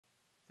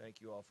Thank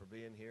you all for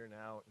being here.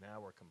 Now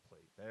we're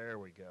complete. There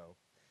we go.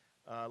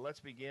 Let's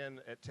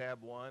begin at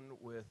tab 1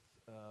 with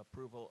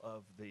approval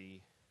of the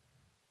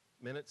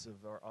minutes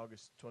of our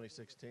August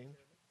 2016.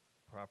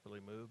 Properly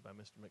moved by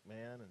Mr.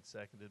 McMahon and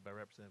seconded by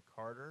Representative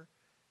Carter.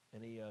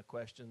 Any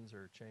questions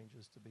or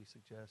changes to be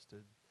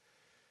suggested?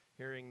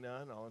 Hearing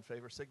none, all in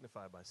favor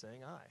signify by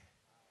saying aye.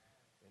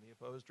 Any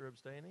opposed or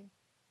abstaining?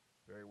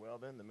 Very well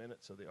then, the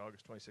minutes of the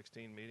August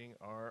 2016 meeting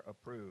are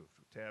approved.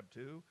 Tab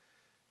 2,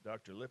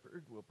 Dr.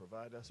 Lippard will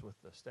provide us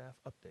with the staff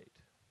update.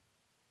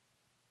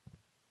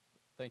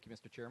 Thank you,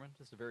 Mr. Chairman.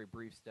 Just a very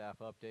brief staff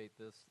update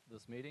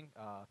this meeting.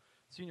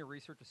 Senior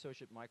Research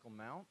Associate Michael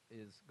Mount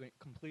is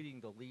completing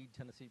the LEAD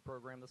Tennessee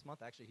program this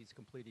month. Actually, he's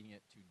completing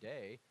it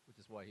today, which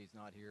is why he's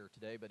not here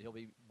today, but he'll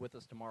be with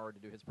us tomorrow to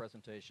do his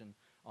presentation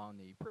on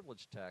the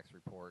privilege tax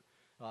report.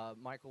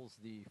 Michael's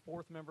the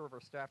 4th member of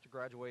our staff to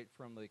graduate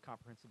from the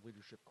Comprehensive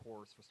Leadership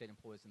course for state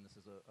employees, and this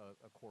is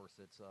a course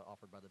that's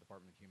offered by the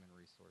Department of Human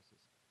Resources.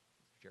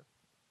 Mr. Chair.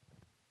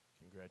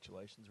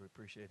 Congratulations. We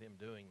appreciate him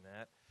doing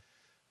that.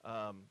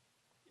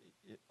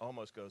 It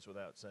almost goes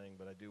without saying,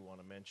 but I do want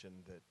to mention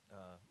that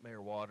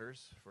Mayor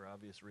Waters, for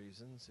obvious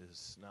reasons,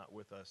 is not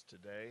with us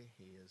today.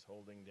 He is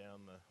holding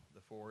down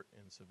the fort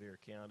in Sevier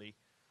County.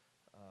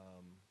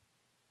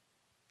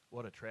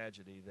 What a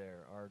tragedy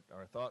there.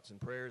 Our thoughts and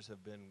prayers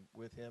have been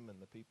with him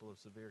and the people of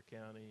Sevier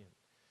County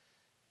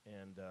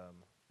and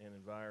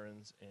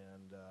environs,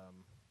 and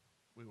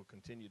we will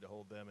continue to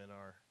hold them in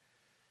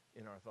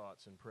our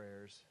thoughts and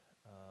prayers.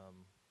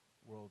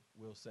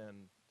 We'll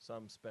send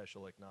some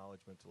special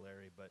acknowledgement to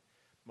Larry, but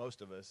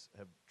most of us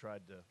have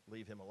tried to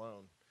leave him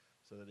alone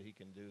so that he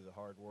can do the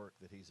hard work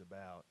that he's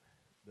about.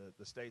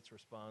 The state's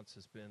response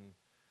has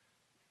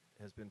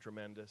been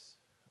tremendous,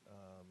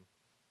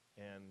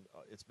 and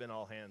it's been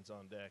all hands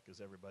on deck,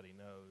 as everybody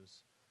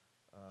knows.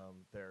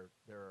 There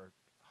are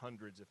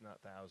hundreds, if not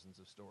thousands,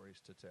 of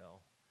stories to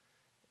tell,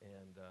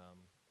 and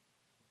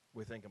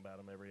we think about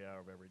them every hour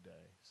of every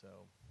day.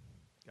 So,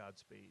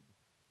 Godspeed.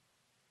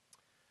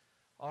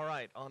 All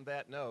right, on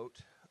that note,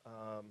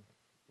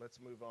 let's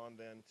move on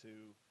then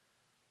to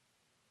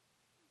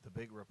the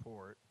big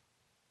report.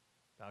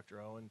 Dr.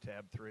 Owen,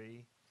 tab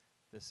 3.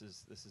 This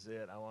is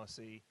it. I want to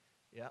see,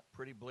 yeah,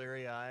 pretty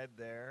bleary-eyed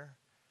there.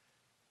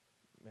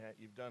 Matt,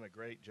 you've done a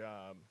great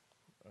job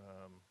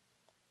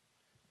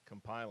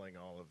compiling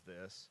all of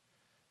this.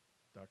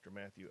 Dr.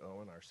 Matthew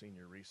Owen, our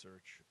Senior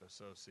Research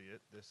Associate.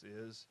 This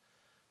is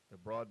the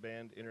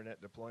Broadband Internet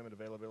Deployment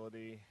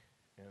Availability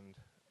and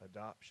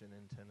Adoption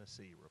in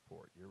Tennessee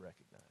report. You're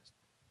recognized.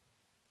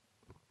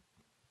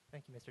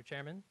 Thank you, Mr.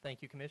 Chairman.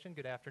 Thank you, Commission.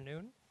 Good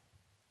afternoon.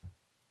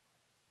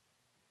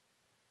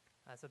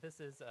 So this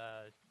is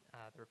the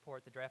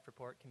report. The draft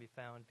report can be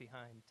found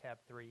behind tab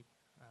 3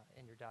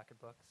 in your docket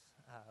books.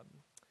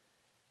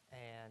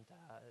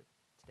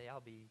 Today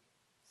I'll be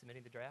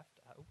submitting the draft.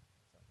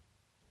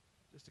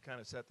 Just to kind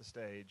of set the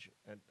stage,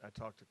 and I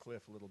talked to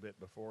Cliff a little bit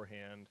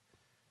beforehand.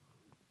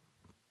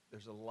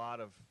 There's a lot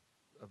of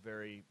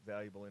very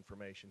valuable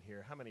information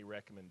here. How many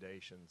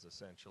recommendations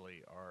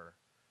essentially are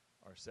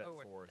set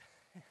forth?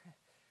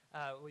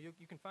 Well,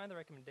 you can find the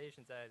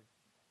recommendations. I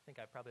think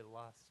I probably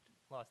lost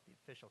the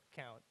official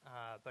count.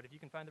 But if you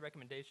can find the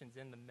recommendations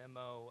in the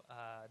memo,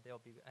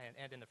 they'll be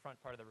and in the front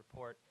part of the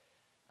report,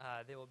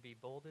 they will be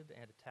bolded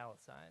and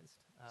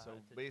italicized. So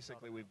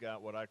basically, we've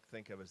got what I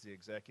think of as the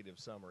executive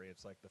summary.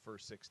 It's like the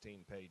first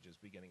 16 pages,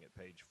 beginning at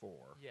page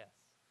 4. Yes.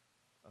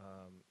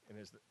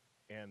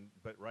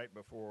 But right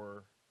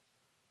before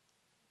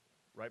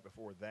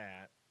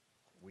that,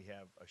 we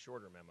have a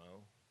shorter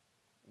memo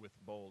with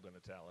bold and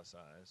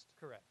italicized.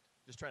 Correct.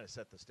 Just trying to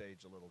set the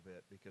stage a little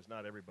bit, because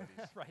not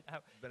everybody's right.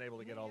 been able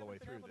to get all the way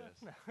through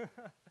this. No.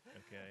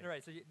 Okay. All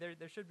right. So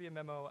there should be a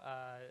memo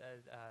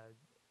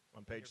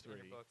on page 3.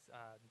 In your books,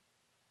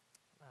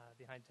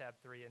 behind tab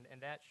 3,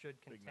 and that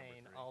should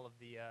contain all of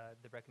the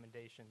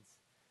recommendations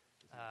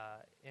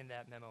in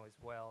that memo as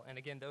well. And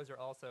again, those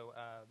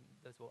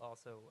will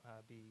also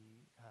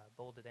be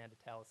bolded and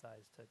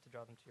italicized to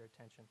draw them to your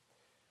attention.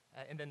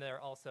 And then they're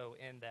also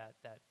in that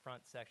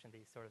front section, the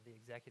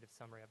executive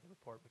summary of the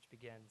report, which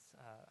begins,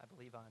 I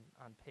believe,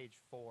 on page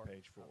 4.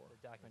 Page 4.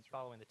 Of the document, right.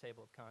 following the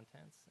table of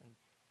contents. And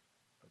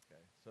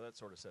okay, so that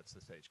sort of sets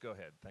the stage. Go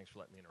ahead. Thanks for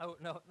letting me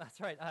interrupt. Oh no,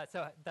 that's right.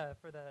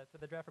 For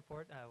the draft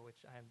report,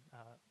 which I'm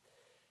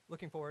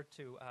looking forward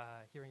to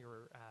hearing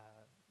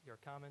your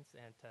comments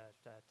and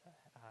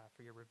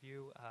for your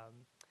review.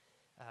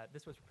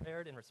 This was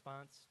prepared in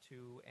response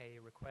to a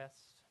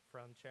request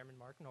from Chairman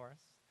Mark Norris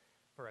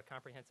for a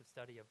comprehensive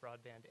study of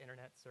broadband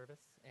internet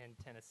service in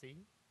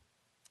Tennessee.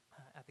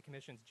 At the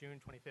Commission's June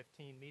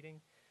 2015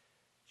 meeting,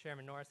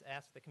 Chairman Norris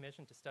asked the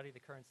Commission to study the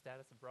current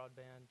status of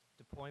broadband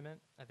deployment,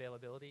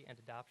 availability, and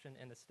adoption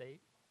in the state,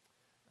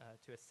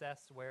 to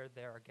assess where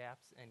there are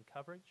gaps in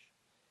coverage,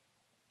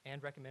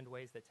 and recommend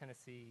ways that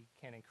Tennessee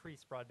can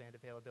increase broadband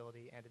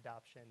availability and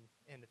adoption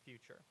in the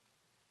future.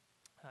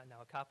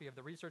 Now, a copy of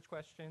the research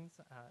questions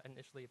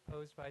initially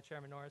posed by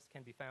Chairman Norris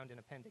can be found in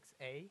Appendix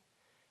A.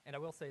 And I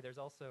will say there's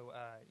also,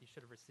 you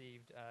should have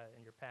received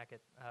in your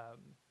packet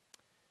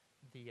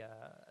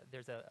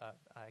there's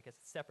I guess,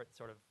 a separate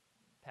sort of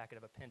packet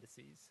of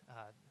appendices.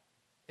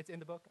 It's in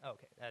the book? Oh,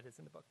 okay, that is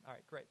in the book. All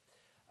right, great.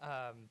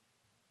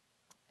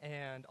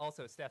 And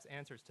also, staff's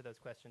answers to those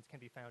questions can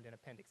be found in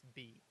Appendix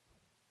B.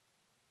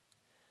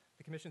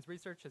 The Commission's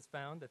research has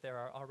found that there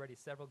are already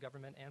several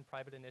government and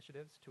private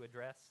initiatives to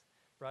address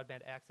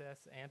broadband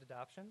access and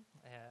adoption,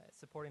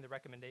 supporting the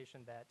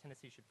recommendation that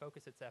Tennessee should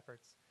focus its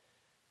efforts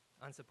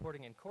on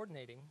supporting and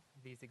coordinating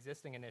these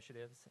existing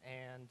initiatives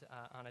and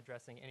on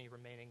addressing any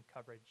remaining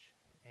coverage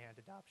and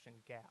adoption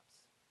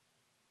gaps.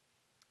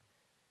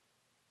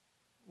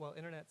 While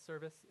internet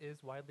service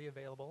is widely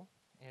available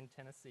in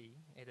Tennessee,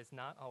 it is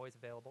not always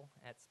available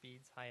at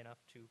speeds high enough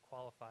to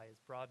qualify as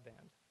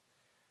broadband.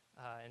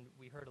 And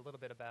we heard a little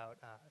bit about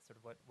sort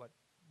of what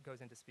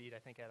goes into speed, I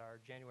think, at our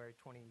January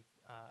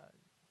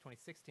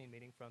 2016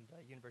 meeting from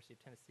the University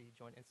of Tennessee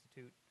Joint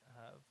Institute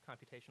of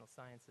Computational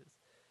Sciences.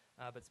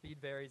 But speed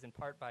varies in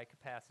part by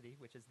capacity,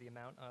 which is the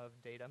amount of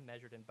data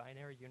measured in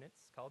binary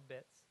units called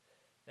bits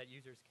that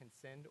users can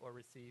send or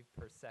receive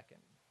per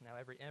second. Now,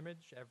 every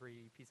image,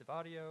 every piece of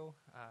audio,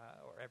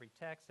 or every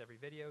text, every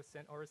video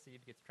sent or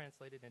received gets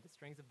translated into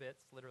strings of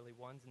bits, literally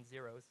ones and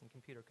zeros in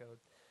computer code,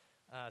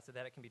 so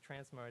that it can be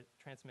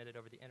transmitted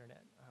over the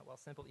internet. While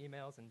simple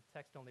emails and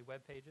text-only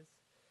web pages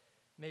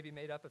may be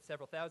made up of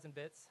several thousand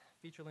bits,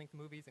 feature-length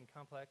movies and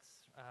complex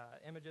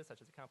images,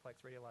 such as a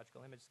complex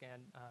radiological image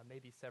scan, may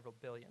be several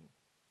billion.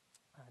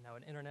 Now,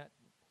 an internet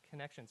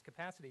connection's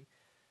capacity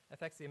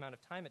affects the amount of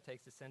time it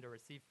takes to send or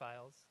receive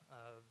files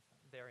of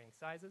varying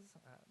sizes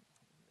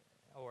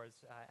or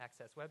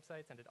access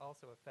websites, and it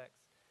also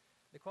affects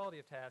the quality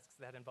of tasks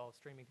that involve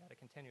streaming data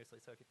continuously.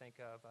 So if you think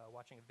of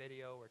watching a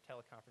video or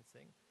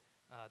teleconferencing,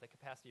 the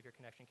capacity of your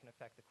connection can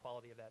affect the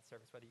quality of that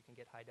service, whether you can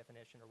get high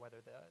definition or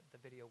whether the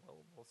video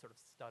will sort of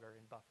stutter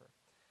and buffer.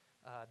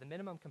 The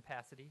minimum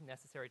capacity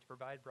necessary to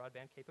provide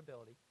broadband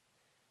capability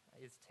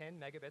is 10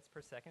 megabits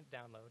per second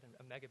download, and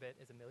a megabit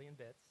is 1,000,000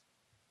 bits,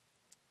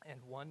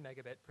 and 1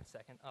 megabit per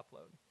second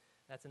upload.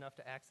 That's enough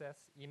to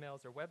access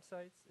emails or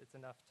websites. It's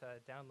enough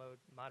to download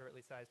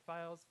moderately sized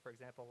files. For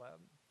example,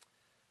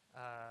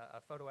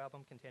 a photo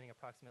album containing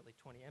approximately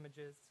 20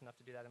 images. It's enough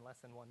to do that in less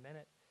than 1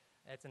 minute.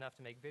 It's enough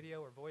to make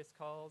video or voice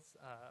calls,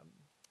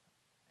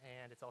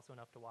 and it's also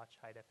enough to watch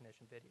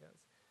high-definition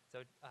videos.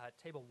 So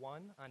Table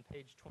 1 on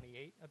page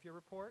 28 of your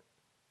report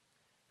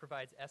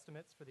provides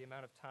estimates for the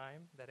amount of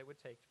time that it would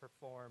take to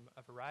perform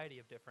a variety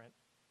of different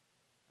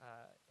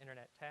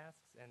internet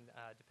tasks, and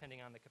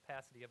depending on the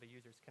capacity of a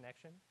user's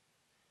connection.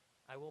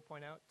 I will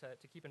point out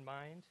to keep in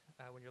mind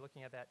when you're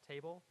looking at that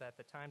table that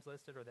the times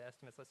listed or the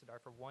estimates listed are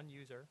for one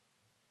user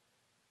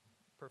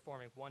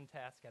performing one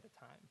task at a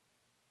time.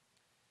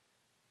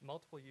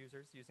 Multiple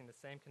users using the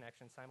same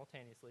connection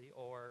simultaneously,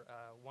 or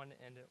one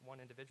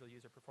individual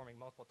user performing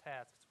multiple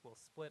tasks, will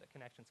split a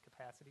connection's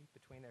capacity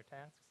between their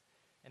tasks,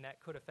 and that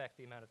could affect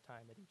the amount of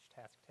time that each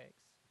task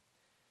takes.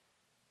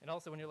 And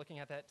also, when you're looking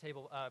at that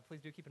table,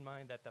 please do keep in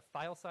mind that the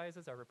file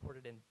sizes are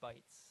reported in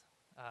bytes,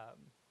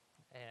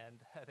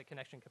 and the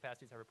connection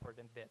capacities are reported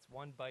in bits.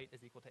 1 byte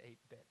is equal to 8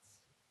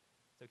 bits.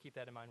 So keep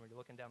that in mind when you're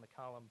looking down the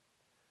column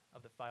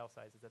of the file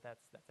sizes,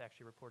 that's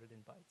actually reported in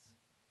bytes.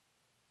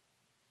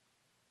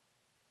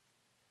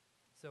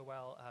 So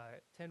while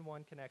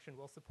 10.1 connection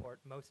will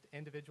support most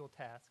individual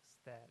tasks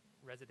that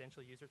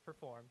residential users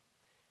perform,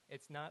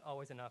 it's not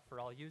always enough for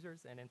all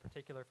users, and in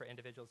particular for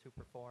individuals who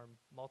perform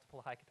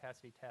multiple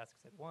high-capacity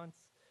tasks at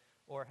once,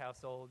 or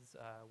households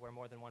where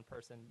more than one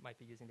person might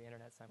be using the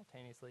internet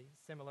simultaneously.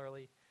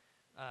 Similarly,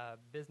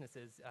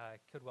 businesses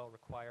could well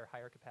require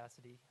higher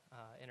capacity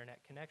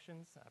internet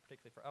connections,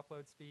 particularly for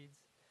upload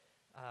speeds.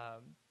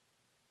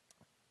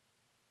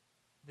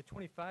 The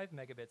 25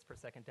 megabits per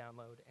second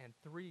download and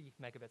 3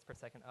 megabits per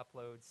second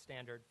upload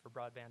standard for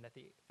broadband that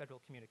the Federal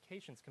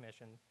Communications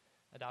Commission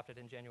adopted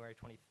in January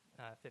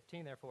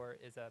 2015, therefore,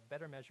 is a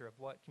better measure of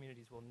what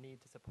communities will need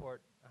to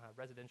support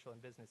residential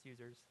and business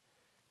users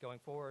going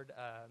forward.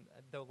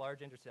 Though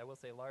large industries, I will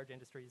say large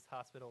industries,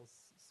 hospitals,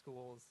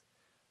 schools,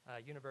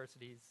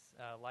 universities,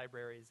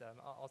 libraries,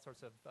 all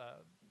sorts of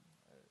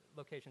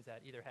locations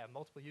that either have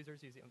multiple users,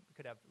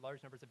 could have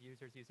large numbers of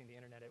users using the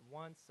internet at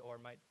once, or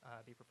might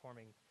be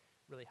performing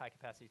really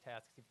high-capacity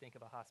tasks. If you think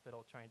of a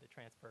hospital trying to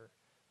transfer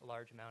a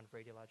large amount of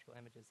radiological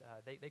images,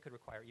 they could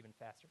require even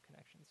faster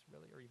connections,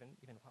 really, or even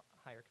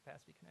higher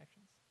capacity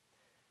connections.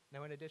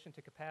 Now, in addition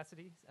to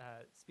capacity,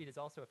 speed is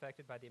also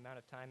affected by the amount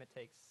of time it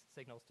takes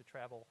signals to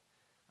travel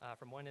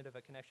from one end of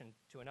a connection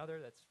to another.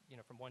 That's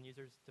from one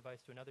user's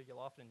device to another. You'll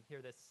often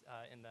hear this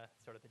in the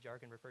sort of the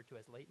jargon referred to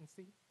as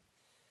latency.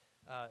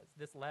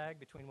 This lag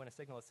between when a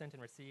signal is sent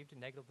and received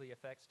negatively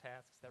affects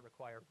tasks that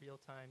require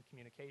real-time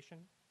communication,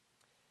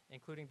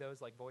 including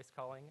those like voice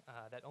calling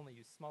that only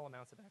use small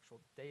amounts of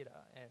actual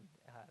data, and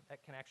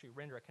that can actually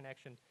render a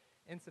connection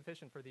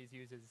insufficient for these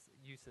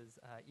uses,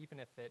 even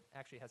if it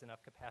actually has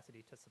enough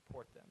capacity to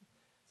support them.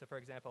 So for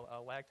example, a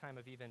lag time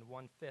of even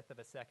 1/5 of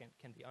a second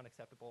can be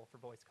unacceptable for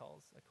voice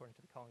calls, according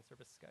to the calling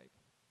service Skype.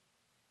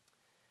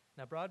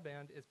 Now,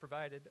 broadband is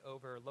provided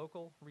over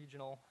local,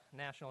 regional,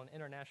 national, and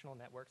international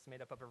networks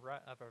made up of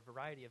a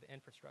variety of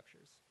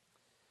infrastructures,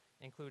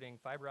 including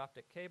fiber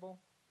optic cable,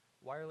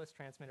 wireless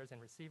transmitters and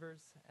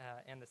receivers,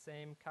 and the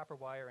same copper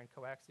wire and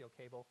coaxial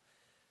cable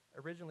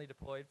originally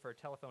deployed for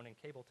telephone and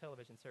cable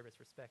television service,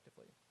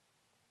 respectively.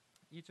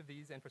 Each of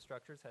these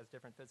infrastructures has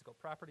different physical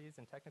properties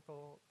and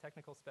technical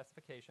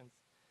specifications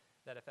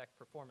that affect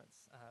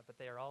performance, but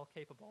they are all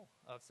capable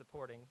of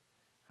supporting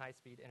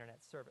high-speed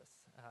internet service.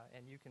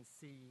 And you can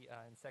see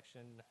in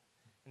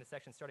the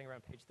section starting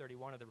around page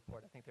 31 of the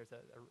report, I think there's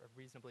a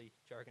reasonably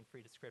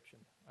jargon-free description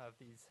of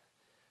these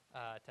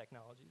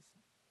technologies.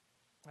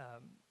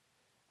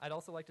 I'd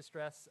also like to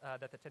stress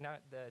that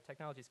the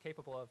technologies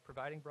capable of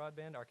providing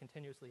broadband are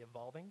continuously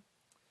evolving,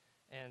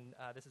 and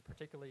this is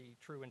particularly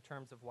true in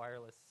terms of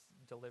wireless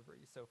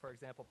delivery. So, for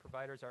example,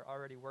 providers are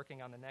already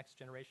working on the next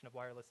generation of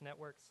wireless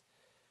networks,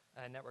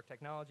 network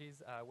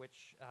technologies,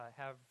 which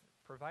have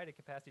provided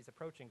capacities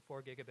approaching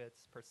 4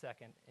 gigabits per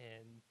second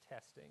in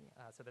testing.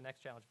 So the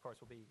next challenge, of course,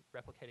 will be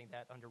replicating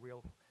that under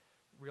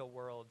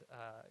real-world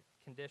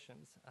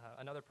conditions.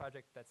 Another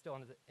project that's still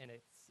in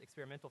its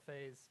experimental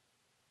phase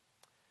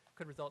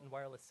could result in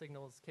wireless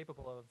signals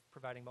capable of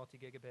providing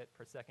multi-gigabit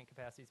per second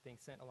capacities being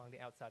sent along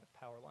the outside of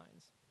power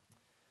lines.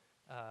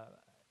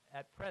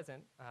 At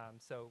present,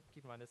 so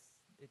keep in mind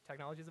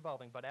technology is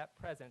evolving, but at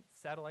present,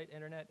 satellite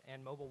internet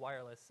and mobile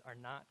wireless are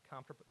not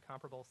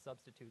comparable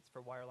substitutes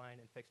for wireline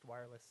and fixed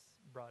wireless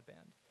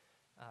broadband,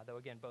 though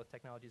again, both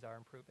technologies are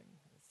improving.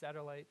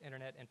 Satellite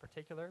internet in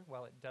particular,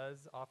 while it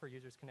does offer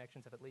users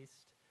connections of at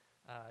least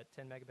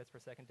 10 megabits per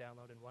second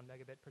download and 1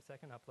 megabit per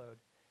second upload,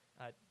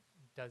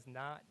 does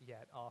not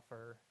yet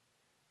offer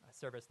a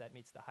service that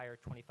meets the higher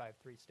 25.3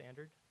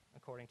 standard,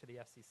 according to the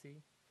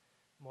FCC.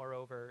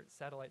 Moreover,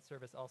 satellite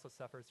service also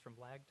suffers from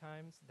lag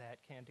times that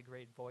can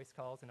degrade voice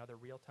calls and other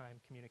real-time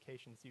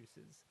communications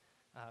uses,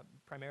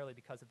 primarily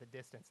because of the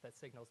distance that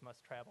signals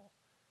must travel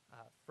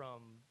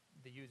from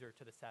the user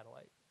to the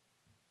satellite.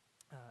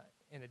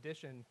 In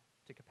addition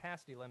to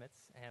capacity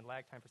limits and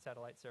lag time for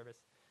satellite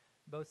service,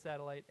 both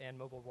satellite and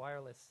mobile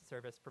wireless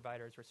service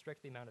providers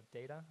restrict the amount of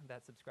data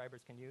that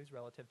subscribers can use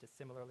relative to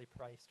similarly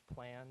priced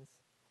plans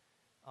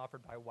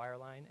offered by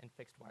wireline and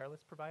fixed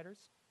wireless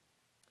providers.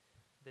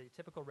 The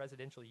typical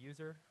residential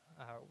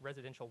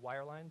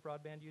wireline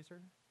broadband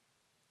user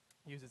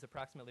uses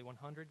approximately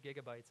 100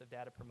 gigabytes of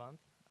data per month,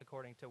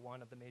 according to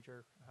one of the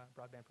major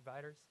broadband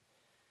providers.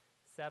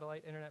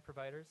 Satellite internet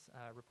providers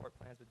report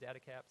plans with data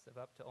caps of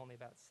up to only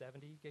about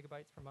 70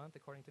 gigabytes per month,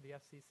 according to the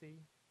FCC,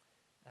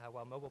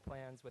 while mobile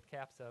plans with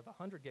caps of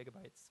 100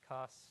 gigabytes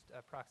cost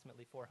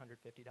approximately $450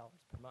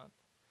 per month.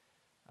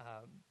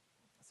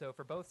 So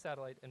for both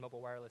satellite and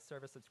mobile wireless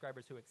service,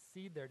 subscribers who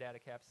exceed their data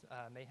caps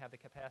may have the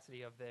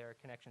capacity of their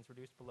connections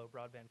reduced below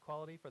broadband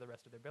quality for the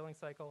rest of their billing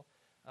cycle,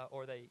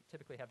 or they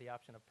typically have the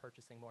option of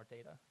purchasing more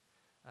data.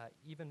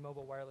 Even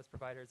mobile wireless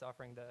providers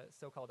offering the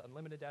so-called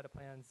unlimited data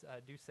plans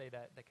do say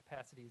that the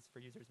capacities for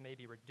users may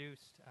be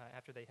reduced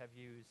after they have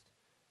used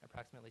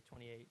approximately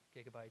 28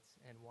 gigabytes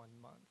in 1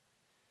 month.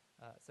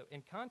 So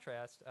in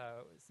contrast,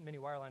 many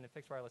wireline and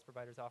fixed wireless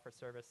providers offer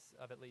service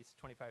of at least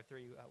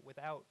 25.3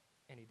 without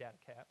any data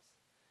caps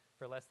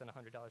for less than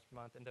 $100 per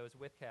month, and those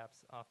with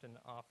caps often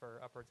offer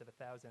upwards of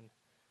 1,000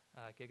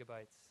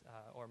 gigabytes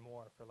or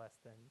more for less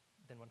than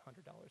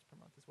 $100 per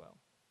month as well.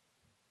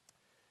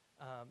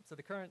 So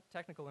the current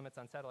technical limits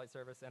on satellite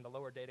service and the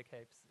lower data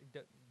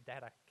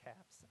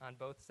caps on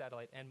both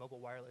satellite and mobile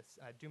wireless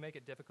do make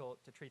it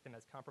difficult to treat them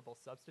as comparable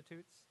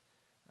substitutes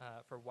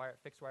for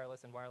fixed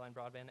wireless and wireline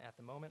broadband at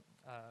the moment.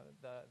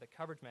 The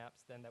coverage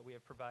maps then that we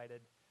have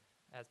provided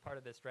as part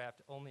of this draft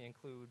only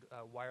include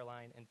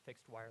wireline and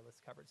fixed wireless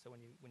coverage. So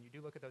when you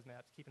do look at those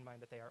maps, keep in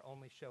mind that they are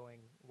only showing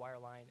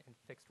wireline and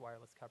fixed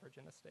wireless coverage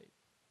in the state.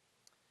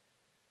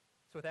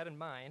 So with that in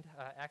mind,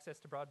 access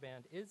to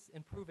broadband is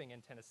improving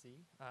in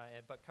Tennessee,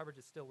 but coverage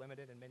is still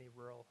limited in many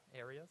rural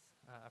areas.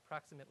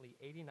 Approximately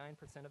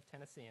 89% of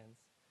Tennesseans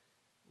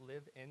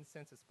live in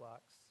census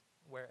blocks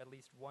where at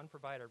least one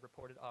provider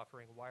reported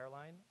offering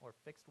wireline or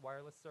fixed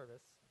wireless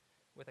service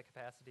with a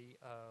capacity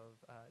of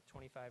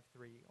 25.3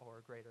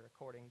 or greater,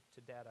 according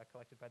to data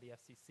collected by the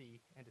FCC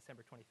in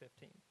December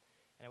 2015.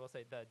 And I will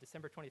say the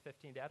December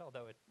 2015 data,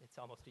 although it's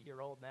almost a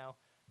year old now,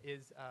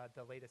 is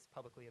the latest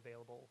publicly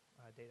available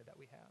data that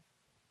we have.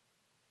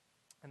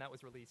 And that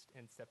was released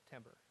in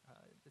September.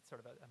 It's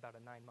sort of about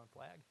a 9-month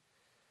lag.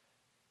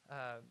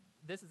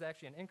 This is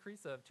actually an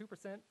increase of 2%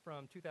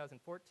 from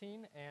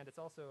 2014, and it's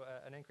also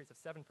an increase of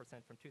 7%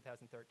 from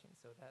 2013,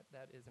 so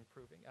that is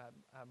improving.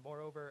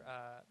 Moreover,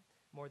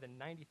 more than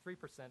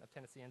 93% of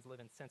Tennesseans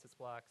live in census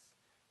blocks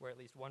where at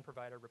least one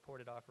provider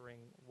reported offering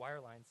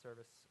wireline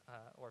service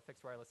or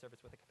fixed wireless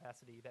service with a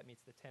capacity that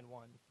meets the 10.1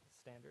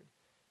 standard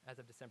as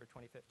of December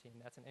 2015.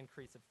 That's an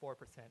increase of 4%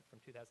 from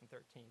 2013.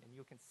 And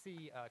you can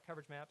see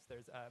coverage maps.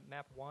 There's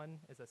map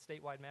 1 is a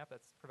statewide map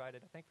that's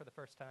provided, I think, for the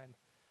first time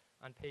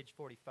on page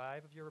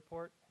 45 of your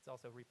report. It's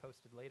also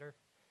reposted later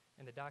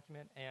in the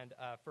document. And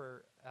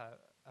for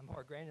a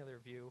more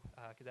granular view,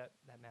 because that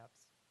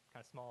map's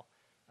kind of small,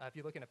 If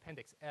you look in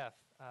Appendix F,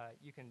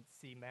 you can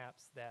see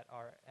maps that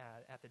are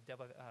at the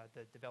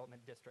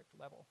development district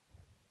level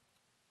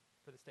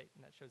for the state,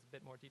 and that shows a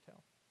bit more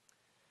detail.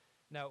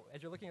 Now,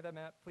 as you're looking at that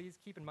map, please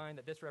keep in mind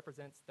that this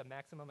represents the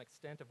maximum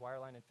extent of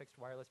wireline and fixed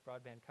wireless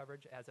broadband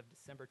coverage as of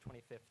December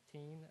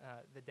 2015.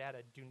 The data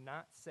do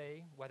not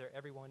say whether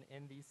everyone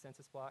in these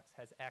census blocks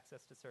has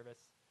access to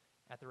service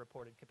at the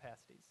reported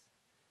capacities.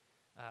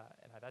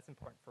 And that's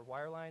important. For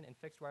wireline and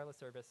fixed wireless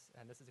service,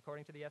 and this is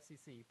according to the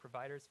FCC,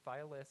 providers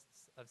file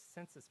lists of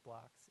census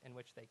blocks in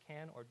which they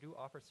can or do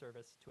offer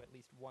service to at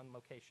least one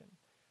location.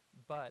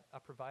 But a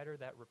provider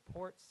that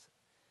reports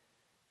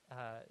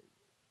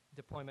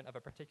deployment of a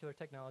particular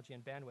technology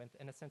and bandwidth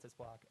in a census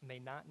block may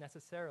not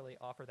necessarily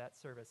offer that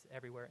service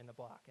everywhere in the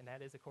block. And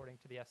that is according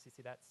to the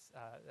FCC. That's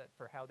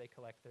for how they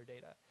collect their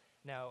data.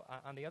 Now,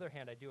 on the other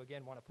hand, I do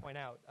again want to point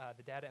out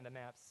the data in the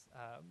maps,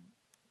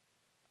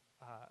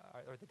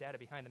 or the data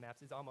behind the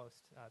maps is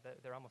almost,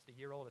 they're almost a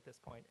year old at this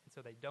point, and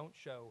so they don't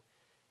show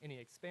any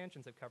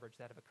expansions of coverage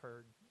that have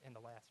occurred in the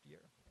last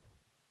year.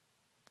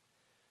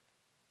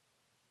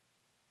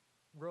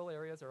 Rural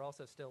areas are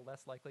also still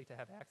less likely to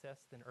have access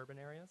than urban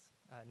areas.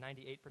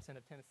 98%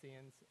 of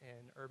Tennesseans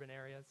in urban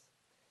areas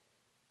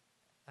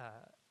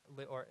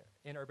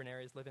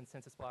live in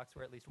census blocks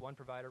where at least one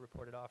provider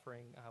reported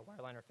offering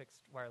wireline or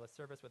fixed wireless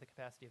service with a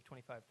capacity of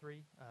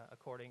 25.3,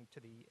 according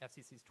to the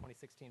FCC's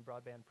 2016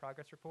 Broadband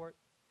Progress Report.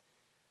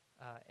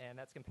 And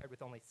that's compared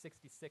with only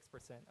 66%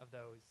 of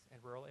those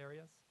in rural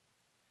areas.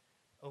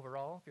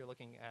 Overall, if you're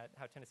looking at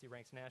how Tennessee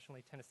ranks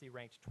nationally, Tennessee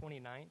ranked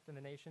 29th in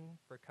the nation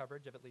for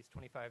coverage of at least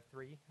 25.3,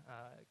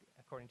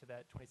 according to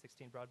that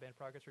 2016 Broadband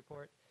Progress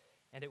Report.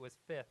 And it was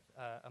 5th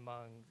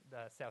among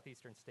the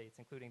southeastern states,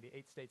 including the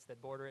 8 states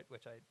that border it,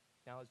 which I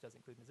acknowledge does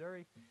include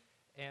Missouri,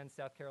 and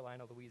South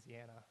Carolina,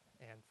 Louisiana,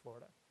 and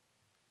Florida.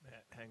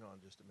 Matt, hang on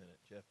just a minute.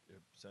 Jeff,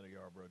 Senator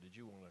Yarborough, did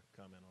you want to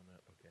comment on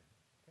that? Okay.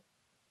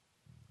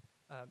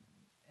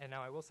 And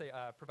now I will say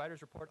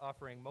providers report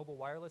offering mobile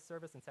wireless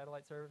service and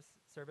satellite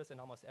service in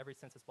almost every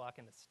census block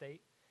in the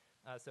state.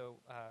 So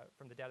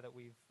from the data that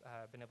we've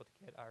been able to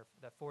get,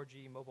 the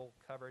 4G mobile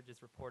coverage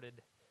is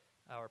reported,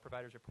 our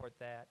providers report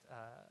that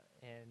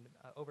in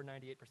over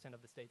 98%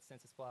 of the state's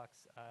census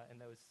blocks,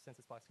 and those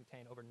census blocks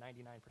contain over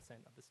 99%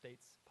 of the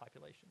state's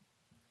population.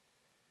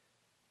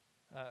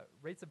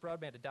 Rates of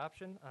broadband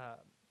adoption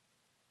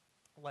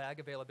lag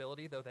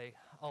availability, though they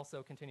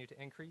also continue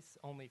to increase.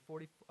 Only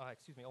 40%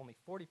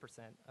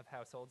 of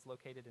households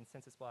located in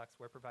census blocks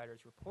where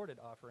providers reported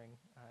offering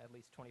at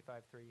least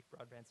 25.3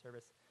 broadband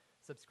service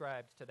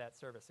subscribed to that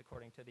service,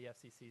 according to the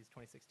FCC's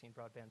 2016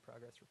 Broadband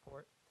Progress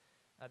Report.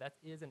 That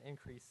is an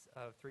increase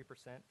of 3%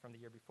 from the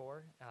year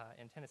before,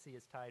 and Tennessee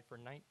is tied for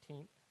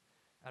 19th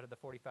out of the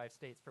 45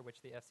 states for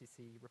which the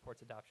FCC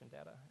reports adoption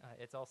data.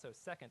 It's also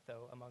second,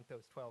 though, among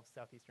those 12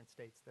 southeastern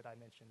states that I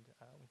mentioned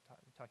when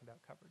talking about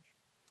coverage.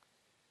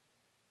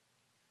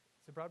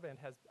 So broadband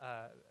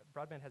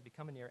has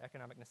become a near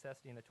economic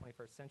necessity in the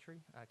 21st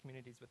century.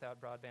 Communities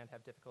without broadband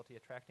have difficulty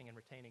attracting and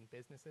retaining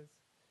businesses.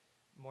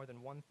 More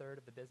than 1/3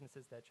 of the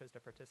businesses that chose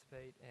to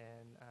participate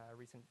in a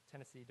recent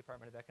Tennessee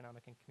Department of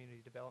Economic and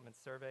Community Development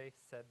survey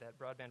said that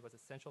broadband was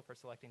essential for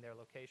selecting their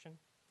location,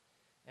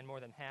 and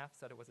more than half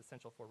said it was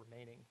essential for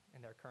remaining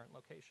in their current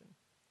location.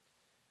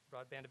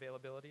 Broadband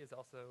availability is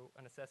also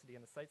a necessity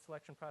in the site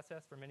selection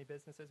process for many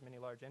businesses, many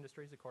large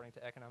industries, according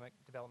to economic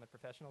development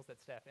professionals that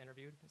staff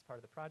interviewed as part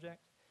of the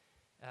project.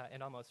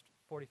 And almost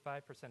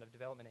 45% of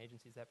development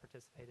agencies that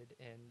participated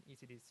in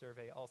ECD's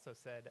survey also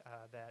said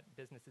that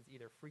businesses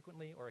either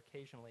frequently or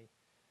occasionally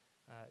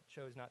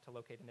chose not to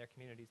locate in their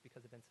communities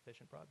because of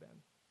insufficient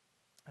broadband.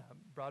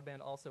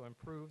 Broadband also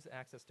improves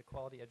access to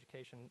quality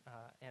education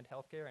and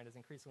healthcare and is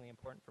increasingly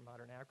important for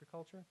modern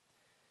agriculture.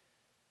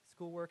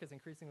 Schoolwork is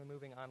increasingly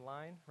moving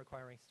online,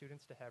 requiring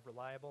students to have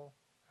reliable,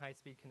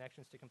 high-speed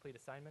connections to complete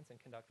assignments and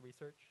conduct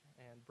research,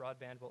 and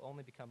broadband will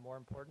only become more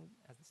important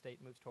as the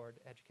state moves toward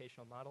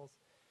educational models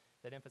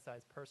that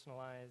emphasize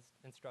personalized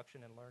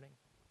instruction and learning.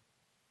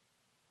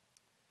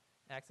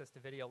 Access to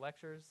video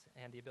lectures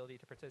and the ability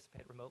to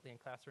participate remotely in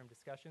classroom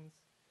discussions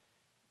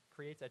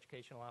creates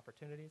educational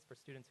opportunities for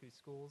students whose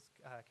schools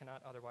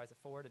cannot otherwise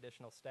afford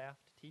additional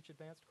staff to teach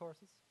advanced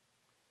courses.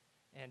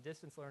 And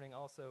distance learning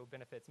also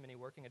benefits many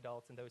working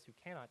adults and those who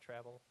cannot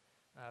travel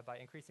by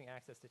increasing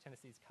access to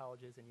Tennessee's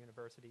colleges and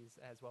universities,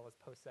 as well as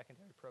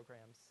post-secondary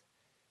programs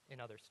in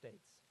other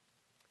states.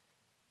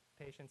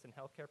 Patients and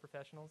healthcare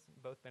professionals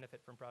both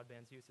benefit from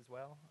broadband's use as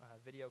well.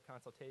 Video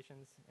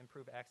consultations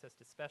improve access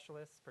to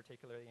specialists,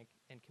 particularly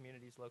in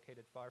communities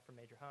located far from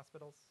major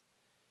hospitals,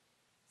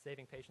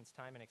 saving patients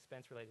time and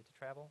expense related to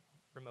travel.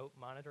 Remote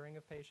monitoring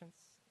of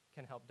patients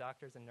can help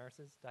doctors and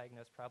nurses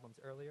diagnose problems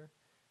earlier,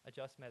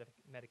 adjust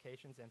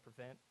medications, and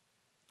prevent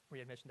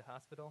readmission to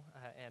hospital,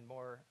 and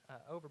more.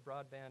 Over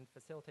broadband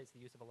facilitates the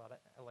use of a lot of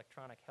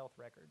electronic health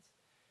records,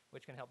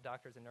 which can help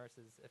doctors and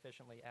nurses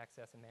efficiently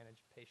access and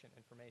manage patient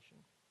information.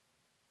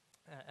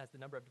 As the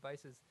number of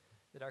devices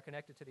that are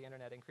connected to the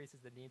internet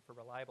increases, the need for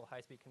reliable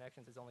high-speed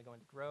connections is only going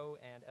to grow,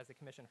 and as the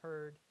Commission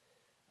heard,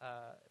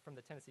 from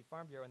the Tennessee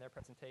Farm Bureau in their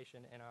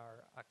presentation in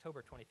our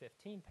October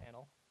 2015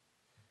 panel.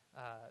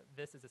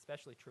 This is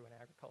especially true in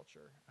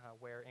agriculture,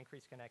 where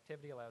increased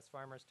connectivity allows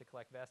farmers to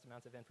collect vast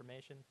amounts of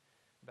information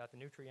about the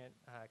nutrient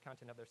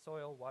content of their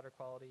soil, water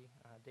quality,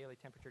 daily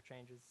temperature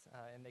changes,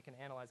 and they can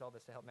analyze all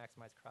this to help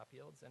maximize crop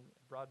yields. And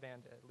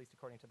broadband, at least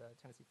according to the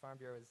Tennessee Farm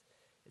Bureau,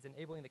 is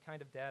enabling the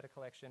kind of data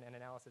collection and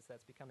analysis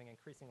that's becoming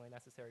increasingly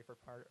necessary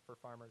for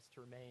farmers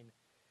to remain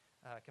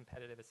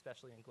competitive,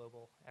 especially in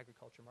global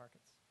agriculture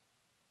markets.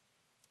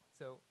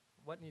 So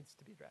what needs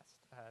to be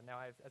addressed? Now,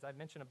 as I've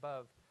mentioned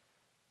above,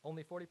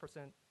 only 40%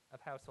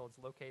 of households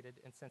located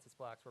in census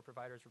blocks where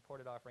providers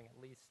reported offering at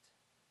least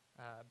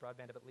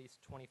broadband of at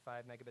least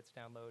 25 megabits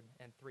download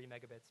and 3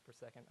 megabits per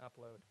second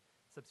upload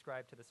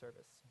subscribe to the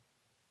service.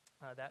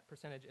 That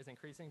percentage is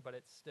increasing, but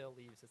it still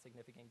leaves a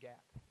significant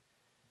gap.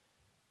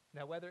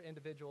 Now, whether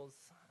individuals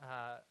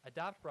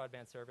adopt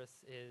broadband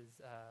service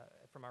is,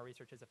 from our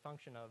research, is a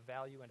function of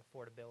value and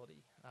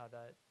affordability.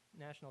 The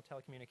National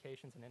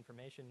Telecommunications and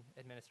Information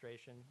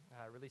Administration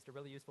released a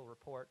really useful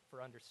report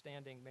for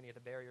understanding many of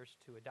the barriers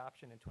to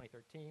adoption in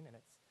 2013, and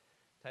it's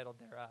titled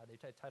they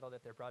titled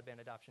it their Broadband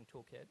Adoption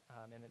Toolkit.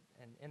 And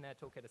in that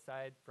toolkit,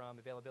 aside from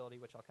availability,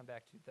 which I'll come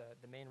back to,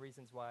 the main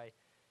reasons why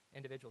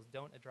individuals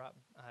don't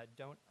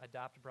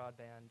adopt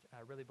broadband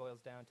really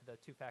boils down to the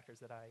two factors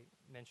that I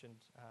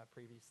mentioned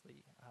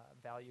previously,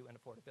 value and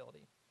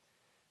affordability.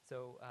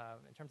 So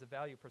in terms of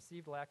value,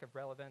 perceived lack of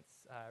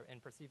relevance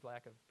and perceived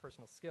lack of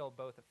personal skill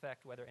both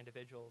affect whether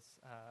individuals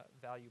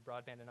value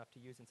broadband enough to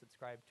use and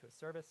subscribe to a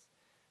service.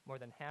 More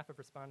than half of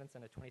respondents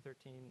in a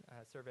 2013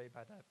 survey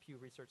by the Pew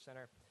Research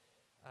Center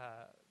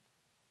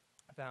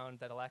found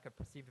that a lack of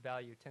perceived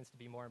value tends to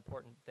be more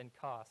important than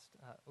cost.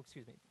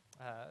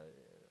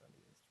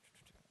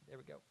 There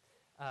we go.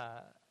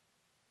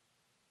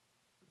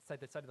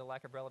 Cited the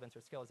lack of relevance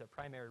or skill as a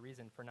primary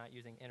reason for not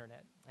using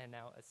internet. And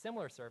now a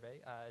similar survey,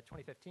 a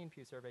 2015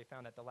 Pew survey,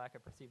 found that the lack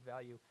of perceived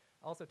value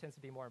also tends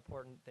to be more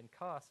important than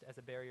cost as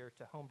a barrier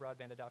to home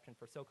broadband adoption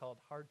for so-called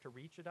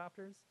hard-to-reach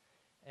adopters.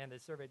 And the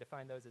survey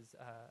defined those as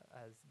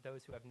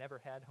those who have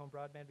never had home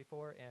broadband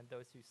before and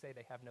those who say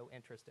they have no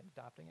interest in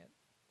adopting it.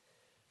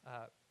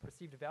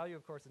 Perceived value,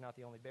 of course, is not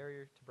the only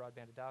barrier to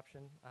broadband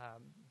adoption.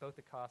 Both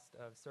the cost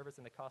of service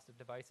and the cost of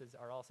devices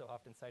are also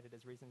often cited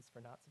as reasons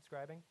for not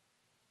subscribing.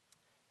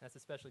 And that's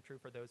especially true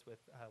for those with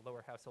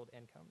lower household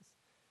incomes.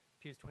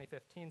 Pew's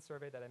 2015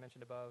 survey that I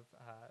mentioned above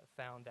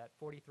found that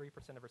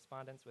 43% of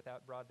respondents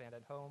without broadband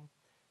at home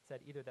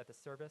said either that the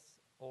service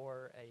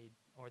or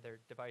their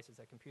devices,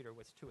 a computer,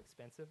 was too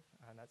expensive,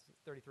 and that's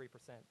 33%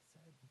 said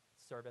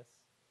service,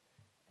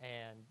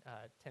 and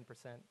 10%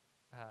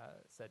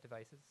 said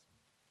devices.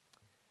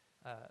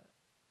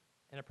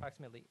 And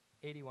approximately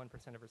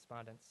 81% of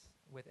respondents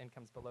with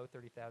incomes below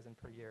 $30,000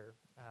 per year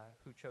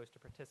who chose to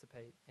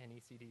participate in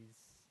ECD's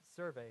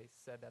survey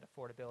said that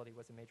affordability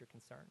was a major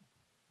concern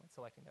when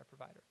selecting their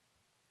provider.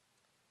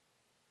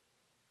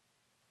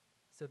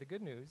 So the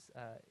good news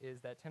is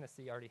that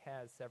Tennessee already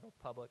has several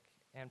public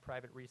and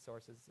private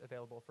resources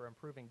available for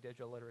improving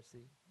digital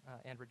literacy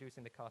and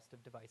reducing the cost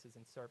of devices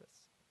and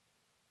service.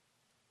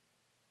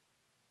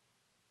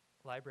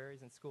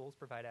 Libraries and schools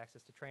provide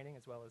access to training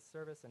as well as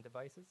service and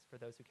devices for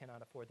those who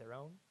cannot afford their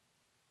own.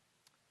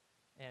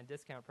 And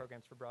discount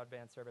programs for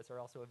broadband service are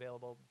also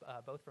available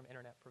both from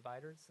internet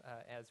providers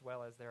as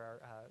well as there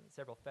are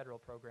several federal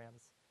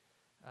programs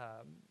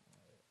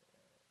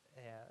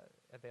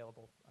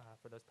available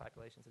for those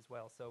populations as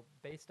well. So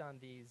based on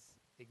these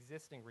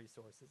existing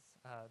resources,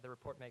 the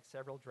report makes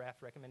several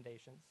draft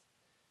recommendations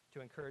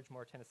to encourage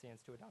more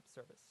Tennesseans to adopt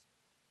service.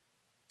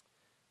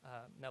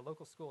 Now,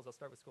 local schools, I'll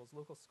start with schools.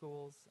 Local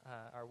schools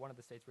are one of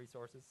the state's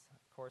resources,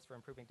 of course, for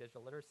improving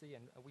digital literacy,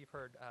 and we've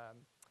heard,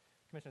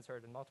 Commission's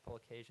heard on multiple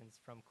occasions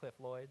from Cliff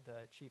Lloyd,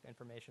 the Chief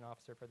Information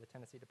Officer for the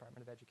Tennessee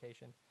Department of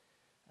Education,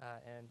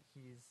 and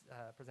he's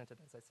presented,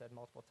 as I said,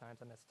 multiple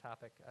times on this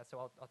topic. So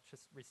I'll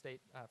just restate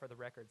for the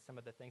record some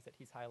of the things that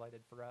he's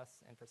highlighted for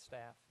us and for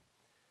staff.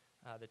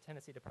 The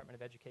Tennessee Department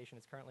of Education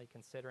is currently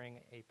considering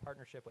a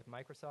partnership with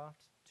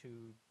Microsoft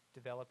to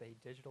develop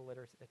digital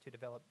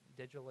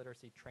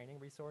literacy training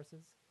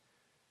resources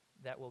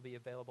that will be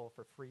available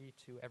for free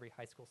to every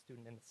high school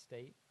student in the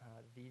state.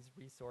 These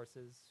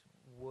resources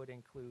would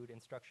include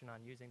instruction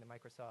on using the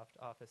Microsoft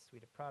Office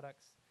suite of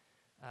products,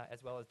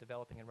 as well as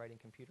developing and writing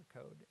computer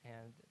code.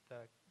 And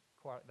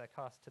the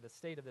cost to the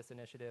state of this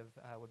initiative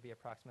would be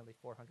approximately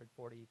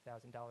 $440,000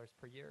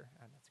 per year,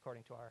 and that's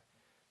according to our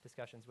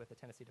discussions with the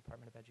Tennessee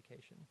Department of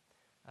Education.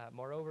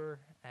 Moreover,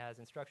 as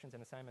instructions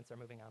and assignments are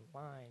moving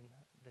online,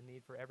 the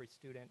need for every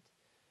student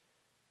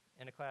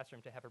in a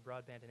classroom to have a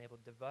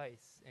broadband-enabled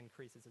device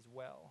increases as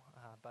well.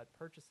 But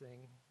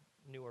purchasing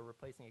new or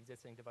replacing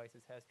existing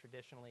devices has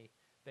traditionally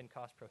been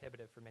cost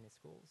prohibitive for many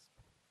schools.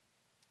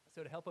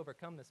 So to help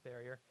overcome this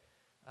barrier,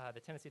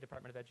 the Tennessee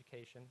Department of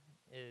Education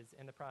is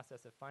in the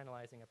process of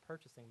finalizing a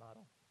purchasing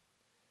model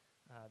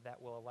that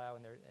will allow,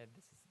 and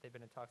they've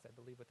been in talks, I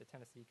believe, with the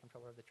Tennessee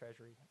Comptroller of the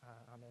Treasury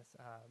on this.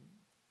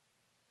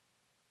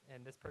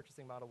 And this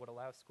purchasing model would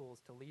allow schools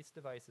to lease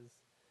devices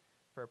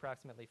for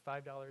approximately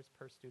 $5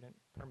 per student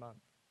per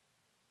month,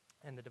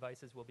 and the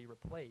devices will be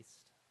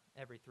replaced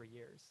every 3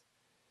 years.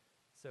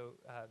 So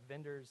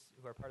vendors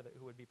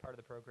who would be part of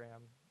the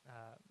program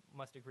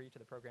must agree to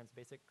the program's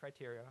basic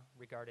criteria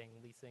regarding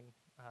leasing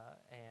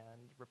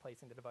and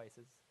replacing the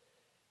devices,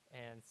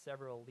 and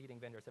several leading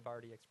vendors have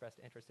already expressed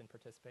interest in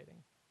participating.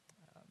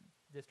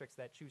 Districts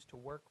that choose to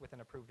work with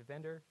an approved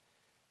vendor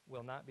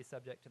will not be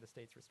subject to the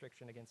state's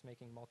restriction against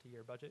making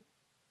multi-year budget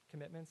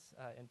commitments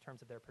in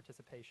terms of their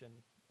participation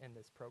in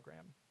this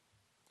program.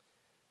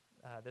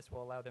 This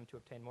will allow them to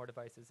obtain more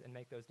devices and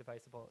make those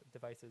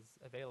devices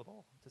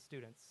available to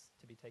students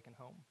to be taken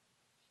home.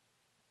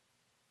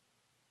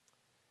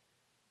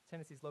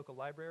 Tennessee's local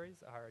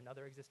libraries are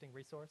another existing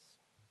resource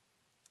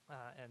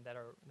and that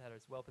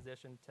is well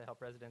positioned to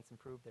help residents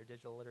improve their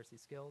digital literacy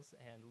skills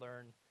and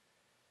learn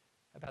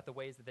about the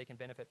ways that they can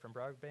benefit from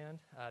broadband.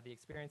 The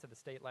experience of the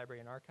State Library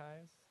and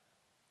Archives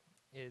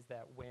is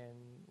that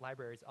when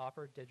libraries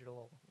offer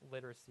digital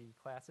literacy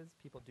classes,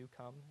 people do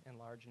come in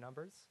large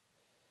numbers.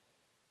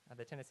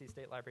 The Tennessee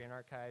State Library and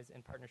Archives,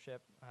 in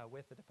partnership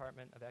with the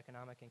Department of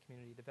Economic and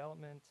Community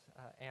Development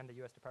and the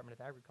U.S. Department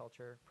of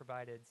Agriculture,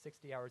 provided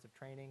 60 hours of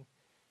training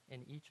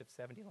in each of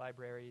 70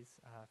 libraries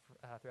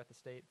throughout the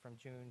state from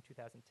June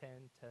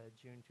 2010 to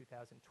June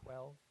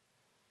 2012.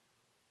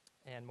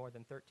 And more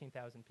than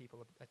 13,000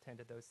 people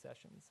attended those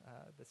sessions.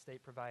 The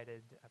state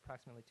provided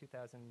approximately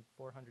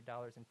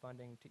 $2,400 in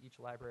funding to each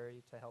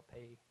library to help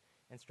pay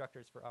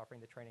instructors for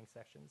offering the training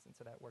sessions, and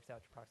so that works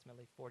out to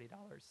approximately $40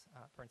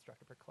 per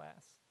instructor per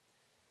class.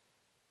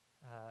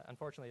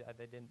 Unfortunately,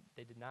 they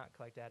did not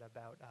collect data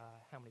about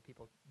how many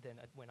people then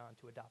went on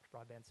to adopt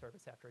broadband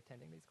service after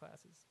attending these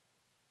classes.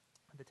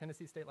 The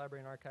Tennessee State Library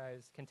and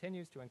Archives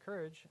continues to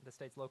encourage the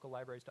state's local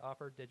libraries to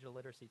offer digital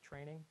literacy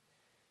training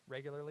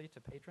regularly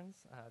to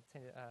patrons.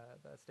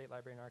 The State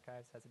Library and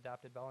Archives has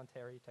adopted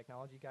voluntary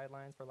technology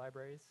guidelines for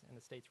libraries in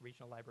the state's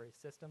regional library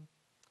system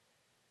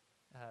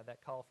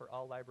that call for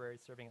all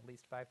libraries serving at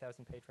least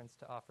 5,000 patrons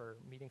to offer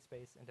meeting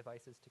space and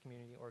devices to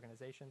community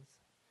organizations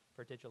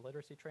for digital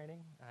literacy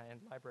training.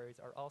 And libraries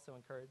are also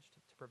encouraged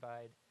to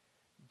provide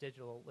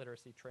digital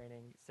literacy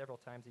training several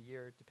times a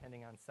year,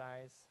 depending on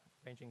size,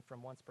 ranging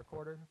from once per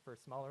quarter for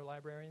smaller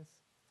libraries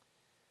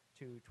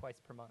to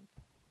twice per month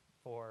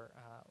for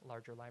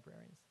larger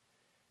libraries.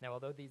 Now,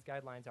 although these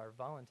guidelines are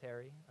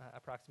voluntary,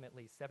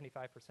 approximately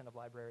 75% of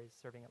libraries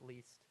serving at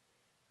least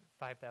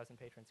 5,000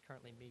 patrons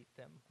currently meet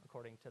them,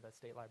 according to the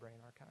State Library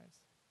and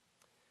Archives.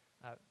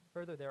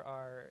 Further, there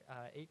are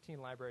 18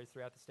 libraries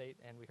throughout the state,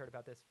 and we heard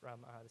about this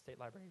from the State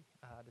Library,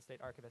 the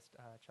State Archivist,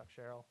 Chuck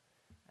Sherrill,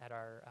 at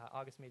our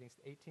August meetings.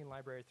 18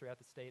 libraries throughout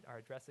the state are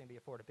addressing the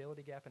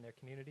affordability gap in their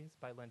communities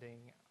by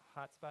lending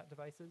hotspot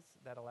devices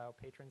that allow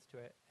patrons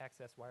to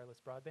access wireless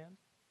broadband.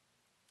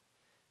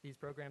 These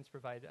programs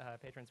provide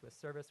patrons with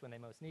service when they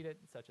most need it,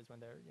 such as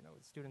when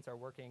students are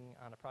working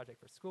on a project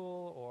for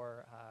school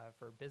or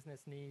for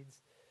business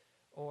needs,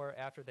 or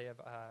after they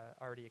have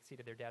already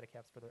exceeded their data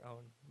caps for their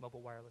own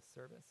mobile wireless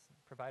service.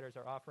 Providers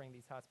are offering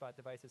these hotspot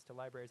devices to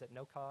libraries at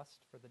no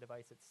cost for the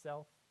device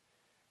itself,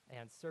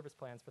 and service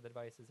plans for the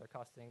devices are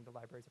costing the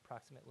libraries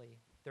approximately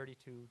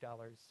 $32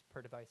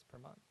 per device per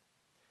month.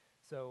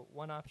 So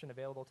one option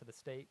available to the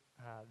state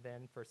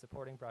then for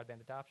supporting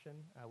broadband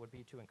adoption would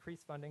be to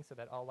increase funding so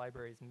that all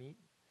libraries meet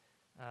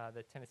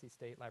the Tennessee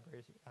State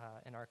Libraries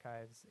and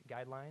Archives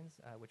guidelines,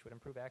 which would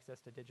improve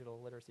access to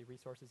digital literacy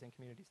resources in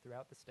communities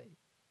throughout the state.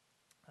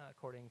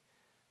 According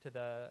to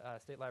the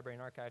State Library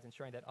and Archives,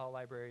 ensuring that all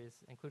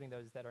libraries, including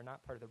those that are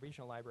not part of the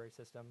regional library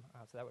system,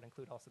 so that would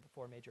include also the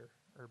 4 major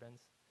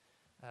urbans,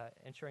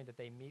 ensuring that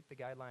they meet the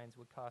guidelines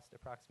would cost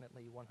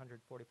approximately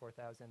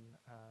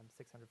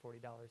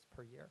 $144,640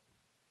 per year.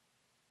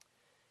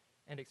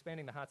 And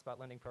expanding the hotspot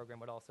lending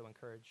program would also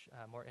encourage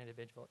more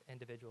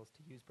individuals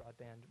to use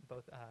broadband,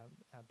 both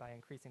by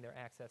increasing their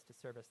access to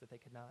service that they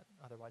could not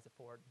otherwise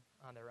afford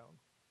on their own.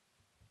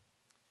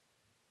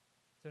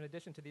 So in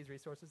addition to these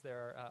resources,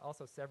 there are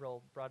also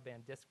several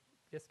broadband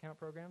discount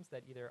programs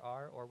that either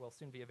are or will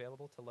soon be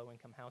available to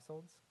low-income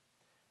households.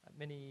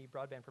 Many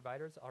broadband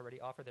providers already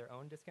offer their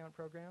own discount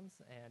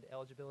programs, and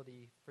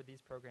eligibility for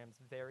these programs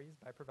varies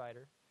by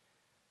provider,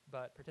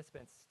 but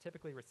participants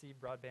typically receive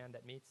broadband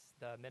that meets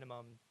the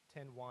minimum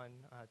 10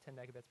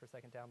 megabits per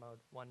second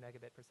download, 1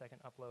 megabit per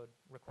second upload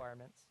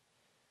requirements,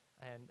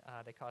 and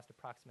they cost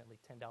approximately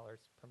 $10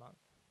 per month.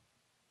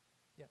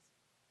 Yes?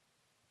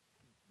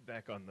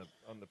 Back on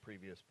the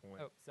previous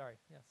point. Oh, sorry,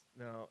 yes.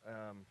 Now,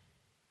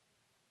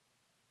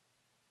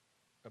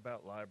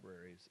 about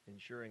libraries,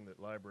 ensuring that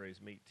libraries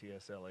meet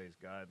TSLA's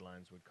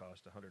guidelines would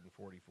cost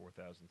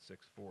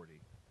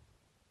 $144,640.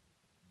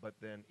 But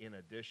then, in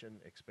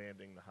addition,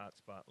 expanding the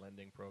hotspot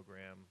lending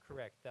program.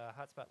 Correct. The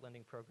hotspot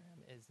lending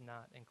program is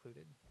not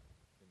included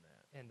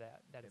In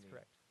that. That is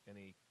correct.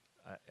 Any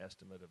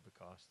estimate of the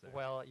cost there?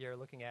 Well, you're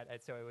looking at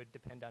it, so it would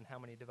depend on how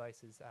many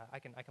devices. I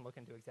can look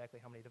into exactly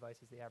how many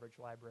devices the average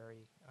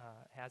library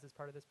has as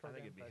part of this I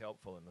program. think it'd be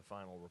helpful in the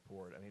final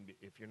report. I mean,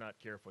 if you're not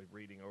carefully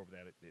reading over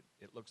that,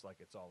 it looks like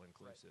it's all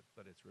inclusive,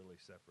 but it's really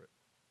separate.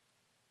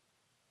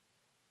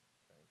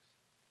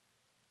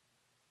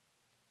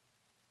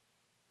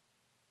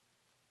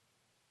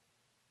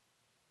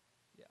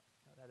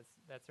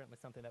 that's certainly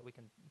something that we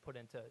can put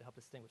in to help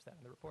distinguish that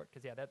in the report.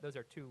 Because yeah, those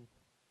are two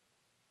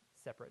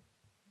separate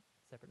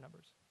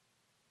numbers.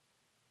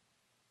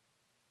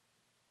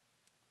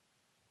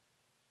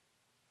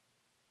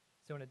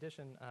 So in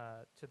addition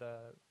to the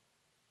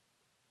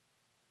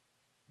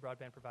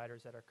broadband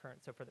providers that are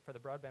for the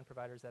broadband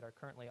providers that are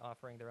currently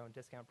offering their own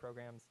discount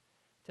programs,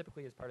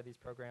 typically as part of these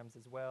programs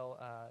as well,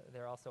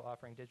 they're also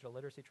offering digital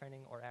literacy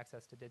training or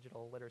access to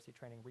digital literacy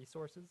training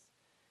resources.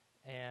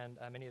 And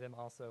many of them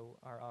also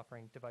are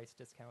offering device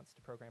discounts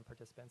to program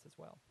participants as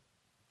well.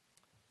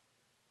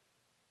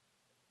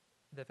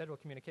 The Federal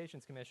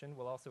Communications Commission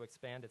will also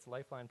expand its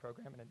Lifeline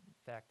program, and in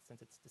fact,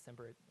 since it's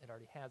December, it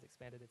already has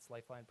expanded its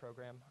Lifeline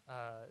program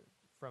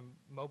from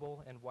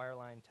mobile and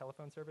wireline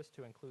telephone service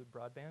to include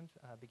broadband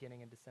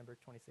beginning in December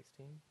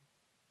 2016.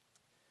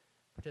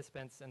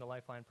 Participants in the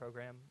Lifeline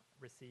program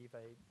receive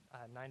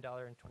a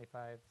 $9.25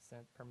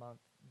 per month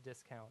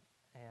discount,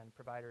 and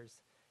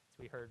providers, as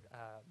we heard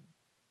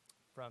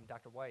from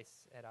Dr.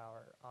 Weiss at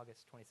our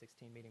August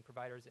 2016 meeting,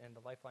 providers in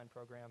the Lifeline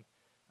program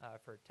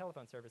for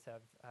telephone service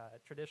have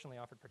traditionally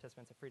offered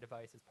participants a free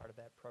device as part of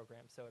that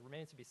program. So it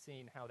remains to be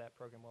seen how that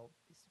program will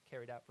be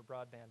carried out for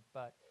broadband,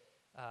 but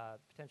the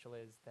potential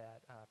is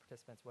that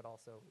participants would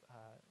also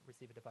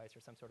receive a device or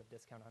some sort of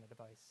discount on a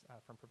device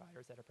from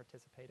providers that are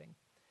participating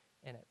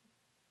in it.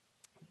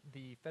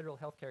 The Federal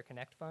Healthcare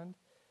Connect Fund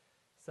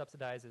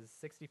subsidizes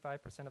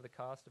 65% of the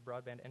cost of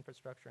broadband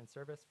infrastructure and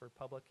service for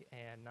public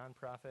and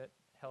nonprofit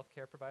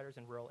healthcare providers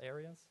in rural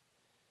areas.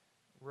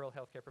 Rural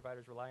healthcare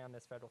providers rely on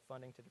this federal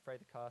funding to defray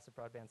the cost of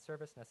broadband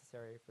service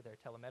necessary for their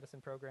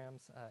telemedicine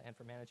programs and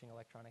for managing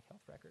electronic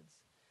health records.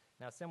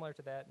 Now, similar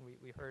to that, and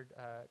we heard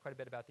quite a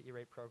bit about the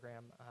E-rate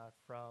program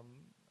from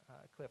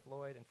Cliff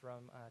Lloyd and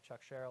from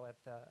Chuck Sherrill at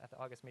the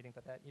August meeting,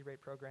 but that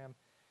E-rate program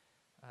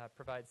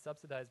provides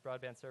subsidized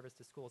broadband service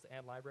to schools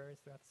and libraries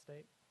throughout the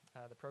state.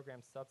 The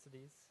program's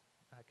subsidies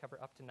cover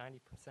up to 90%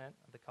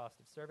 of the cost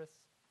of service.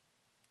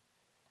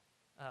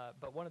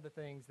 But one of the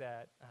things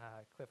that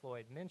Cliff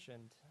Lloyd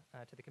mentioned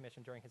to the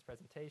Commission during his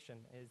presentation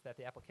is that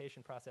the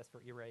application process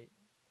for E-rate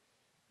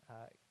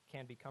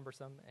can be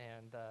cumbersome,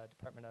 and the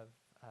Department of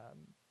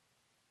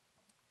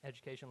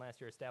Education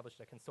last year established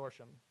a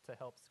consortium to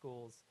help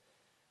schools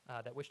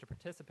that wish to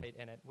participate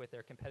in it with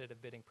their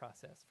competitive bidding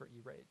process for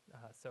E-rate.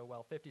 So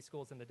while 50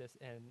 schools in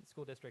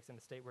school districts in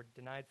the state were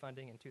denied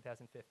funding in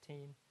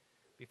 2015,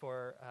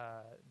 before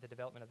the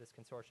development of this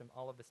consortium,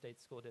 all of the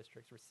state school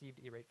districts received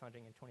E-rate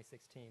funding in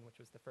 2016, which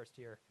was the first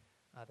year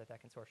that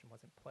consortium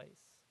was in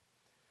place.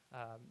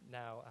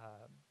 Now,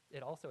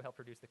 it also helped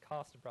reduce the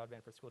cost of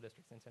broadband for school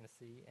districts in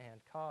Tennessee, and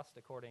cost,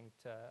 according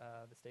to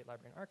the State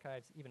Library and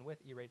Archives, even with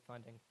E-rate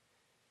funding,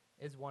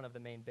 is one of the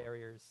main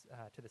barriers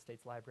to the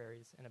state's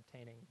libraries in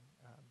obtaining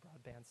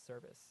broadband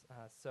service.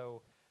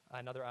 So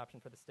another option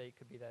for the state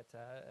could be that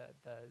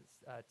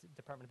the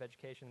Department of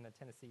Education and the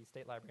Tennessee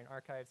State Library and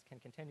Archives can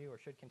continue or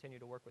should continue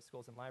to work with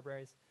schools and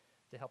libraries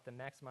to help them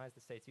maximize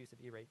the state's use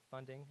of E-rate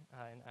funding.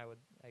 And I would,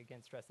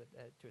 again, stress that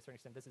to a certain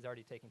extent, this is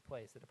already taking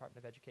place. The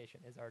Department of Education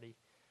is already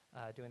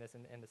doing this,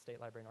 and the State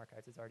Library and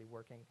Archives is already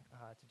working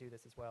to do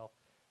this as well,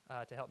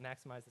 to help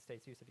maximize the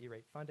state's use of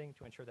E-rate funding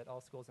to ensure that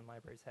all schools and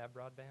libraries have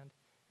broadband.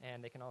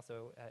 And they can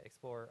also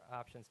explore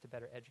options to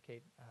better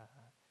educate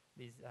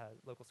these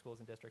local schools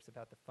and districts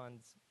about the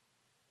funds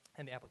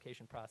and the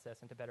application process,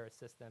 and to better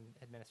assist them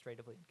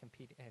administratively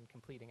in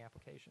completing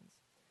applications.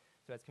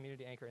 So as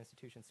community anchor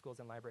institutions, schools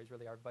and libraries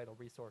really are vital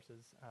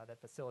resources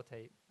that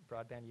facilitate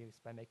broadband use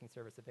by making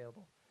service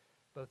available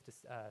both to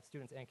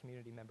students and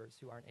community members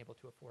who aren't able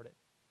to afford it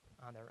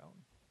on their own.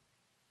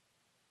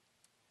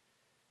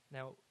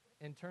 Now,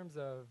 in terms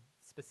of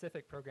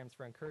specific programs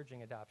for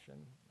encouraging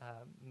adoption,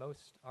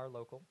 most are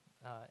local,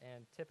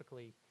 and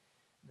typically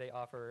they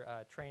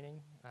offer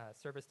training,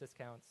 service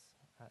discounts,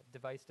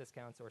 device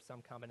discounts, or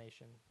some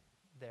combination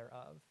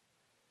thereof.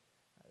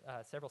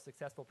 Several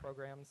successful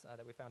programs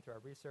that we found through our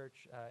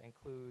research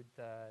include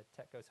the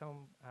Tech Goes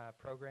Home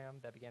program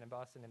that began in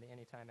Boston, and the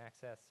Anytime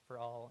Access for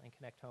All and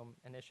Connect Home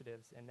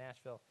initiatives in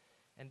Nashville.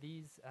 And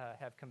these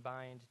have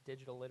combined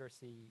digital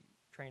literacy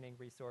training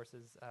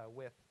resources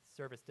with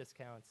service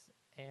discounts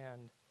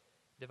and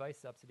device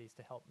subsidies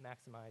to help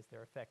maximize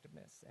their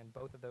effectiveness. And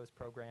both of those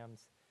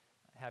programs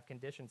have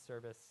conditioned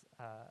service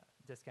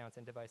discounts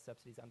and device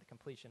subsidies on the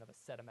completion of a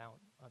set amount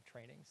of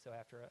training. So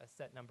after a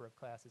set number of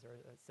classes or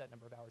a set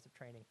number of hours of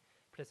training,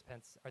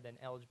 participants are then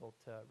eligible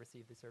to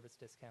receive the service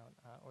discount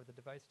or the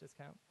device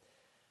discount.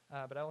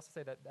 But I also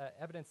say that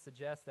evidence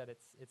suggests that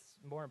it's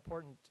more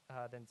important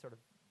than sort of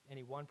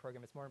any one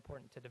program. It's more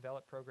important to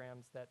develop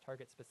programs that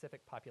target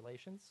specific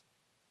populations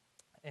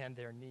and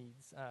their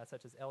needs,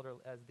 such as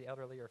the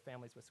elderly or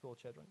families with school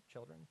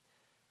children.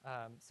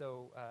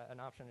 So an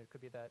option, it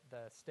could be that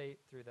the state,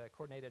 through the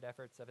coordinated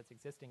efforts of its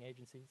existing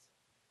agencies,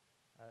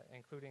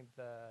 including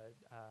the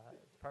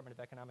Department of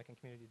Economic and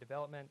Community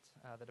Development,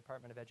 the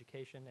Department of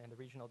Education, and the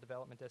regional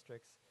development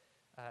districts,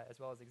 as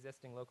well as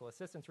existing local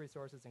assistance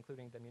resources,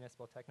 including the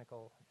Municipal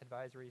Technical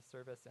Advisory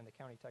Service and the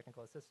County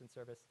Technical Assistance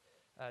Service,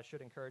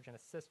 should encourage and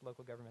assist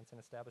local governments in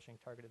establishing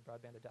targeted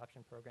broadband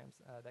adoption programs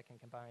that can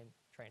combine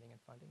training and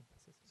funding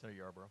assistance. Senator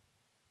Yarborough.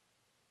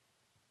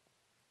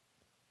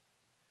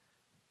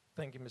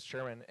 Thank you, Mr.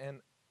 Chairman.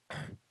 And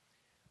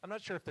I'm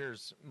not sure if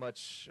there's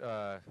much,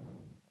 I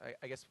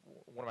guess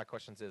one of my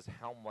questions is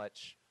how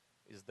much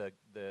is the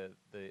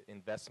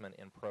investment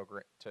in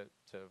program to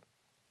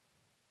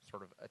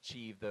sort of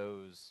achieve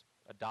those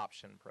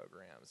adoption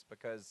programs?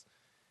 Because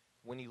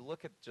when you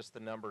look at just the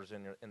numbers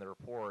in the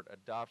report,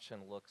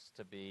 adoption looks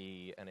to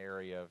be an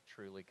area of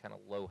truly kind of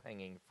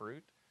low-hanging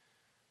fruit,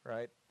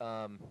 right?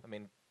 I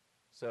mean,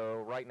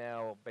 so right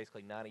now,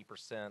 basically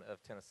 90%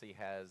 of Tennessee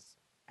has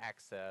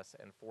access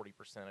and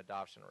 40%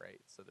 adoption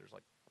rate. So there's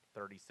like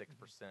 36%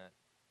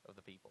 of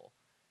the people.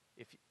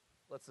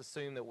 Let's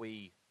assume that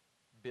we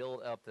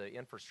build up the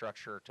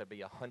infrastructure to be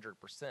 100%.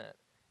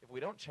 If we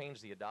don't change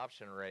the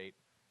adoption rate,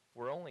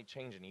 we're only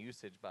changing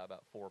usage by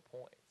about 4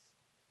 points.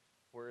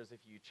 Whereas if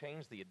you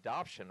change the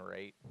adoption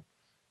rate,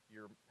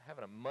 you're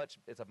having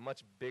it's a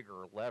much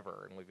bigger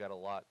lever, and we've got a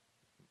lot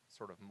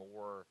sort of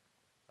more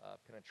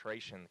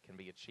penetration can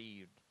be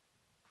achieved,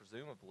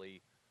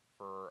 presumably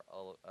for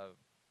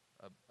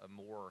a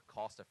more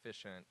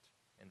cost-efficient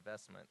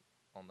investment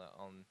on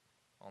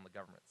the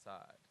government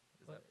side.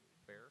 Is that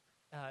fair?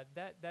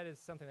 That is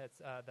something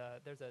that's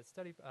there's a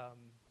study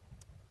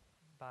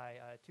by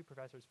two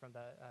professors from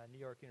the New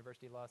York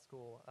University Law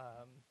School,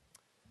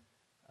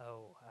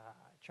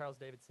 Charles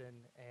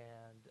Davidson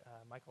and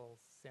Michael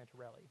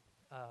Santorelli.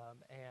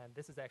 And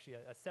this is actually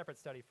a separate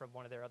study from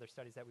one of their other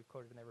studies that we've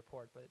quoted in their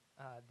report, but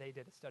they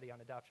did a study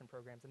on adoption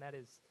programs, and that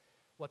is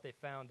what they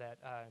found, that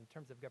in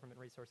terms of government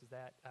resources,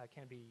 that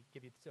can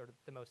give you sort of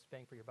the most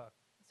bang for your buck,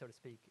 so to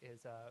speak,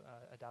 is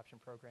adoption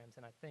programs.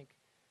 And I think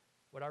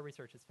what our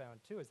research has found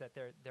too is that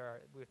there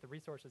are, with the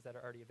resources that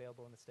are already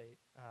available in the state,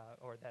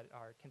 or that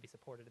can be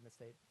supported in the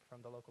state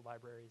from the local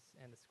libraries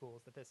and the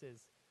schools, that this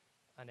is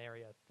an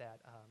area that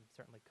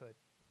certainly could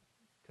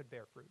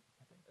bear fruit,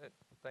 I think.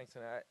 Thanks.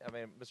 And I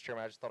mean, Mr.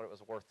 Chairman, I just thought it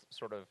was worth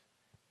sort of,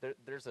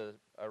 there's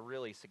a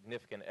really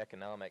significant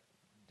economic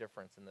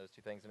difference in those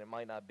two things. And it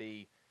might not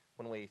be,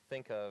 when we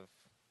think of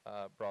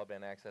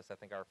broadband access, I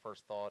think our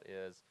first thought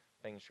is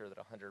making sure that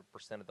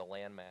 100% of the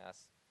land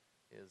mass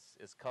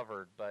is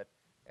covered. But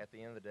at the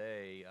end of the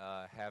day,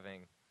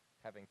 having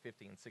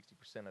 50 and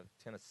 60% of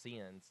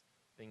Tennesseans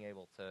being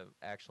able to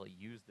actually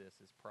use this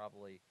is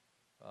probably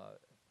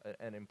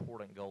an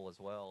important goal as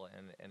well,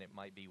 and it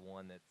might be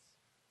one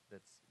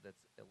that's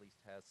at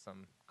least has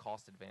some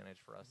cost advantage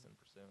for us in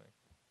pursuing.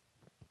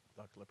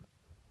 Dr. Lippert.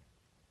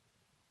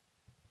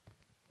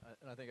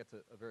 And I think that's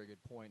a very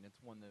good point. It's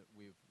one that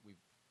we've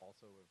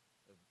also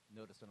have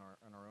noticed in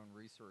our own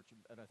research.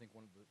 And I think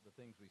one of the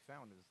things we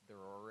found is there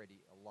are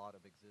already a lot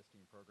of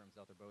existing programs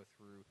out there, both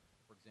through,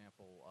 for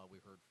example,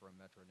 we heard from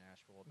Metro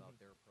Nashville about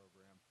their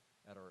program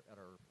at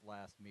our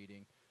last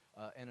meeting,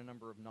 and a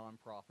number of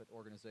nonprofit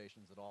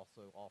organizations that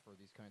also offer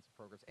these kinds of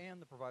programs, and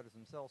the providers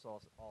themselves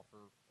also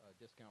offer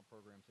discount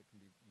programs that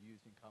can be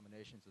used in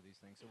combinations of these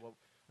things. So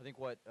I think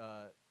what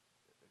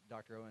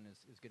Dr. Owen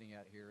is getting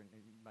at here, and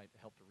it might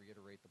help to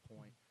reiterate the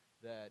point,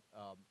 that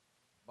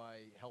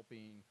by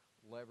helping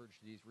leverage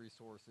these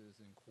resources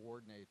and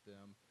coordinate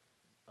them,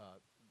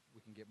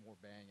 we can get more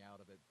bang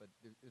out of it. But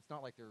it's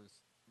not like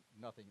there's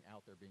nothing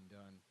out there being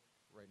done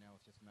right now.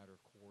 It's just a matter of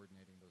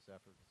coordinating those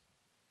efforts.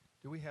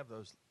 Do we have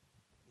those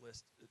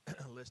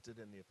listed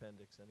in the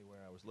appendix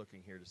anywhere? I was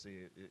looking here to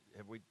see,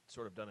 have we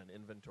sort of done an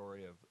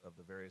inventory of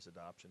the various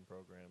adoption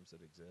programs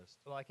that exist?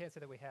 Well, I can't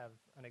say that we have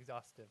an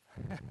exhaustive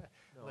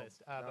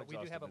list, but we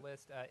do have a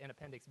list in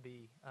Appendix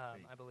B.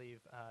 I believe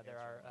there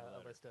are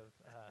a list of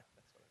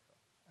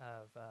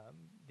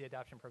the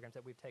adoption programs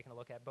that we've taken a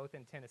look at, both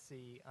in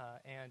Tennessee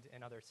and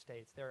in other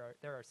states. There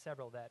are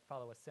several that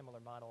follow a similar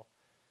model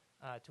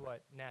to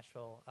what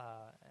Nashville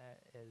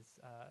is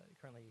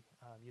currently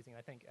using.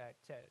 I think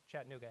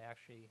Chattanooga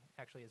actually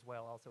as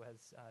well also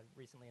has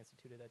recently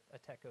instituted a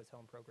Tech Goes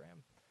Home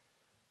program.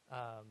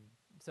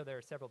 So there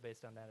are several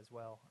based on that as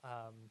well.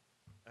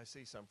 I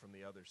see some from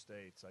the other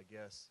states, I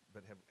guess,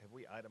 but have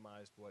we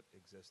itemized what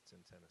exists in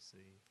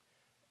Tennessee?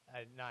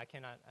 No, I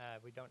cannot.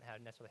 We don't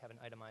necessarily have an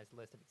itemized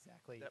list of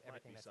exactly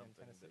everything that's in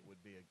Tennessee. That might be something that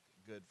would be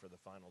good for the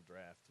final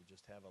draft, to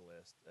just have a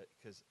list,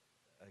 because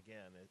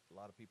again, a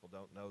lot of people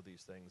don't know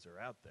these things are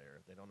out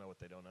there. They don't know what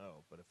they don't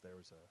know. But if there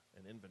was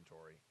an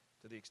inventory,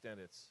 to the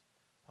extent it's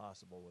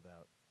possible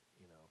without,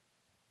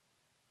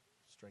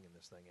 stringing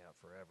this thing out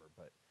forever.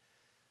 But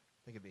I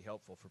think it'd be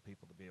helpful for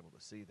people to be able to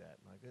see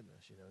that. My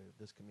goodness,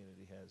 this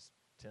community has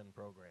 10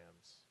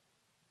 programs.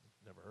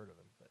 Never heard of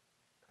them, but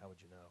how would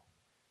you know?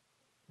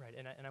 Right,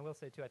 and I will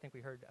say too, I think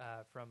we heard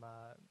from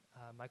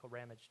Michael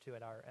Ramage too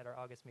at our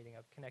August meeting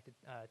of Connected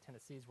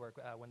Tennessee's work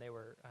when they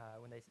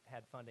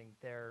had funding.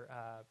 They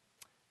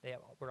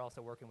were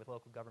also working with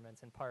local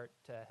governments in part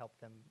to help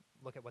them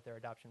look at what their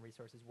adoption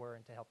resources were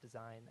and to help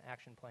design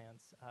action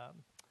plans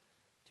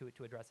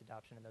to address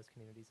adoption in those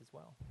communities as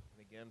well.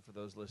 And again, for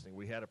those listening,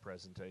 we had a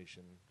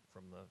presentation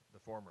from the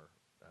former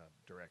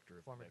director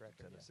of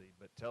Connected Tennessee.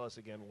 Yeah. But tell us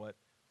again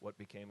what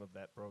became of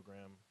that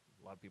program,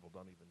 A lot of people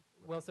don't even.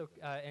 Well, so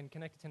remember that. and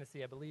Connected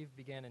Tennessee, I believe,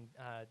 began in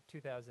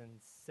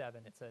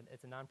 2007. It's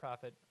a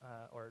nonprofit,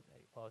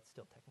 well, it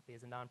still technically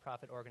is a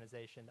nonprofit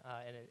organization,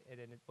 and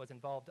it was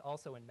involved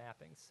also in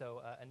mapping.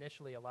 So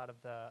initially, a lot of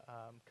the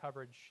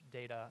coverage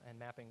data and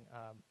mapping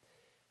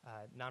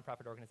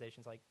nonprofit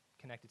organizations like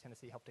Connected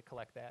Tennessee helped to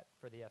collect that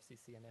for the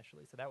FCC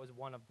initially. So that was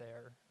one of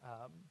their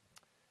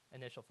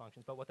initial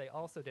functions. But what they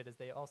also did is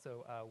they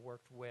also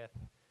worked with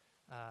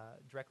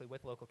directly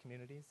with local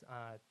communities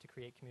to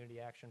create community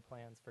action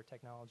plans for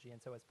technology.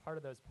 And so as part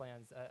of those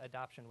plans,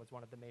 adoption was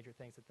one of the major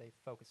things that they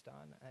focused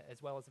on,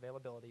 as well as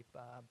availability,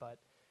 but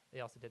they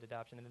also did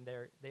adoption. And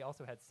then they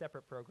also had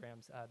separate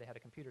programs. They had a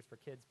Computers for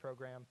Kids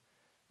program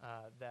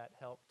that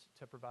helped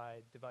to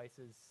provide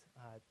devices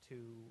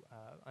to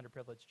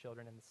underprivileged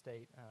children in the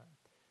state.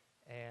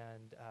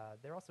 And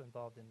they're also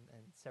involved in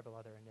several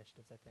other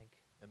initiatives, I think.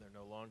 And they're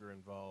no longer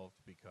involved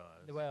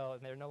because. Well,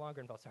 they're no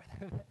longer involved. Sorry,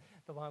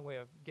 the long way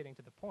of getting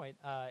to the point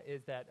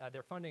is that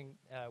their funding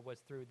was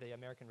through the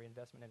American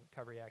Reinvestment and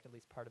Recovery Act. At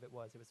least part of it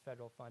was. It was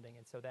federal funding,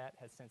 and so that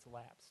has since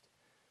lapsed.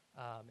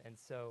 And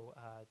so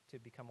to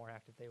become more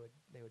active, they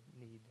would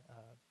need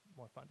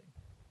more funding.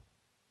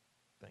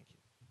 Thank you.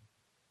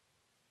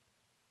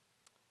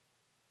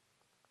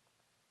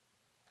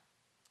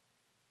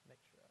 Make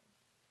sure I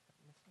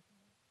haven't missed anything.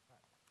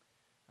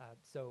 All right.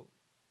 So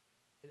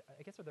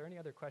I guess, are there any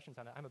other questions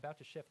on it? I'm about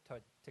to shift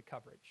to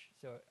coverage.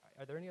 So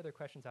are there any other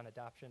questions on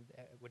adoption?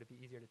 Would it be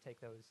easier to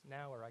take those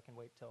now, or I can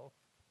wait till?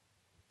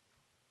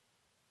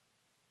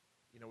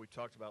 You know, we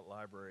talked about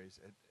libraries.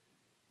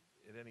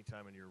 At any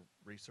time in your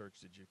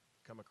research, did you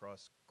come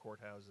across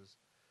courthouses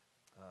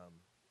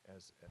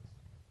as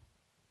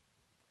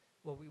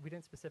Well, we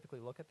didn't specifically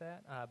look at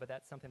that, but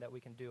that's something that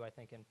we can do, I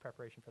think, in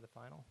preparation for the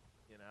final.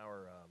 in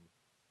our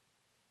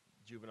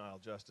juvenile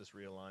justice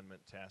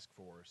realignment task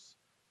force,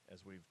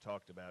 as we've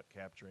talked about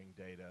capturing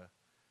data,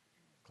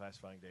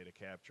 classifying data,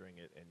 capturing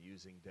it, and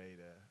using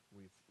data,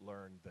 we've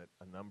learned that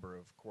a number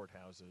of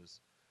courthouses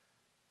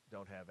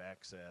don't have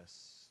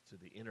access to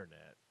the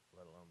internet,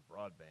 let alone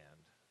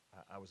broadband.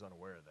 I was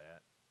unaware of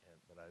that,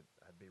 but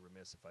I'd be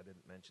remiss if I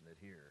didn't mention it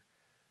here.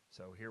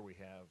 So here we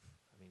have,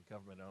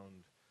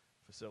 government-owned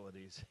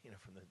facilities,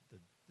 from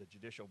the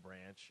judicial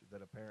branch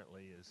that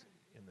apparently is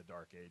in the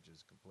dark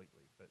ages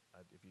completely. But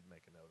if you'd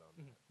make a note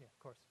on that. Yeah, of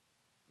course.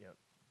 Yeah,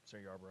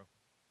 Senator Yarborough.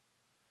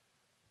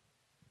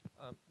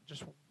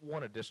 Just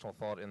one additional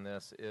thought in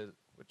this is,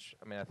 which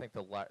I think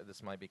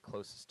this might be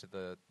closest to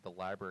the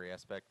library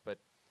aspect, but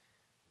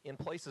in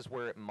places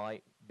where it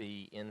might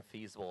be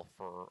infeasible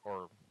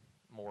or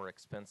more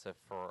expensive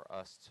for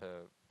us to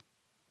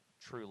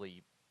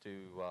truly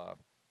do,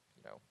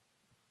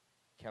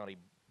 county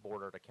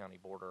border to county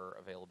border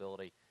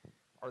availability,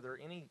 are there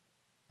any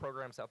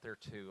programs out there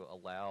to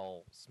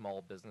allow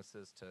small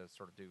businesses to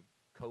sort of do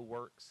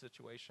co-work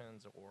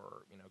situations,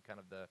 or kind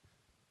of the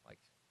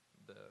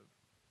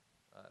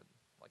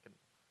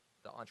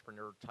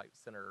entrepreneur type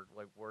center,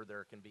 like where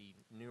there can be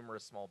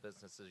numerous small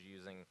businesses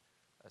using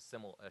a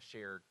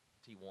shared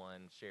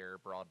T1, shared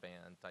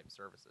broadband type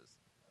services?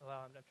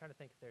 Well, I'm trying to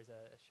think if there's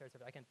a shared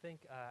service. I can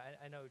think,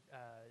 I know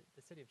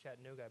the city of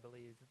Chattanooga, I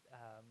believe,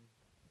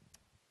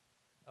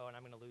 and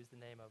I'm going to lose the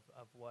name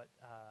of what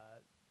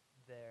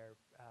their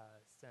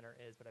center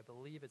is, but I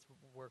believe it's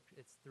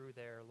through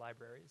their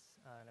libraries,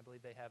 and I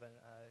believe they have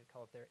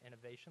call it their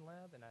Innovation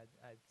Lab, and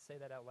I say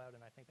that out loud,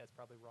 and I think that's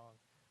probably wrong.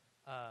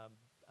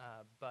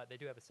 But they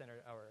do have a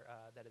center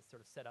that is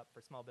sort of set up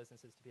for small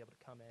businesses to be able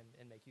to come in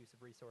and make use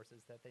of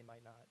resources that they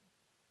might not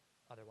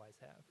otherwise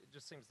have. It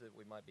just seems that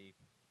we might be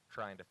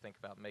trying to think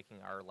about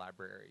making our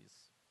libraries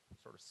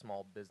sort of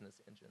small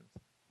business engines.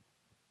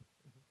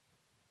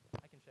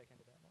 I can check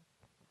into that more.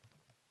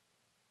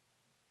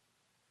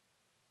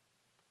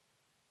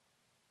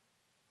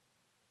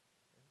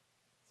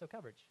 So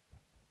coverage.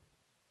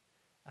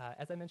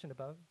 As I mentioned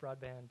above,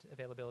 broadband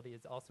availability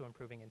is also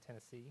improving in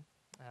Tennessee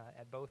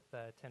at both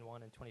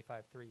 10.1 and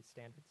 25.3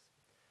 standards.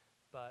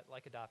 But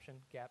like adoption,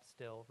 gaps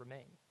still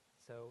remain.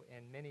 So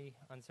in many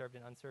unserved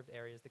and unserved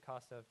areas, the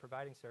cost of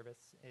providing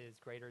service is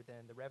greater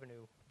than the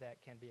revenue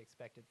that can be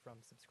expected from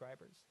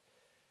subscribers.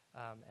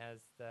 As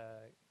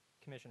the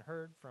Commission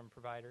heard from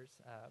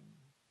providers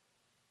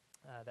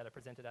that are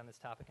presented on this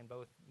topic in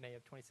both May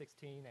of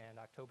 2016 and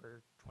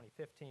October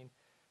 2015,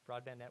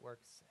 broadband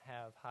networks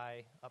have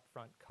high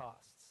upfront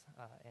costs,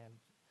 and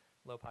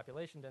low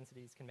population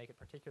densities can make it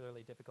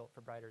particularly difficult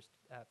for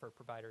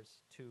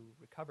providers to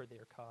recover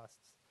their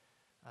costs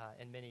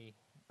in many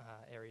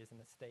areas in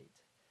the state.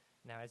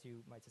 Now, as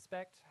you might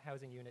suspect,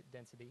 housing unit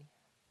density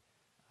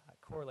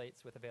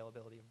correlates with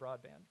availability of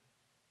broadband.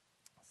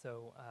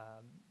 So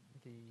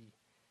the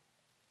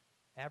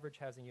average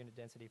housing unit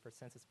density for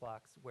census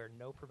blocks where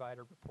no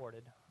provider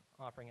reported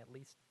offering at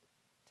least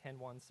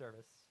 10.1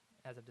 service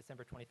as of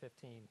December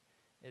 2015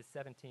 is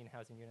 17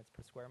 housing units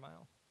per square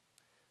mile.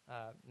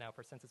 Now,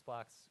 for census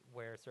blocks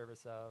where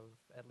service of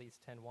at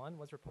least 10.1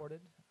 was reported,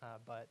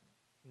 but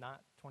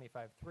not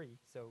 25.3,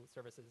 so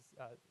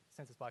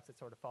census blocks that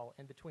sort of fall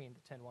in between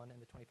the 10.1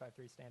 and the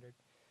 25.3 standard,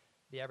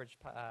 the average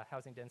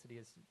housing density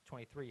is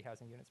 23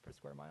 housing units per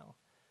square mile.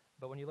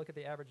 But when you look at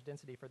the average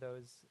density for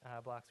those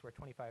blocks where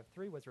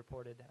 25.3 was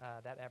reported,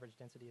 that average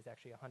density is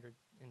actually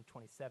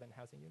 127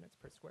 housing units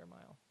per square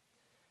mile.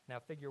 Now,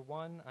 Figure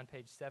 1 on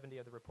page 70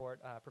 of the report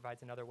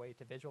provides another way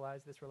to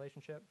visualize this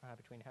relationship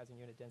between housing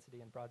unit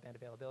density and broadband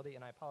availability.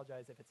 And I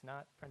apologize if it's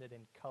not printed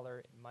in color.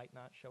 It might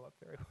not show up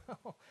very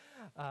well.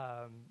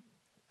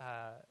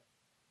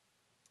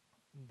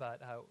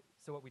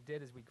 So what we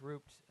did is we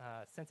grouped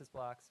census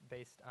blocks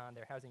based on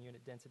their housing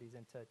unit densities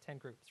into 10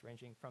 groups,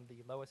 ranging from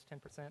the lowest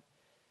 10%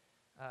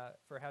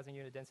 for housing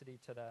unit density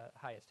to the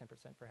highest 10%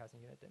 for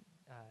housing unit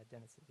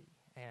density.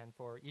 And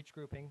for each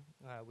grouping,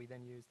 we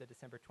then used the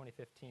December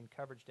 2015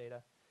 coverage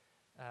data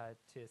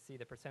to see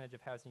the percentage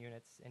of housing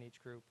units in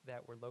each group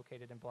that were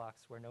located in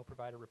blocks where no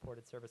provider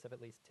reported service of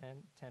at least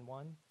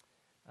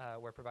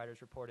 10.1, where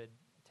providers reported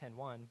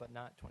 10.1 but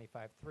not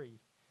 25.3,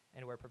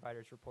 and where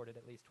providers reported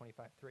at least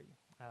 25.3.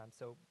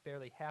 So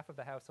barely half of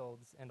the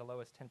households in the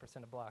lowest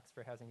 10% of blocks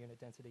for housing unit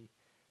density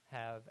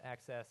have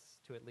access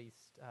to at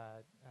least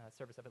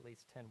service of at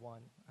least 10.1,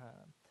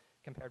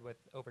 compared with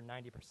over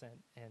 90%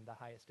 in the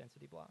highest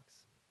density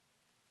blocks.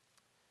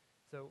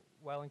 So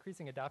while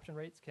increasing adoption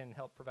rates can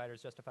help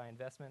providers justify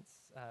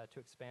investments to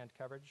expand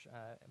coverage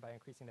by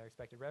increasing their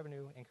expected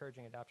revenue,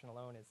 encouraging adoption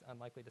alone is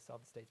unlikely to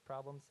solve the state's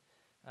problems.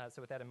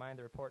 So with that in mind,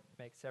 the report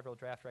makes several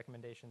draft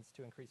recommendations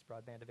to increase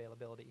broadband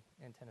availability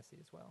in Tennessee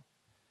as well.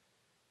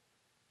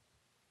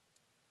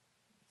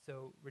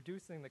 So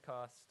reducing the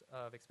cost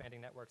of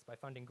expanding networks by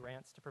funding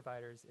grants to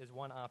providers is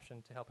one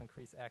option to help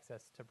increase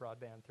access to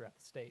broadband throughout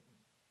the state.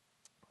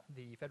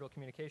 The Federal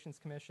Communications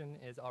Commission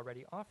is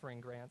already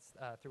offering grants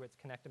through its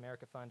Connect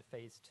America Fund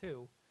Phase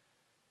 2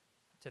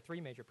 to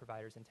 3 major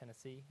providers in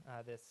Tennessee.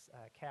 This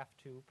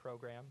CAF2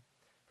 program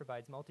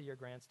provides multi-year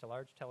grants to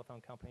large telephone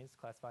companies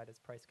classified as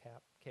price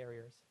cap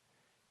carriers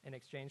in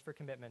exchange for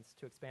commitments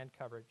to expand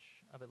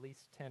coverage of at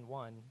least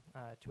 10.1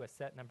 to a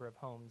set number of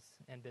homes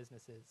and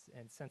businesses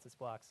in census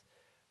blocks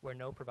where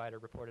no provider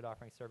reported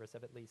offering service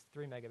of at least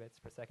 3 megabits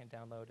per second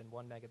download and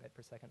 1 megabit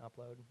per second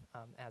upload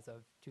as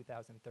of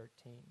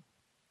 2013.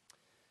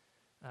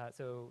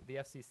 So the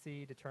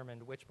FCC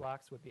determined which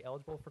blocks would be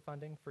eligible for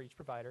funding for each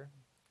provider,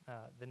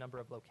 the number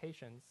of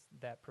locations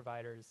that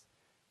providers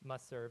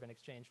must serve in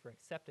exchange for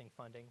accepting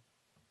funding,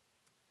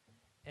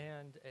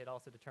 and it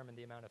also determined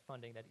the amount of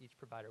funding that each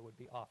provider would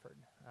be offered.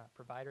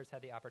 Providers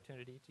had the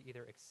opportunity to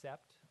either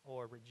accept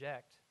or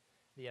reject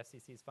the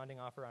FCC's funding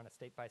offer on a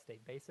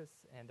state-by-state basis,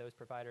 and those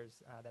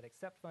providers that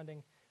accept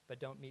funding but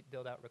don't meet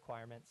build-out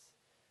requirements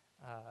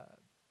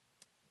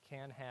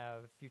can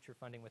have future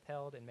funding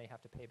withheld and may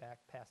have to pay back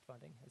past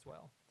funding as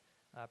well.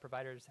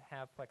 Providers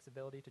have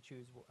flexibility to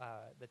choose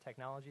the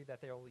technology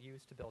that they'll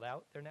use to build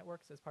out their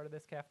networks as part of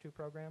this CAF2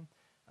 program.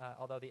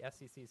 Although the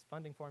FCC's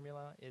funding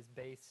formula is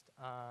based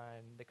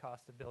on the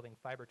cost of building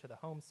fiber to the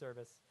home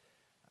service,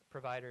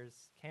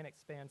 providers can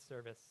expand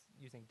service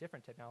using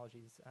different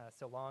technologies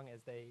so long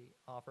as they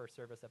offer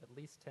service of at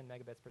least 10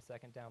 megabits per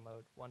second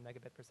download, 1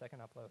 megabit per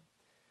second upload,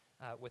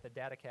 with a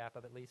data cap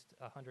of at least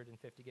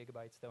 150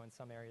 gigabytes, though in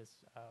some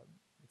areas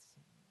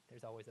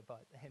there's always a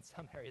but. In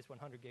some areas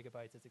 100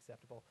 gigabytes is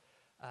acceptable,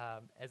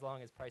 as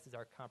long as prices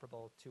are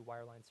comparable to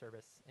wireline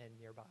service in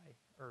nearby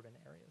urban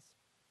areas.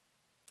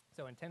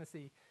 So in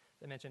Tennessee,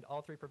 as I mentioned,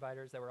 all 3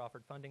 providers that were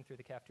offered funding through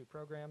the CAF2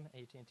 program,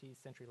 AT&T,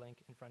 CenturyLink,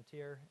 and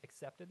Frontier,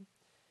 accepted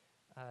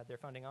their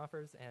funding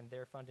offers, and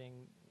their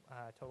funding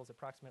totals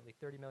approximately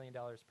 $30 million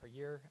per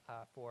year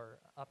for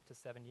up to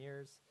 7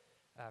 years,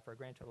 for a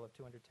grand total of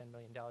 $210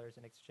 million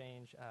in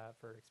exchange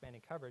for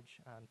expanding coverage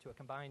to a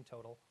combined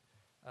total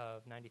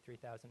of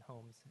 93,000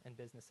 homes and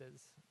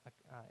businesses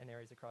in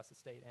areas across the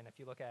state. And if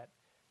you look at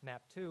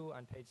Map 2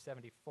 on page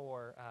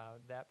 74,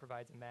 that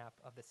provides a map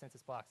of the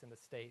census blocks in the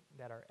state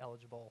that are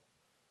eligible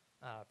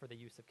for the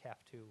use of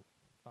CAF2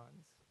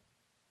 funds.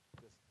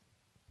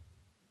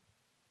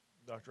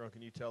 Dr. Owen,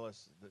 can you tell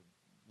us,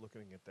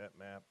 looking at that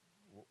map,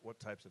 what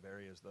types of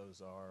areas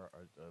those are?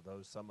 Are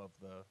those some of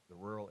the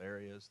rural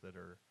areas that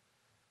are?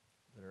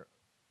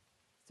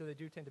 So they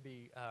do tend to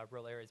be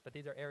rural areas, but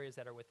these are areas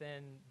that are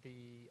within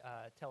the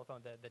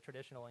the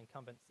traditional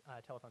incumbent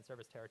telephone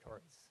service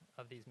territories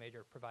of these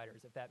major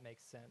providers, if that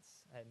makes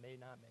sense. It may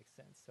not make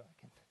sense, so I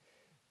can.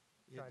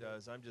 It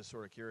does. I'm just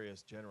sort of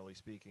curious, generally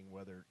speaking,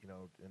 whether,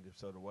 and if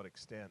so, to what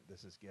extent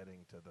this is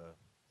getting to the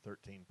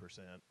 13%.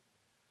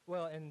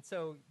 Well, and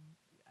so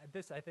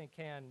this, I think,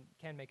 can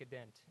make a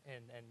dent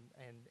in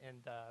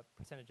the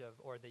percentage of,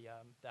 or the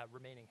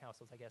remaining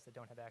households, I guess, that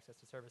don't have access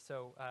to service.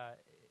 So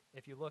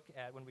if you look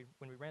at, when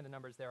we ran the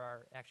numbers, there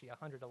are actually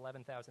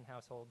 111,000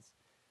 households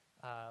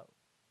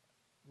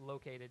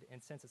located in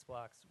census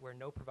blocks where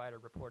no provider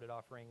reported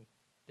offering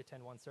the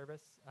 10.1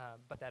 service,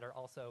 but that are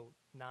also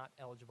not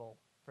eligible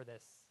for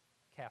this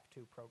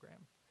CAF2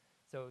 program.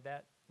 So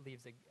that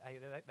leaves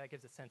that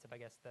gives a sense of, I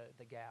guess,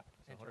 the gap.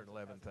 So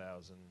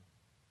 111,000.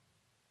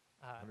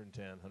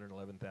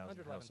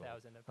 111,000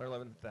 households.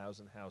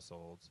 111,000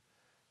 households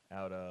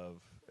out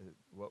of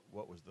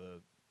what was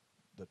the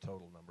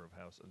total number of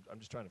households? I'm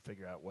just trying to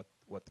figure out what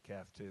the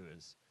CAF2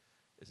 is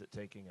is it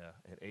taking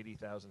an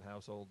 80,000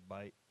 household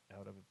bite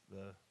out of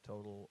the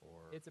total,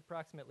 or? It's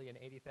approximately an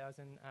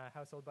 80,000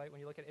 household bite.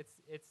 When you look at it,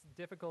 it's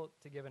difficult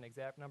to give an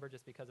exact number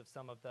just because of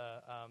some of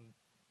the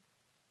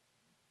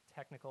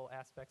technical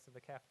aspects of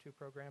the CAF2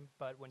 program.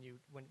 But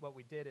what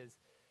we did is,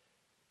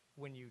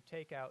 when you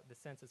take out the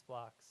census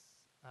blocks,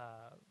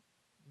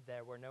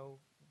 there were no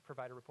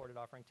provider reported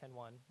offering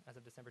 10-1 as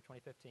of December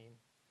 2015.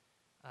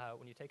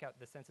 When you take out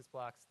the census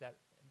blocks that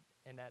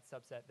in that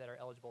subset that are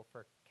eligible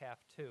for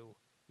CAF2,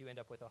 you end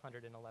up with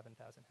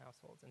 111,000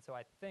 households. And so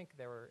I think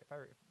there were,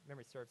 if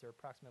memory serves, there were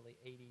approximately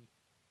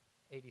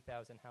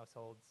 80,000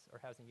 households or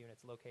housing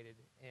units located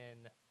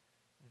in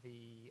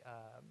the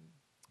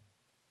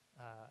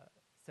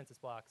census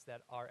blocks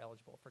that are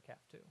eligible for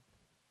CAF2.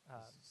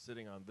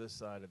 Sitting on this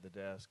side of the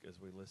desk as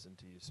we listen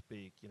to you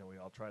speak, we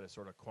all try to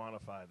sort of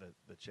quantify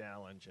the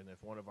challenge, and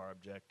if one of our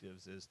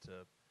objectives is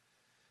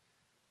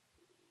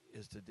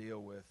to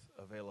deal with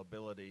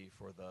availability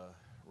for the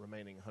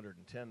remaining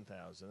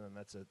 110,000, and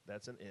that's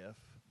an if,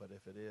 but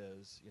if it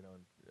is,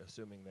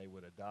 assuming they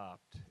would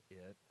adopt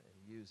it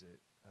and use it,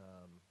 so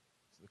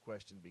the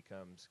question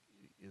becomes,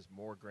 is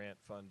more grant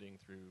funding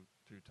through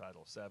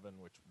Title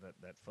VII, which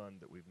that fund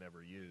that we've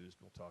never used,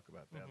 we'll talk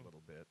about that a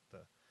little bit,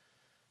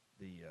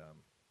 the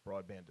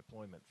Broadband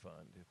Deployment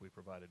Fund. If we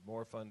provided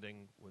more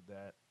funding, would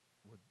that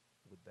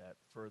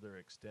further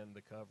extend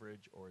the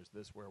coverage, or is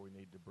this where we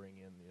need to bring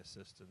in the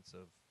assistance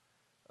of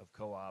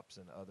co-ops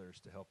and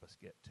others to help us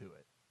get to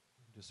it?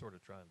 Just sort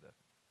of trying to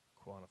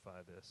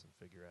quantify this and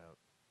figure out.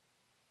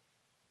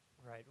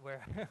 Right,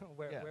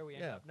 where we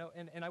end up. No,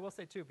 and I will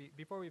say too,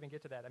 before we even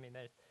get to that, I mean,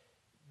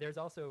 there's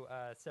also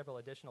several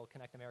additional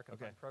Connect America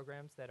Fund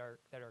programs that are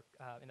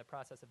in the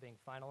process of being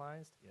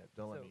finalized. Yeah,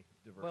 don't let me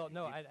divert. Well,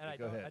 no, I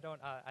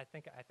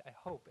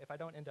hope if I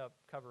don't end up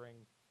covering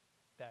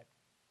that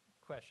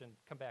question,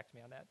 come back to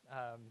me on that.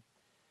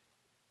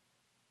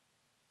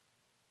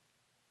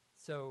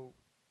 So,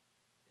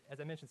 as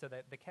I mentioned, so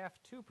the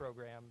CAF2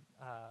 program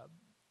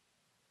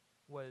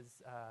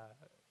was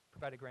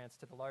provided grants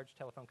to the large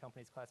telephone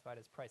companies classified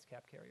as price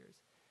cap carriers.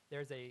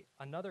 There's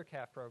another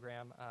CAF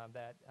program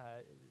that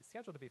is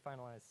scheduled to be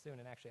finalized soon,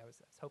 and actually I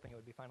was hoping it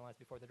would be finalized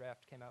before the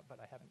draft came out, but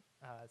I haven't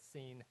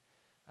seen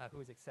who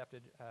has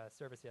accepted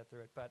service yet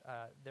through it. But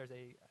there's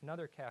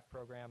another CAF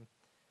program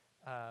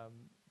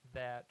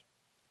that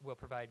will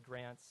provide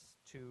grants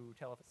to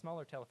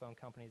smaller telephone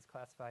companies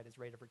classified as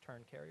rate of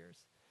return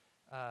carriers.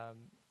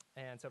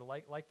 And so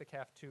like the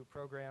CAF2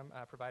 program,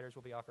 providers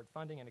will be offered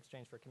funding in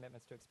exchange for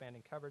commitments to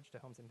expanding coverage to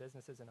homes and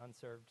businesses in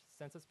unserved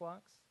census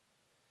blocks.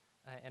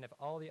 And if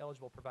all the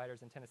eligible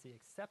providers in Tennessee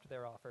accept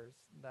their offers,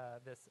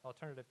 this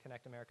alternative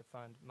Connect America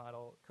Fund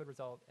model could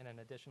result in an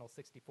additional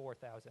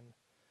 64,000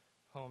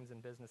 homes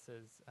and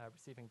businesses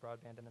receiving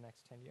broadband in the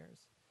next 10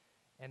 years.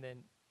 And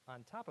then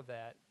on top of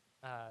that,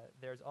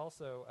 there's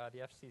also the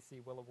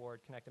FCC will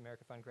award Connect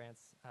America Fund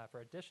grants for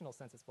additional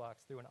census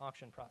blocks through an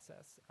auction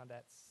process.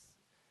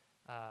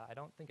 I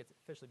don't think it's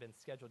officially been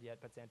scheduled yet,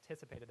 but it's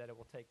anticipated that it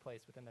will take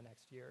place within the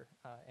next year.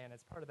 And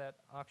as part of that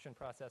auction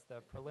process,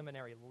 the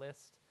preliminary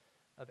list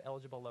of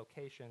eligible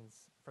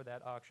locations for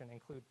that auction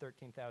include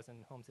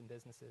 13,000 homes and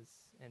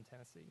businesses in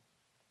Tennessee.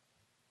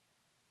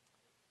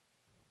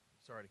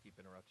 Sorry to keep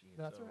interrupting you.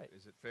 No, that's all right.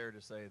 Is it fair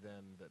to say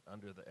then that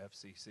under the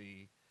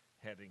FCC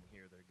heading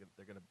here,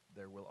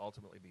 there will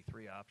ultimately be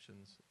three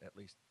options, at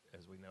least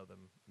as we know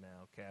them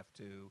now: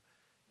 CAF2,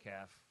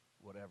 CAF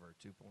whatever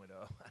 2.0.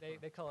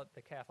 They call it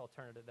the CAF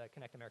alternative, the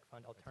Connect America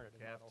Fund alternative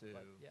model.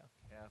 CAF2,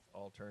 CAF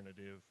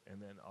alternative,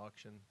 and then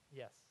auction.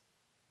 Yes.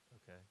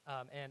 Okay.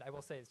 And I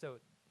will say, so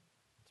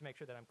to make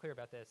sure that I'm clear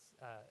about this,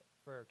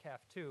 for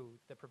CAF2,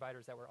 the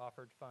providers that were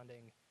offered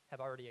funding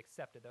have already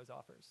accepted those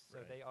offers. So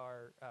they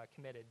are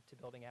committed to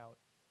building out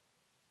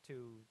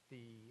to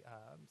the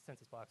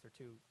census blocks, or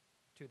to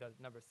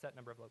the set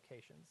number of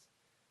locations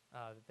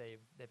that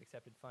they've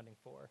accepted funding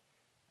for.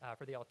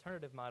 For the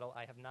alternative model,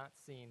 I have not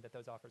seen that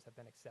those offers have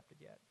been accepted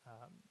yet.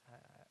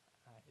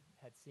 I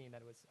had seen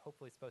that it was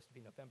hopefully supposed to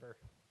be November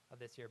of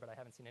this year, but I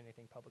haven't seen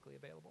anything publicly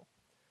available.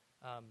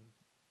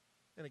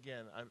 And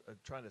again, I'm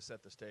trying to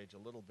set the stage a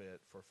little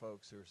bit for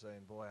folks who are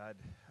saying, boy, I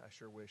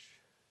sure wish,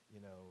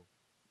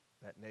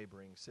 that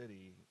neighboring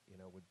city,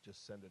 would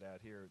just send it out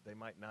here. They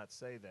might not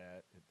say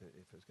that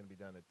if it's going to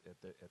be done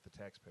at the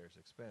taxpayer's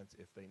expense,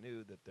 if they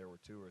knew that there were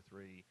 2 or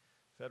 3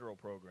 federal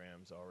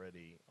programs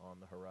already on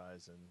the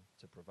horizon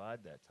to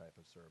provide that type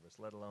of service,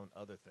 let alone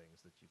other things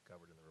that you've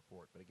covered in the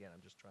report. But again,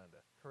 I'm just trying to...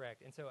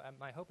 Correct. And so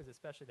my hope is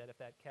especially that if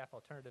that CAF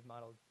alternative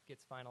model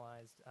gets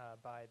finalized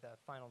by the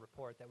final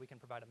report, that we can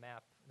provide a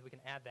map, that we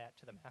can add that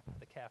to the map of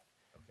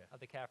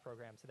the CAF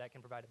program, so that can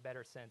provide a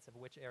better sense of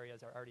which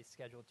areas are already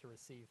scheduled to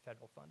receive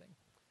federal funding.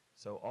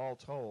 So all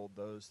told,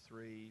 those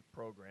 3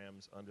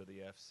 programs under the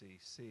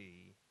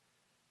FCC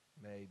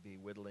may be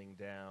whittling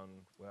down.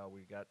 Well,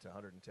 we got to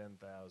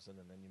 110,000,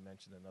 and then you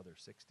mentioned another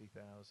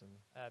 60,000.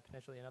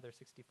 Potentially another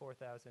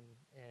 64,000,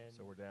 and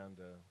so we're down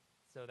to.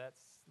 So that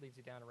leaves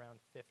you down around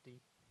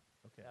 50.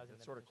 Okay,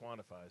 that sort of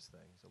quantifies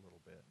things a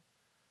little bit.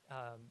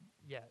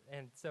 Yeah,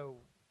 and so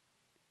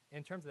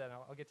in terms of that,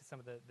 I'll get to some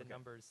of the Okay.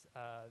 numbers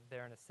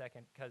there in a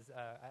second, because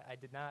I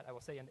did not, I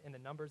will say in the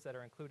numbers that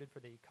are included for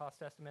the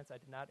cost estimates, I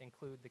did not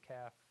include the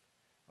CAF,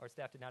 or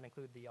staff did not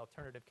include the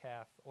alternative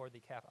CAF or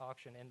the CAF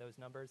auction in those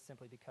numbers,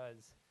 simply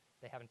because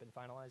they haven't been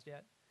finalized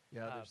yet.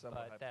 Yeah, there's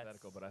somewhat but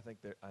hypothetical, but I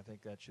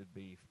think that should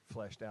be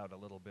fleshed out a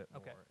little bit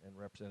more. Okay. And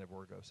Representative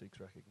Orgo seeks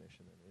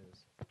recognition and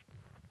is.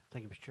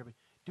 Thank you, Mr. Chairman.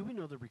 Do we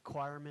know the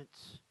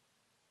requirements,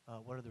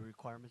 what are the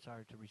requirements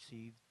are to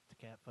receive the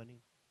CAP funding?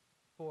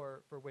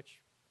 For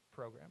which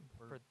program?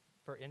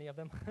 For any of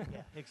them?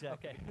 Yeah,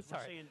 exactly. Okay, Because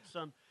sorry. We're saying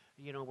some,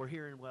 we're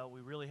hearing, well, we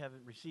really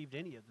haven't received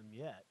any of them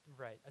yet.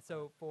 Right.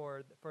 So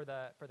for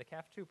the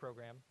CAF 2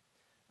 program,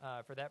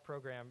 for that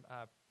program,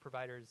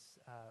 providers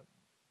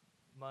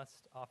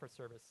must offer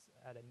service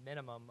at a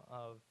minimum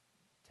of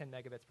 10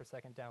 megabits per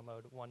second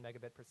download, 1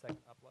 megabit per second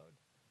upload,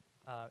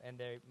 and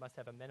they must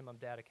have a minimum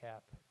data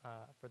cap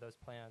for those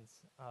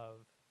plans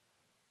of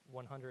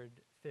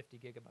 150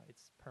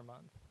 gigabytes per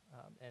month,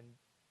 and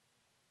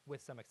with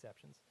some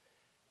exceptions,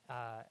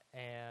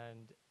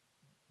 and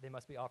they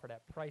must be offered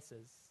at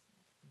prices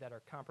that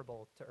are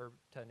comparable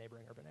to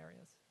neighboring urban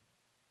areas.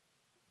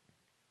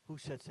 Who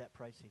sets that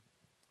pricing?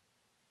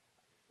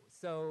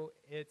 So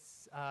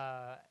it's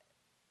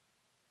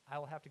I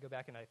will have to go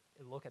back and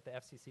look at the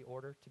FCC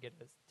order to get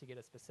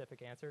a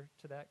specific answer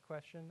to that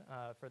question.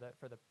 For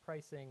the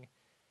pricing,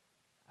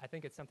 I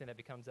think it's something that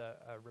becomes a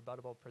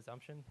rebuttable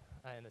presumption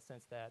in the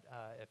sense that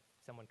if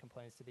someone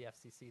complains to the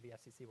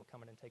FCC will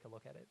come in and take a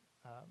look at it.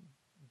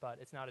 But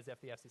it's not as if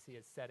the FCC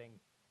is setting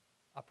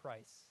a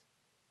price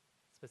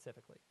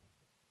specifically.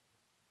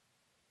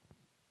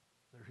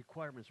 The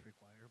requirements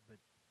require, but,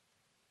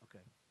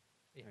 okay.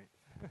 Yeah.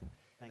 Right.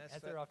 Thanks.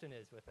 As there often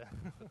is with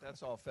But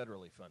that's all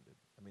federally funded.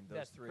 I mean, those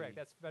that's three. correct.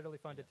 That's federally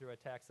funded through a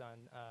tax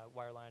on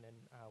wireline and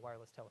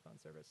wireless telephone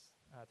service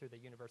through the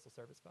Universal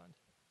Service Fund.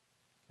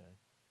 Okay.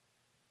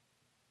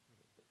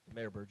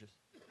 Mayor Burgess.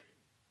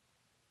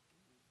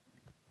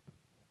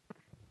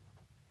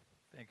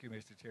 Thank you,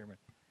 Mr. Chairman.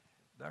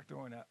 Dr.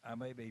 Owen, I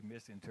may be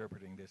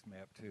misinterpreting this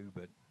map too,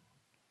 but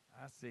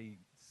I see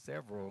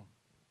several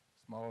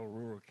small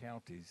rural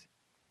counties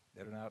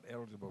that are not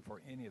eligible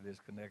for any of this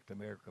Connect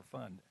America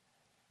fund.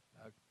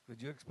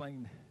 Could you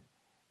explain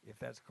if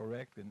that's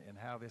correct and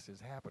how this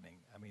is happening?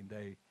 I mean,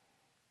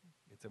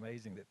 it's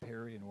amazing that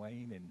Perry and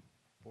Wayne and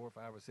 4 or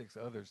 5 or 6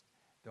 others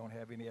don't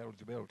have any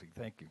eligibility.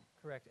 Thank you.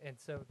 Correct, and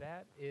so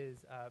that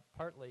is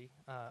partly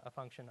a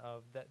function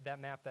of that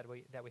map that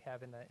we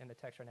have in the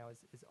text right now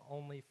is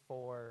only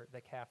for the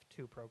CAF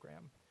 2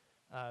 program.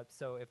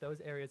 So if those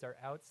areas are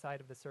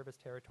outside of the service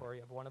territory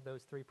of one of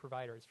those 3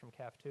 providers from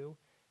CAF 2,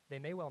 they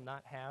may well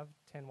not have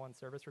 10.1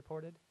 service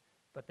reported,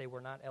 but they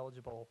were not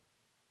eligible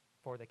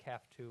for the CAF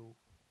 2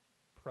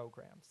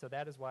 program. So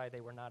that is why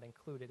they were not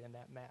included in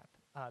that map.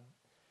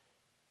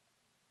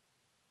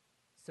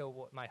 So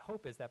what my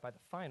hope is that by the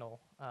final,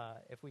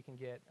 if we can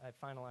get a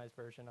finalized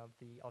version of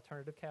the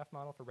alternative CAF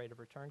model for rate of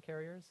return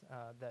carriers,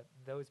 that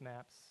those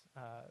maps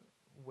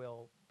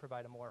will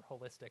provide a more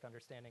holistic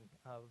understanding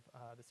of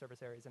the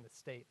service areas in the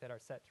state that are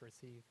set to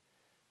receive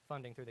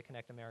funding through the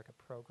Connect America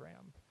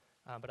program.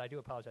 But I do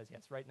apologize.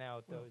 Yes, right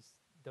now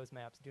those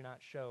maps do not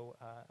show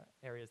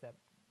areas that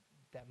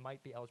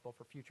might be eligible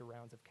for future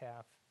rounds of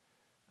CAF,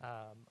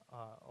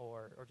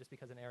 or just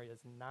because an area is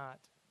not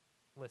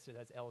listed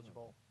as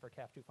eligible for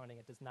CAF 2 funding,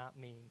 it does not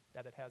mean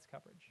that it has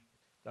coverage.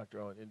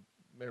 Dr. Owen, and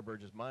Mayor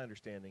Burgess, my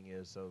understanding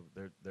is, so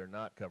they're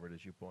not covered,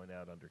 as you point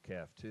out, under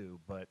CAF 2,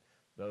 but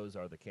those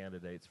are the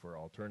candidates for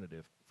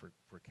alternative,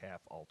 for CAF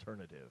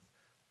alternative,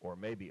 or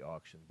maybe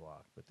auction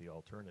block, but the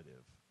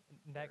alternative.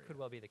 That area. could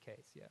well be the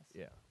case, yes.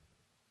 Yeah.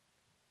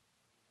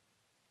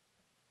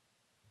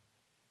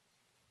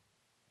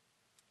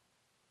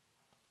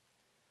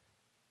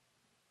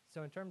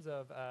 So in terms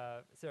of,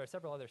 so there are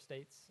several other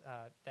states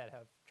that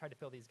have tried to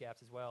fill these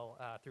gaps as well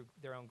through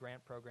their own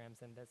grant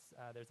programs, and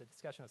there's a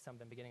discussion of some of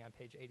them beginning on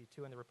page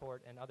 82 in the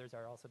report, and others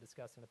are also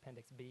discussed in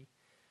Appendix B.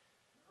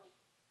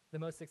 The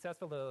most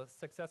successful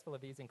of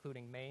these,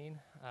 including Maine,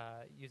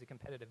 use a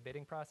competitive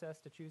bidding process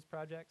to choose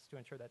projects to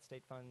ensure that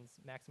state funds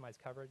maximize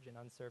coverage in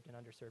unserved and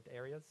underserved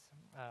areas,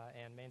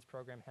 and Maine's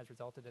program has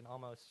resulted in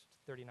almost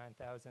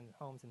 39,000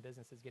 homes and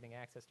businesses getting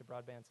access to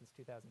broadband since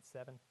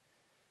 2007.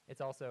 It's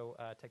also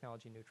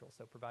technology neutral,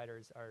 so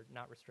providers are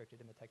not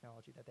restricted in the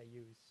technology that they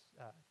use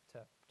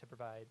to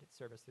provide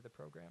service through the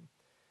program.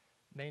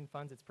 Maine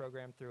funds its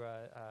program through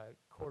a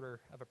 0.25%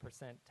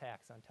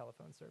 tax on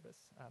telephone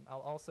service.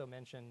 I'll also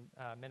mention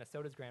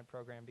Minnesota's grant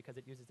program because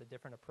it uses a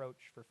different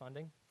approach for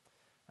funding.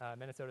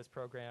 Minnesota's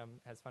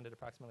program has funded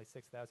approximately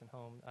 6,000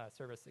 home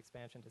service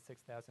expansion to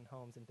 6,000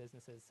 homes and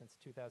businesses since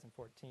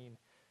 2014.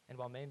 And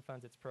while Maine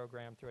funds its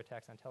program through a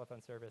tax on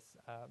telephone service,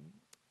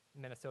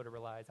 Minnesota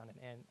relies on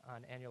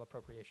annual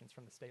appropriations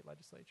from the state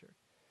legislature.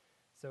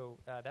 So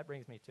that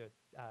brings me to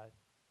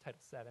Title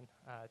VII,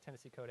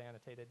 Tennessee Code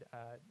Annotated,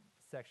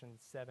 Section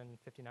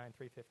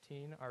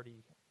 759.315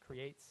 already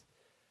creates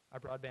a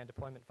broadband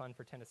deployment fund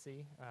for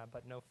Tennessee,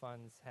 but no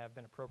funds have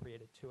been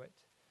appropriated to it.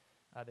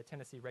 The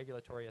Tennessee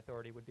Regulatory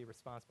Authority would be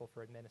responsible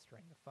for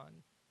administering the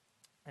fund.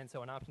 And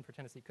so an option for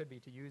Tennessee could be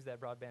to use that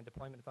broadband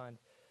deployment fund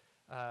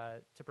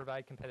to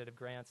provide competitive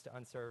grants to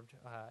unserved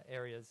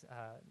areas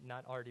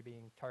not already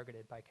being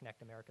targeted by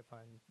Connect America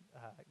Fund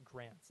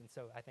grants. And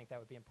so I think that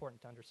would be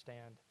important to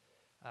understand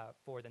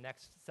for the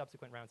next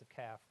subsequent rounds of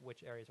CAF,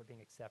 which areas are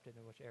being accepted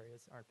and which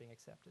areas aren't being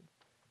accepted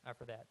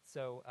for that.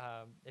 So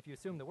if you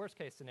assume the worst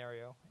case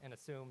scenario and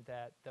assume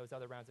that those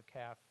other rounds of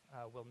CAF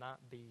will not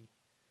be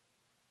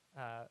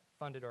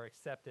funded or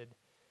accepted,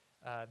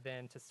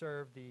 then to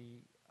serve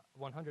the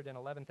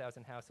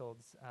 111,000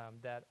 households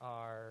that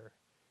are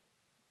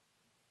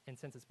in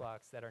census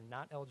blocks that are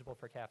not eligible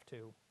for CAF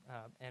 2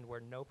 and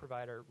where no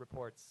provider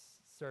reports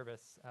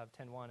service of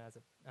 10-1 as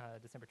of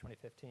December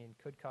 2015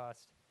 could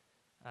cost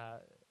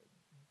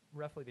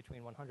roughly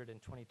between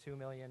 $122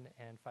 million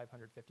and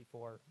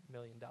 $554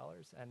 million.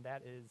 And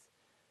that is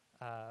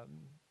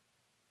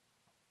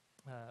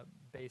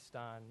based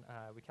on,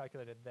 we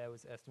calculated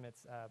those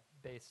estimates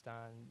based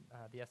on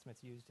the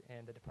estimates used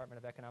in the Department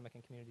of Economic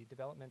and Community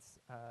Development's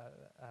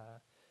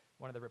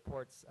one of the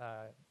reports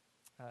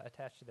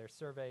attached to their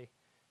survey,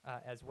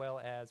 as well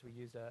as we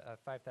used a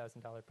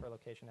 $5,000 per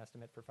location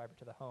estimate for fiber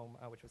to the home,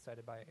 which was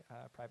cited by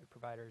private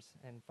providers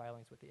in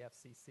filings with the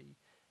FCC.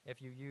 If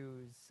you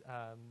use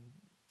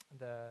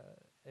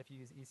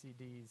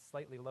ECD's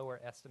slightly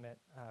lower estimate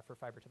for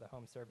fiber to the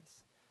home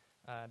service,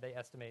 they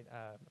estimate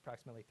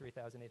approximately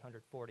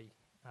 $3,840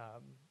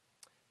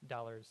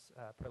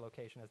 per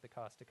location as the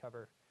cost to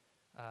cover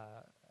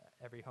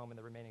every home in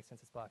the remaining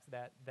census blocks.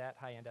 That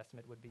high-end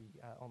estimate would be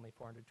only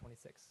 $426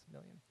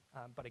 million.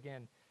 But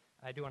again,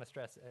 I do want to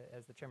stress,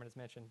 as the chairman has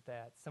mentioned,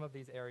 that some of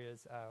these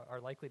areas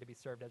are likely to be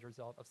served as a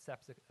result of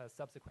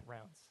subsequent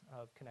rounds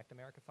of Connect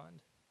America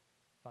Fund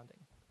funding.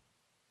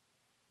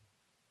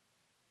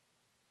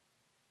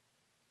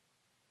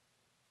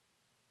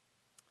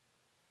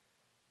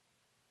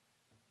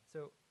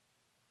 So,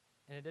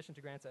 in addition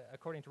to grants,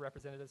 according to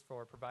representatives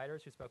for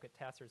providers who spoke at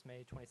TACIR's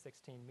May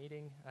 2016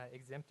 meeting,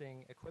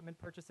 exempting equipment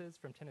purchases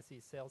from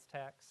Tennessee's sales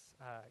tax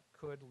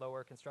could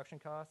lower construction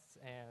costs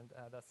and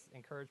thus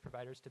encourage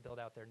providers to build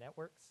out their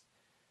networks.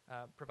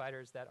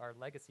 Providers that are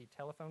legacy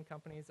telephone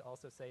companies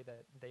also say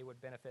that they would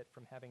benefit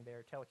from having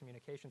their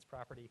telecommunications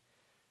property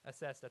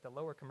assessed at the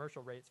lower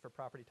commercial rates for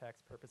property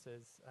tax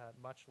purposes,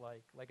 much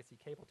like legacy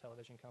cable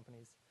television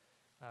companies,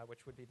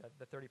 which would be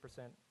the 30%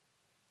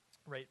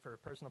 rate for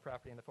personal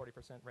property and the 40%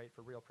 rate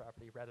for real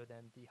property, rather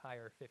than the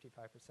higher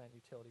 55%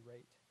 utility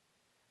rate.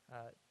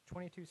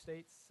 22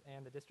 states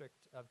and the District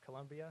of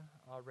Columbia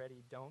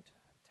already don't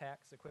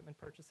tax equipment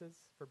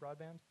purchases for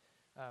broadband.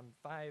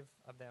 5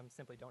 of them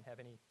simply don't have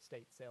any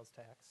state sales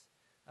tax,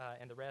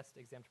 and the rest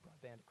exempt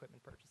broadband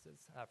equipment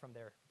purchases from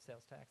their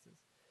sales taxes.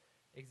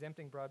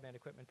 Exempting broadband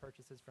equipment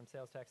purchases from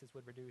sales taxes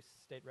would reduce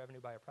state revenue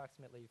by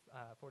approximately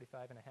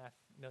 $45.5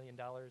 million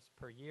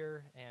per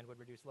year and would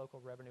reduce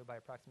local revenue by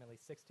approximately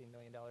 $16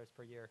 million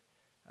per year,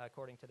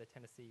 according to the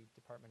Tennessee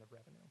Department of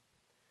Revenue.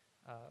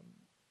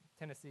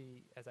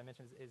 Tennessee, as I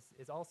mentioned,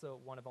 is also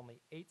one of only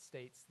 8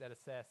 states that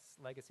assess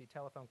legacy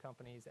telephone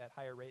companies at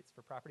higher rates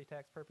for property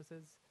tax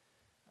purposes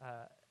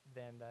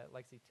than the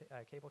legacy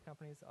cable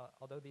companies,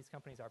 although these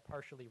companies are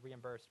partially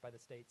reimbursed by the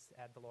state's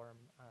ad valorem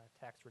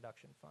tax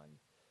reduction fund.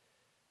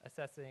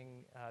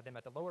 Assessing them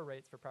at the lower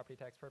rates for property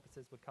tax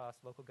purposes would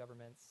cost local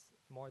governments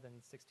more than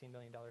 $16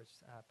 million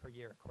per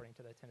year, according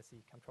to the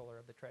Tennessee Comptroller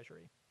of the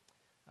Treasury.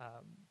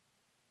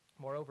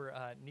 Moreover,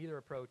 neither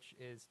approach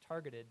is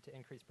targeted to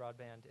increase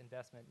broadband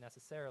investment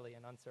necessarily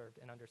in unserved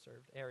and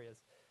underserved areas.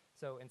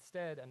 So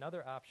instead,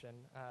 another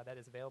option that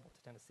is available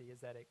to Tennessee is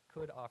that it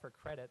could offer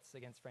credits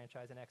against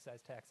franchise and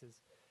excise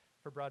taxes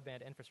for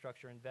broadband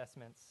infrastructure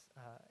investments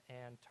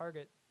and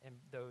target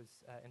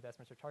those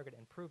investments or target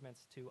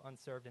improvements to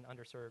unserved and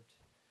underserved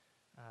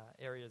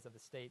areas of the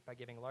state by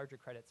giving larger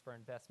credits for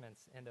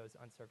investments in those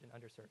unserved and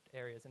underserved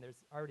areas. And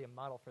there's already a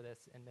model for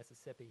this in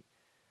Mississippi.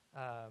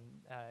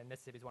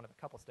 Mississippi is one of a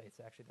couple states,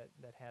 actually,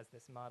 that has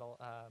this model.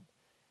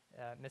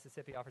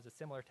 Mississippi offers a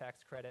similar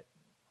tax credit,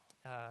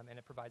 and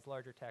it provides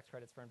larger tax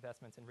credits for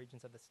investments in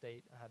regions of the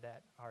state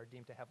that are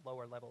deemed to have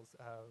lower levels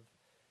of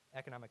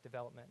economic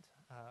development.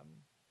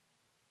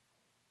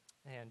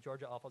 And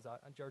Georgia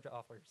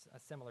offers a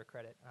similar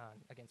credit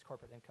against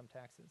corporate income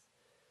taxes.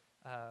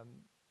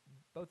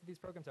 Both of these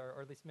programs are,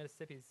 or at least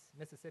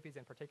Mississippi's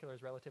in particular,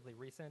 is relatively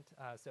recent,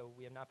 so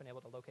we have not been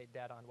able to locate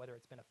data on whether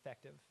it's been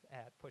effective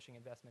at pushing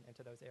investment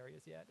into those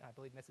areas yet. I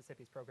believe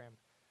Mississippi's program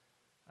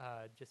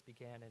just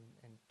began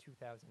in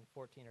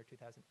 2014 or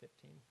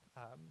 2015.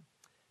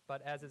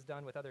 But as is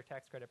done with other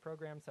tax credit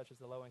programs, such as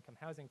the low-income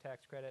housing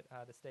tax credit,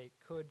 the state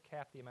could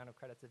cap the amount of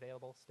credits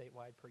available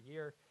statewide per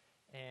year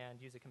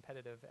and use a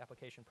competitive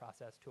application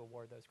process to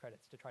award those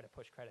credits to try to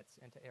push credits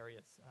into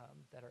areas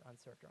that are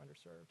unserved or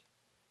underserved.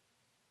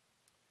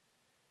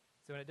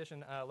 So in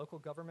addition, local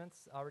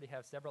governments already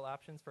have several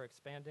options for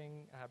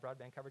expanding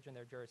broadband coverage in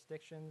their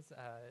jurisdictions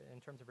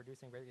in terms of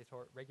reducing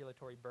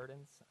regulatory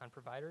burdens on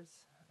providers.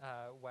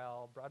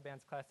 While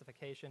broadband's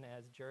classification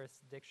as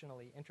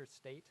jurisdictionally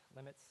interstate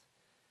limits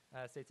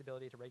state's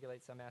ability to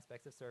regulate some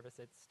aspects of service,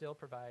 it still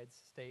provides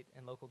state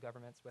and local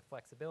governments with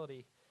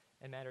flexibility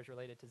in matters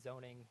related to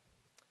zoning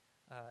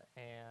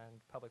and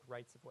public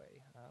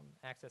rights-of-way.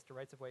 Access to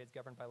rights-of-way is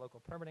governed by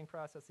local permitting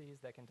processes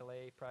that can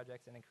delay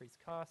projects and increase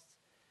costs,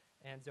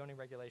 and zoning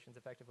regulations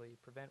effectively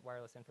prevent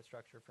wireless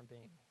infrastructure from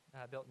being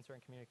built in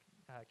certain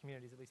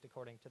communities, at least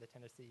according to the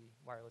Tennessee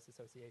Wireless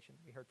Association.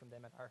 We heard from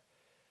them at our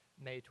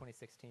May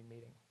 2016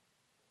 meeting.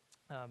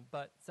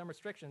 But some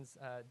restrictions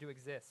do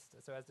exist.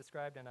 So as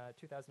described in a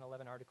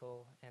 2011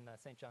 article in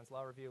St. John's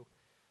Law Review,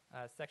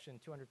 Section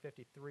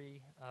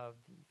 253 of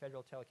the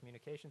Federal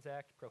Telecommunications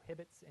Act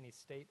prohibits any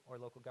state or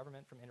local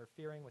government from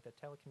interfering with a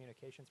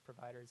telecommunications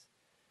provider's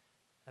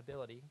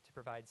ability to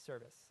provide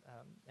service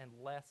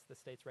unless the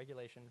state's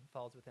regulation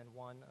falls within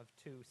one of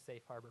two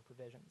safe harbor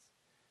provisions.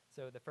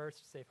 So the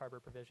first safe harbor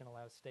provision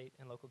allows state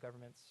and local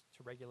governments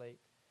to regulate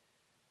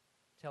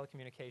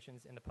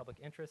telecommunications in the public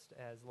interest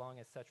as long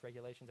as such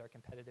regulations are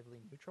competitively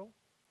neutral.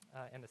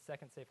 And the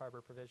second safe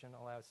harbor provision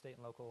allows state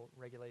and local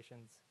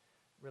regulations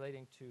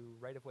relating to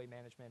right-of-way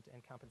management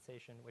and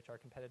compensation, which are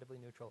competitively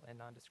neutral and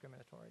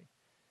non-discriminatory.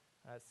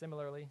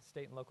 Similarly,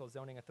 state and local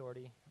zoning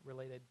authority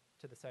related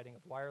to the siting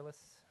of wireless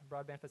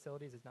broadband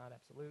facilities is not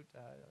absolute.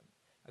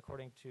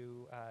 According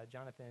to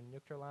Jonathan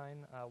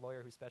Nuchterlein, a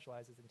lawyer who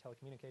specializes in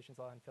telecommunications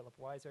law, and Philip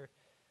Weiser,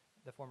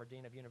 the former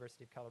dean of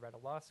University of Colorado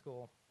Law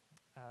School,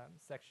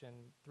 Section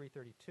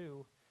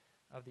 332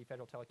 of the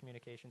Federal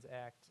Telecommunications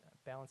Act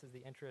balances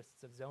the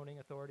interests of zoning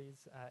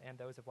authorities and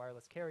those of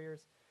wireless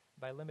carriers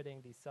by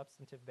limiting the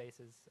substantive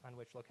basis on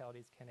which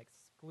localities can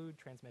exclude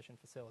transmission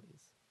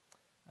facilities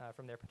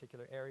from their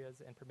particular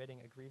areas and permitting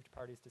aggrieved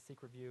parties to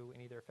seek review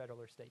in either federal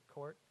or state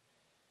court.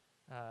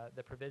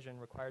 The provision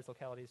requires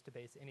localities to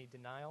base any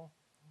denial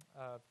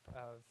of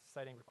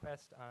citing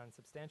request on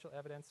substantial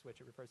evidence, which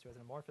it refers to as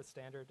an amorphous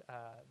standard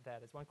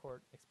that, as one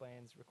court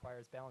explains,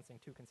 requires balancing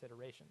two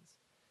considerations.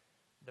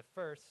 The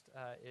first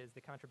is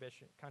the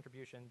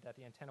contribution that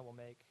the antenna will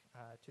make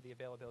to the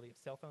availability of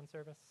cell phone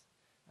service.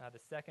 The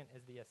second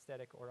is the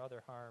aesthetic or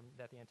other harm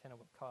that the antenna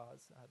will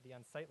cause. The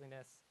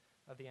unsightliness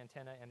of the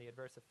antenna and the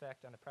adverse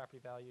effect on the property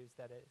values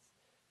that is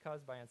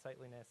caused by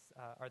unsightliness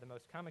are the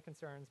most common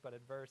concerns, but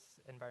adverse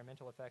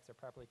environmental effects are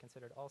properly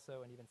considered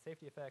also, and even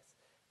safety effects,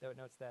 though it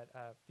notes that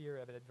fear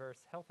of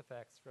adverse health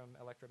effects from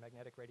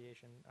electromagnetic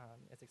radiation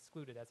is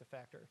excluded as a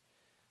factor,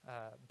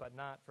 but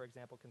not, for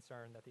example,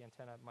 concern that the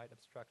antenna might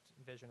obstruct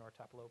vision or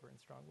topple over in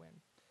strong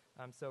wind.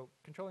 So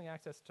controlling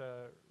access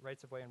to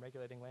rights-of-way and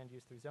regulating land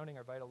use through zoning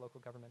are vital local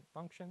government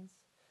functions,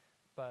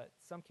 but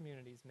some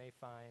communities may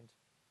find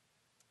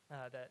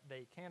that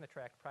they can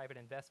attract private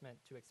investment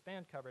to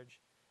expand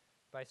coverage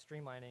by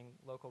streamlining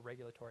local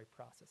regulatory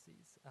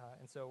processes.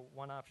 And so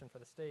one option for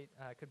the state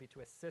could be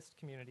to assist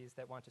communities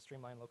that want to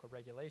streamline local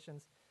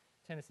regulations.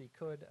 Tennessee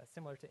could,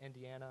 similar to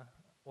Indiana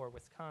or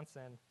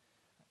Wisconsin,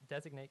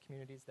 designate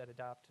communities that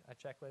adopt a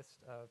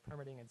checklist of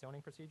permitting and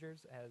zoning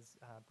procedures as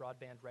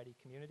broadband-ready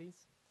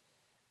communities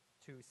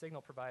to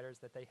signal providers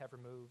that they have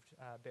removed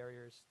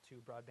barriers to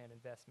broadband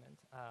investment.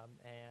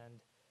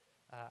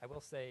 I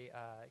will say,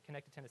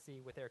 Connected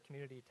Tennessee, with their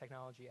community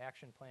technology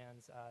action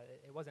plans,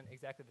 it wasn't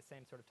exactly the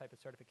same sort of type of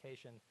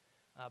certification,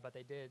 but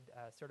they did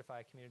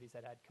certify communities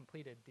that had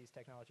completed these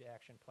technology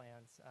action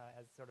plans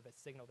as sort of a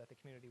signal that the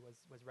community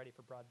was ready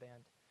for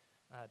broadband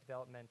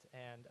development.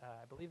 And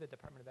I believe the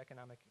Department of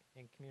Economic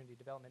and Community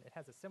Development, it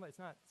has a similar, it's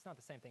not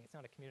the same thing, it's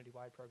not a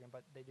community-wide program,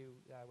 but they do,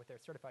 with their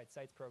Certified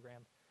Sites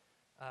program,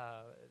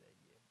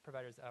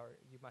 providers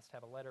you must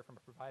have a letter from a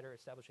provider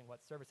establishing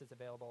what service is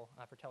available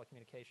for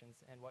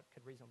telecommunications and what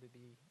could reasonably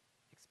be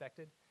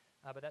expected.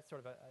 But that's sort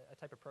of a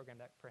type of program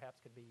that perhaps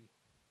could be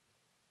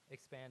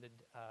expanded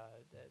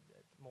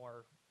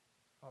more,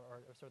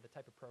 or sort of the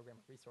type of program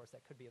or resource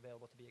that could be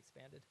available to be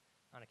expanded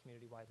on a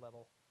community-wide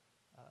level.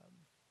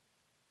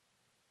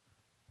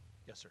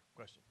 Yes, sir.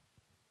 Question.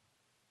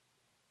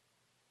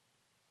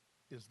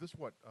 Is this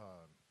what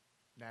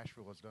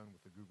Nashville has done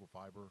with the Google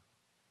Fiber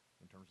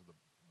in terms of the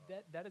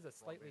That is a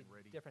slightly broadband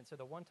ready? different. So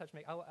the One Touch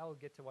Make, I'll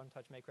get to One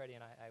Touch Make Ready,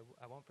 and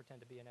I won't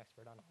pretend to be an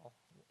expert on all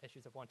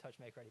issues of One Touch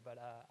Make Ready, but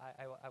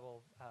I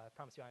will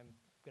promise you I'm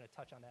going to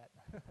touch on that.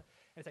 And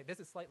it's like, this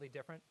is slightly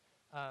different.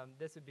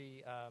 This would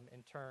be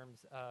in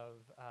terms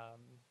of,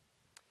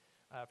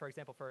 for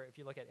example, if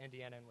you look at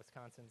Indiana and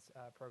Wisconsin's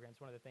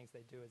programs, one of the things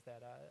they do is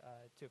that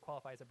to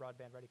qualify as a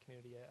broadband ready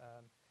community,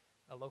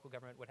 a local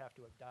government would have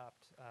to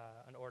adopt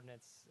an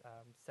ordinance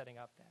setting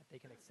up that they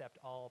can accept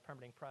all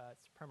permitting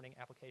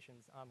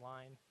applications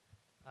online.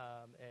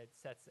 It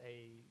sets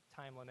a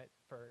time limit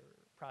for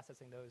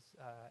processing those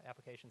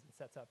applications and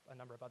sets up a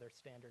number of other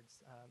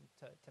standards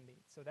to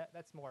meet. So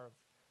that's more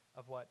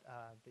of what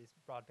this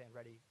broadband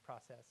ready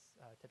process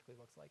typically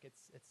looks like.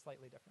 It's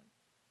slightly different.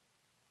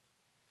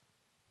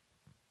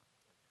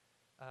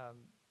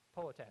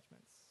 Pole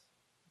attachments.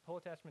 Pole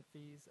attachment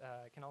fees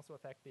can also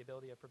affect the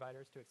ability of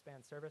providers to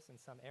expand service in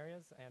some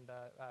areas, and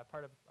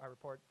part of our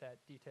report that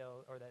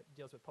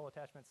deals with pole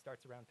attachments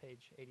starts around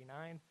page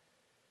 89.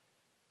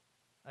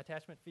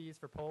 Attachment fees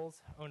for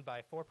poles owned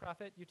by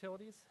for-profit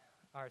utilities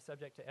are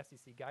subject to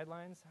FCC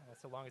guidelines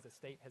so long as a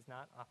state has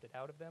not opted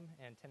out of them,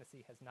 and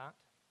Tennessee has not.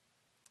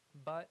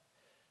 But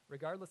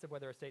regardless of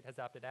whether a state has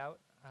opted out,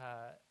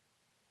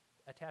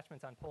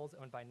 attachments on poles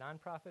owned by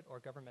nonprofit or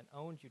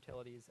government-owned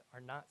utilities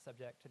are not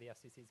subject to the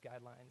FCC's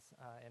guidelines,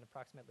 and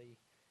approximately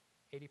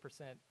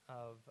 80%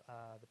 of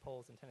the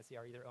poles in Tennessee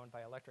are either owned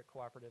by electric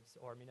cooperatives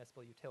or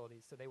municipal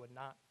utilities, so they would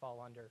not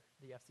fall under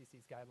the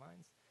FCC's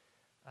guidelines.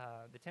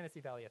 The Tennessee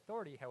Valley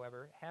Authority,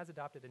 however, has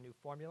adopted a new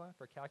formula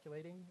for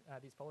calculating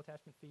these pole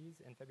attachment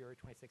fees in February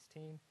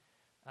 2016,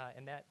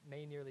 and that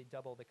may nearly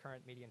double the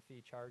current median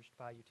fee charged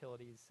by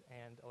utilities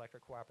and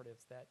electric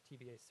cooperatives that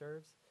TVA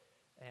serves.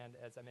 And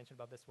as I mentioned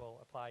above, this will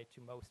apply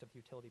to most of the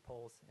utility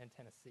poles in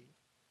Tennessee.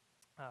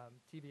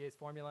 TVA's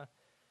formula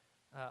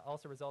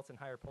also results in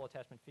higher pole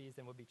attachment fees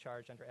than would be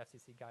charged under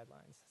FCC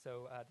guidelines.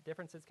 So the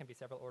differences can be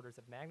several orders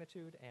of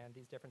magnitude, and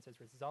these differences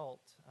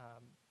result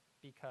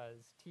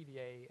because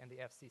TVA and the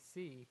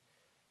FCC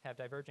have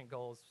divergent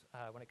goals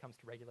when it comes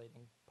to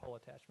regulating pole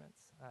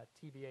attachments.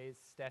 TVA's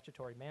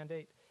statutory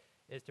mandate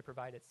is to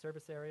provide its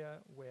service area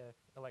with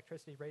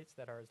electricity rates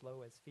that are as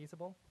low as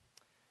feasible.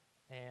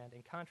 And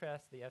in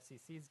contrast, the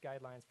FCC's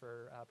guidelines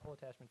for pole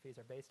attachment fees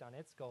are based on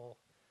its goal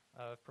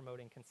of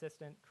promoting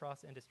consistent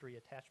cross-industry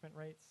attachment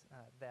rates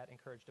that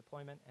encourage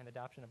deployment and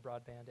adoption of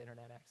broadband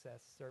internet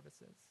access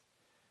services.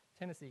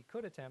 Tennessee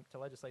could attempt to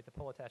legislate the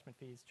pole attachment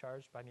fees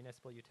charged by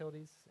municipal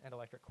utilities and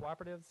electric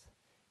cooperatives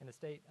in the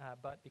state,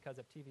 but because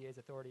of TVA's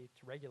authority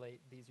to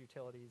regulate these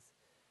utilities,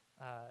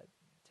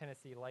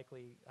 Tennessee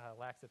likely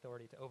lacks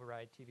authority to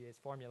override TVA's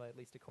formula, at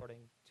least according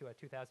to a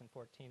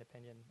 2014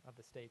 opinion of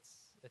the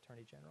state's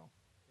Attorney General.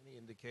 Any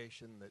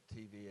indication that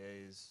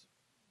TVA's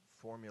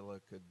formula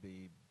could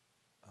be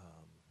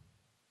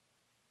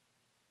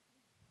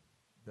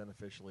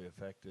beneficially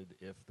affected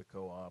if the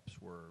co-ops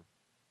were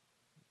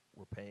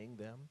paying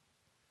them?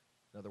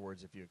 In other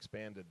words, if you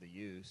expanded the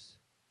use,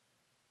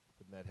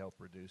 wouldn't that help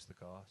reduce the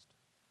cost,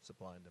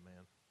 supply and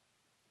demand?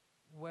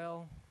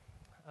 Well,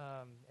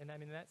 and I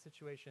mean, in that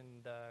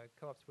situation, the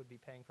co-ops would be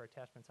paying for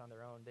attachments on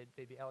their own.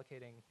 They'd be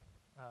allocating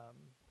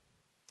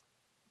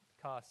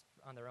costs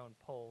on their own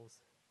poles.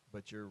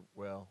 But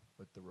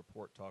the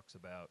report talks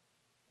about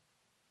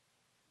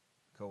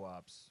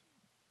co-ops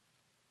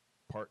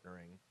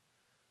partnering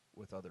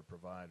with other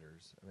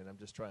providers. I mean, I'm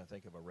just trying to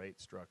think of a rate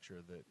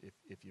structure that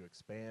if you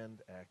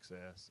expand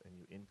access and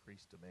you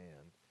increase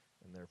demand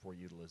and therefore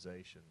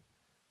utilization,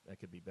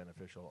 that could be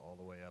beneficial all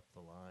the way up the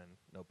line,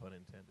 no pun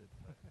intended.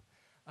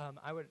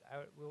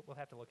 We'll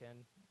have to look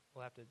in.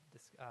 We'll have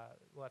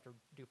to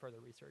do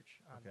further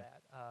research on Okay.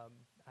 that.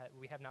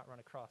 We have not run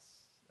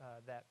across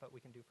that, but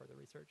we can do further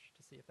research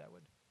to see if that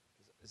would.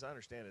 As I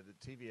understand it, the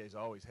TVA's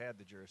always had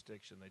the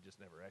jurisdiction, they just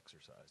never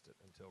exercised it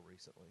until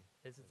recently.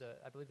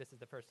 I believe this is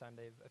the first time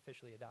they've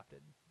officially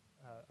adopted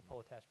a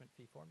pole attachment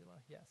fee formula.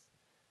 Yes.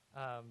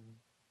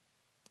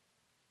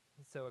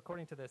 So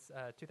according to this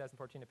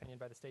 2014 opinion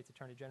by the state's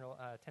Attorney General,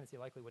 Tennessee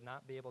likely would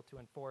not be able to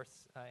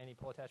enforce any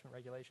pole attachment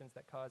regulations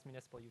that cause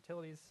municipal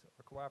utilities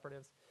or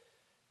cooperatives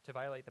to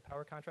violate the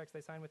power contracts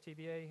they sign with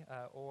TVA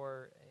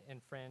or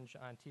infringe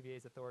on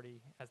TVA's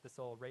authority as the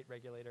sole rate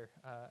regulator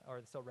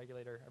or the sole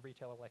regulator of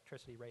retail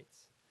electricity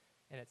rates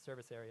in its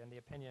service area. And the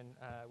opinion,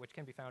 which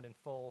can be found in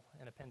full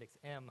in Appendix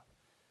M,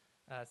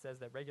 says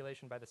that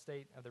regulation by the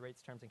state of the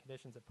rates, terms, and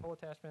conditions of pole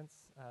attachments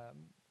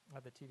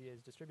of the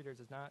TVA's distributors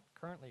is not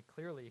currently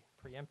clearly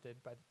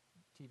preempted by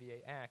the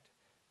TVA Act,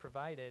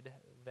 provided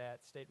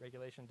that state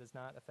regulation does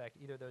not affect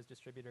either those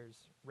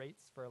distributors'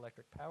 rates for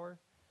electric power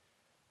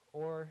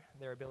or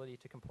their ability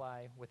to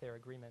comply with their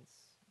agreements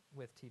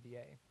with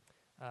TVA.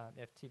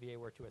 If TVA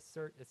were to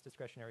assert its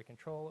discretionary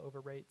control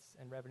over rates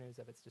and revenues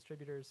of its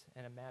distributors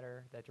in a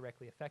matter that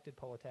directly affected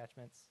pole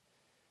attachments,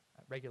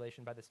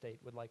 regulation by the state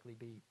would likely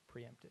be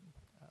preempted.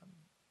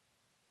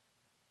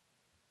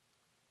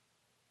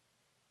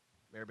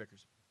 Mayor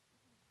Bickers.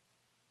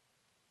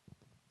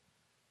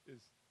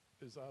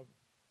 As I've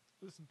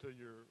listened to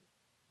your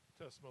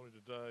testimony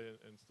today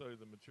and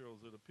studied the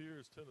materials, it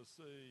appears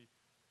Tennessee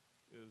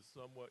is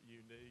somewhat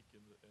unique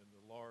in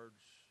the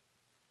large,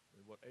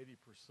 80%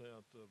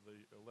 of the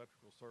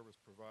electrical service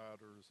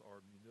providers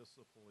are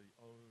municipally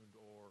owned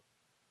or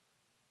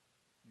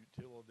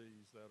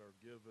utilities that are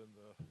given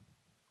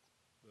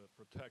the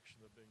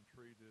protection of being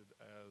treated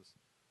as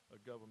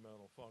a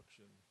governmental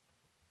function.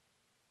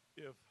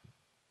 If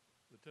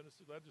the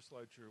Tennessee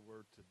legislature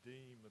were to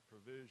deem the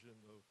provision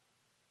of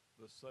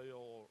the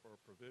sale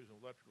or provision of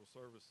electrical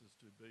services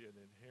to be an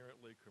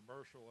inherently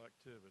commercial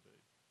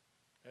activity,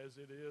 as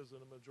it is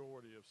in a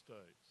majority of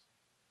states,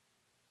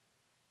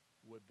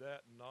 would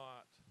that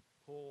not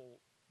pull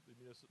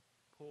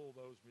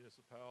those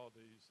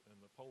municipalities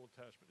and the pole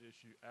attachment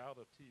issue out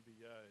of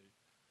TVA,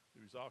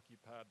 who's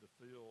occupied the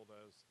field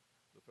as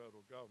the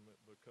federal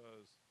government,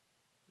 because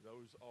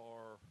those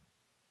are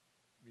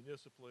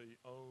municipally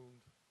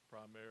owned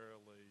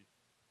primarily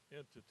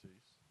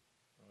entities?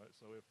 All right,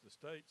 so if the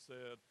state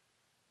said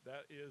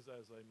that is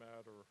as a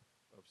matter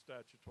of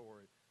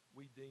statutory,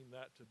 we deem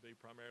that to be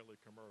primarily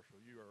commercial.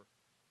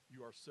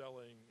 You are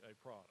selling a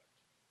product.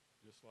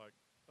 just like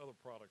other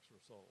products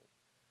are sold.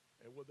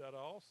 And would that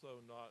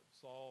also not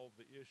solve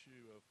the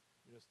issue of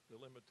the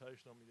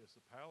limitation on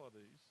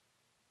municipalities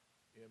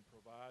in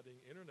providing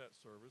internet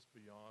service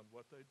beyond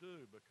what they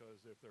do?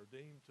 Because if they're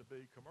deemed to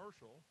be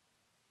commercial,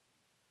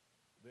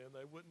 then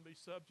they wouldn't be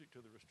subject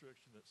to the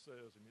restriction that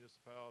says a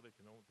municipality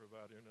can only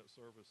provide internet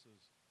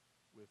services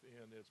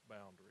within its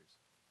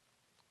boundaries.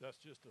 That's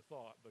just a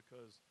thought,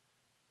 because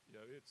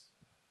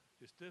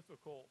it's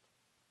difficult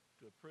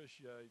to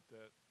appreciate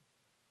that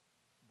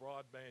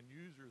broadband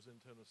users in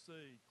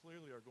Tennessee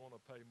clearly are going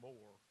to pay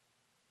more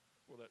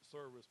for that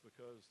service,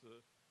 because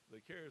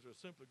the carriers are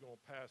simply going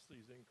to pass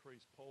these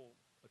increased pole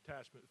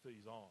attachment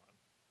fees on.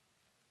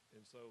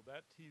 And so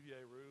that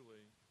TVA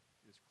ruling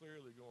is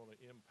clearly going to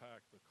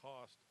impact the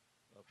cost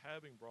of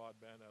having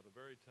broadband at a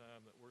very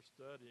time that we're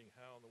studying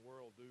how in the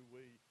world do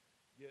we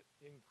get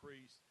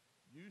increased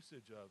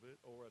usage of it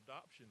or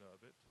adoption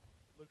of it.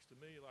 It looks to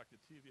me like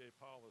the TVA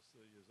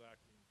policy is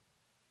acting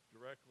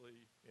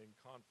directly in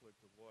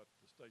conflict of what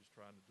the state's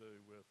trying to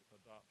do with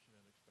adoption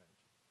and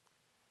expansion.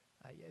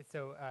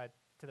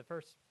 To the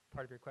first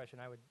part of your question,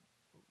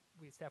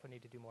 staff would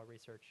need to do more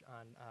research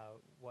on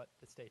what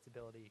the state's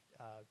ability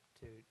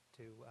to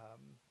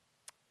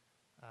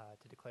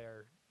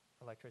declare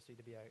electricity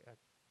to be a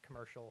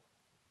commercial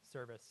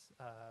service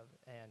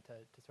and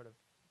to sort of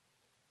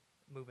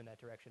move in that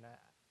direction.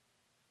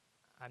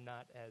 I'm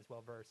not as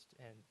well versed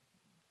in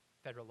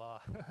federal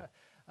law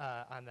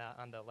on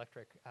the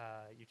electric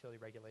utility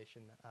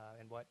regulation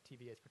and what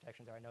TVA's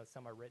protections are. I know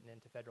some are written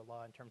into federal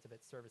law in terms of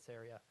its service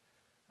area,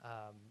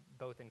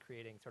 both in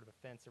creating sort of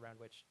a fence around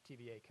which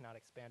TVA cannot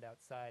expand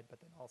outside, but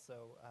then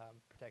also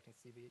protecting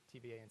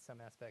TVA in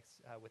some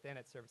aspects within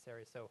its service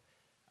area. So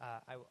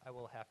I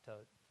will have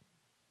to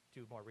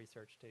do more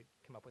research to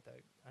come up with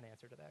an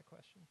answer to that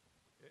question.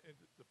 And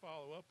to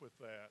follow up with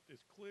that,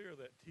 it's clear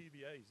that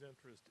TVA's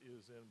interest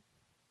is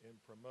in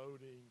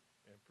promoting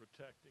and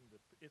protecting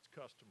its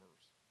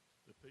customers,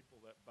 the people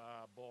that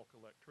buy bulk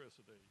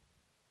electricity.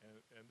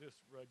 And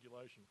this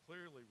regulation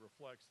clearly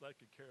reflects they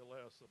could care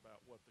less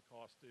about what the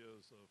cost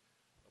is of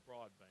a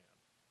broadband.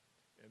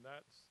 And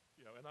that's,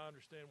 and I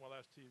understand why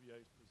that's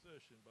TVA's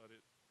position,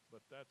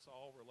 but that's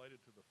all related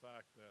to the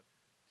fact that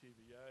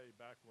TVA,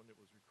 back when it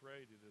was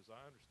created, as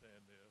I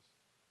understand this,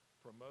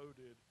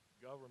 promoted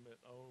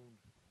government-owned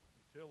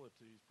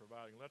utilities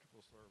providing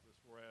electrical service,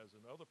 whereas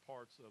in other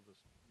parts of the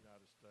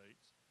United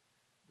States,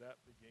 that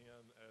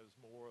began as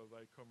more of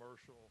a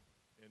commercial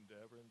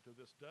endeavor, and to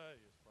this day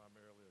is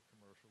primarily a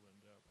commercial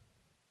endeavor.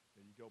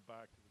 And you go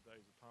back to the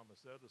days of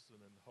Thomas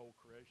Edison and the whole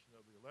creation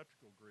of the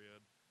electrical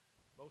grid,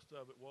 most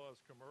of it was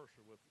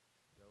commercial with,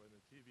 and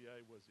the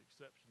TVA was the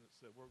exception that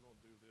said, we're going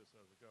to do this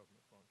as a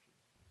government function.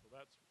 So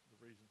that's the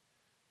reason,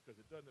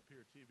 because it doesn't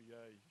appear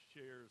TVA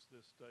shares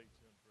this state's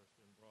interest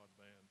in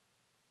broadband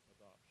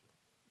adoption.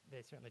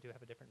 They certainly do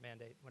have a different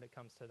mandate when it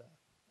comes to the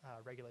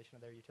regulation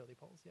of their utility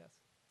poles,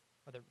 yes,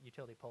 or the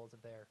utility poles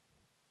of their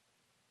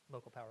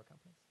local power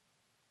companies.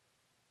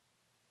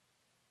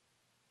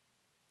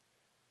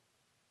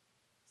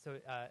 So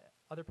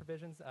other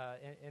provisions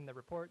in the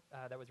report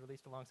that was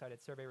released alongside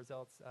its survey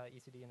results,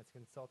 ECD and its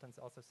consultants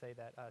also say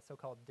that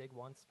so-called dig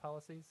once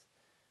policies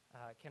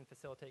can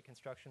facilitate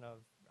construction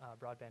of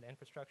broadband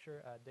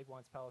infrastructure. Dig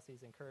once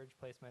policies encourage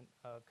placement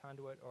of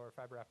conduit or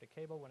fiber optic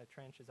cable when a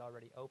trench is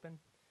already open.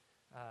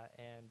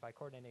 And by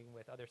coordinating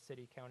with other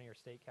city, county, or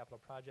state capital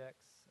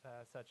projects,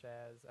 such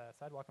as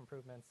sidewalk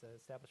improvements,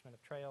 establishment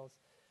of trails,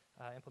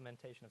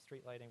 implementation of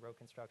street lighting, road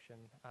construction,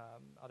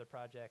 other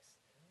projects,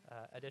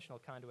 additional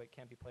conduit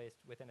can be placed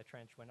within a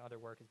trench when other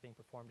work is being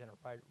performed in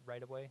a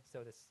right-of-way.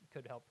 So this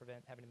could help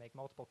prevent having to make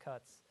multiple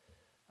cuts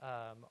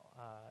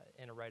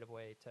in a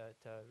right-of-way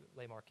to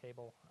lay more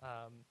cable.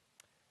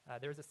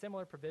 There's a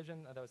similar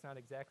provision, though it's not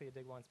exactly a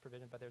dig once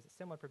provision, but there's a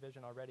similar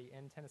provision already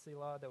in Tennessee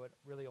law, though it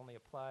really only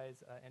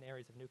applies in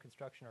areas of new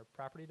construction or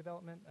property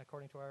development,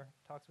 according to our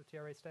talks with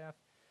TRA staff.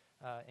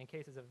 In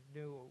cases of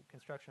new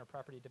construction or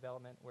property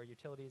development where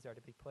utilities are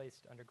to be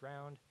placed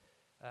underground,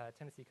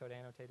 Tennessee Code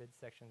Annotated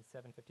Section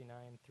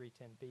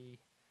 759.310B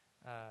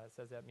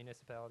says that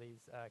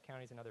municipalities,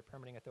 counties, and other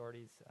permitting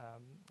authorities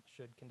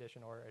should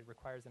condition, or it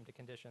requires them to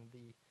condition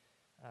the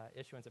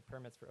issuance of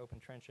permits for open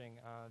trenching,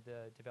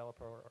 the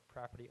developer or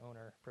property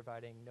owner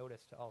providing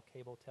notice to all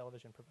cable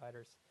television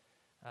providers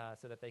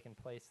so that they can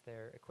place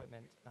their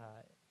equipment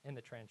in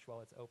the trench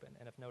while it's open.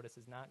 And if notice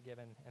is not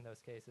given in those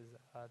cases,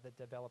 the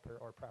developer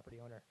or property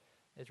owner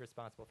is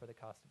responsible for the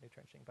cost of new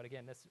trenching. But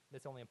again,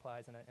 this only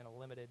applies in a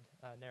limited,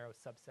 narrow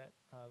subset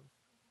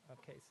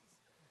of cases.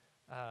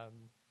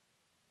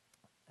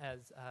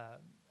 As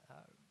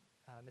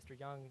Mr.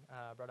 Young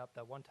brought up,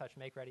 the one-touch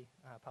make-ready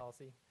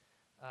policy,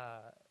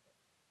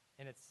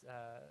 in its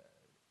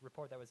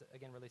report that was,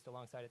 again, released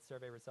alongside its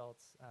survey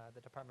results,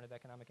 the Department of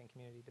Economic and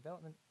Community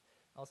Development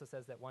also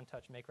says that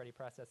one-touch make-ready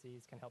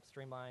processes can help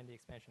streamline the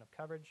expansion of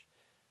coverage.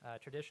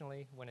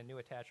 Traditionally, when a new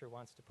attacher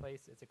wants to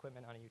place its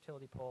equipment on a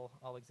utility pole,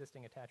 all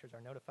existing attachers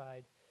are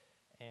notified,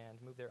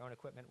 and move their own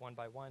equipment one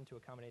by one to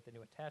accommodate the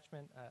new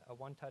attachment. A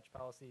one-touch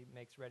policy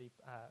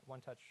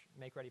one-touch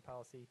make-ready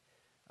policy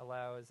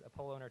allows a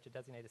pole owner to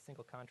designate a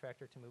single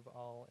contractor to move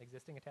all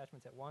existing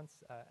attachments at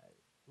once.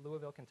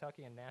 Louisville,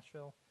 Kentucky, and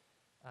Nashville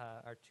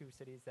are two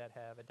cities that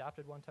have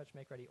adopted one-touch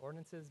make-ready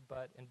ordinances,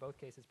 but in both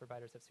cases,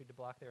 providers have sued to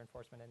block their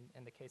enforcement,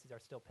 and the cases are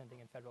still pending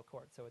in federal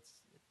court. So it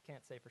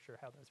can't say for sure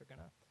how those are going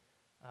to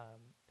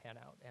pan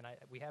out. And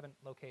we haven't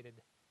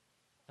located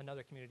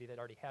another community that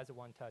already has a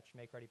one-touch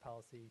make-ready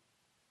policy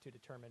to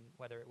determine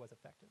whether it was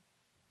effective.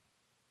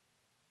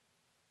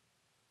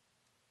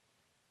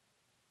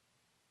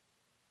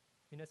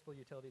 Municipal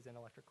utilities and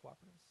electric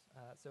cooperatives.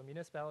 So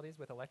municipalities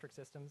with electric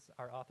systems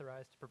are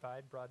authorized to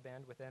provide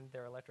broadband within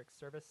their electric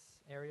service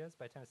areas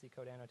by Tennessee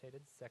Code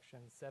Annotated, Section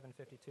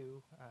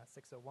 752,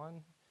 601,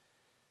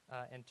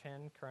 and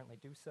 10 currently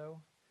do so.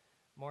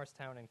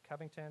 Morristown and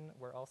Covington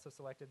were also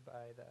selected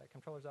by the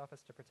Comptroller's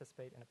Office to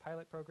participate in a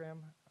pilot program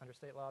under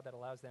state law that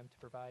allows them to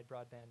provide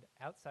broadband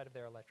outside of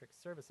their electric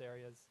service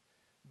areas,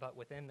 but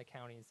within the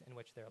counties in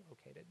which they're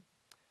located.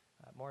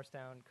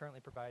 Morristown currently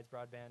provides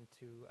broadband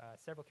to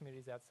several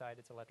communities outside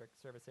its electric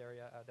service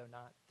area, though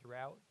not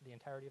throughout the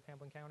entirety of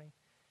Hamblin County.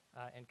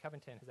 And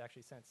Covington has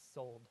actually since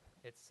sold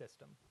its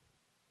system.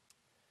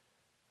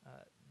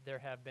 There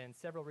have been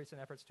several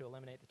recent efforts to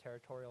eliminate the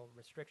territorial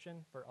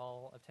restriction for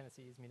all of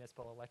Tennessee's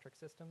municipal electric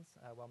systems.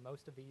 While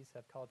most of these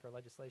have called for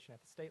legislation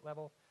at the state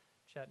level,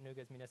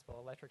 Chattanooga's municipal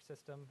electric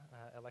system,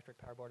 Electric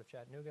Power Board of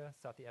Chattanooga,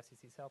 sought the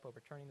FCC's help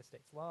overturning the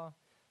state's law.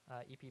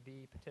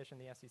 EPB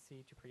petitioned the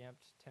FCC to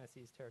preempt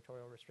Tennessee's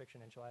territorial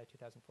restriction in July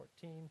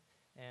 2014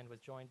 and was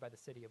joined by the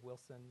city of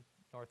Wilson,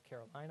 North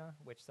Carolina,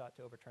 which sought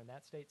to overturn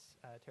that state's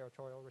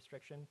territorial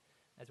restriction,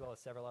 as well as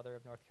several other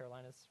of North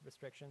Carolina's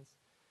restrictions.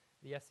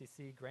 The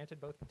FCC granted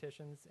both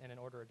petitions in an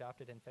order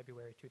adopted in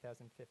February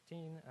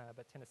 2015,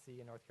 but Tennessee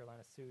and North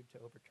Carolina sued to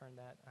overturn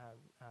that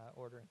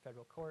order in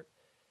federal court.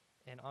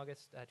 In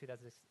August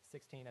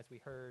 2016, as we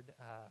heard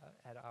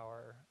at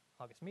our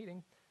August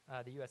meeting,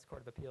 the U.S.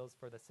 Court of Appeals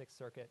for the Sixth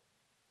Circuit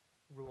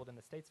ruled in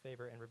the state's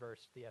favor and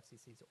reversed the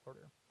FCC's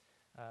order.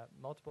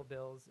 Multiple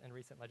bills in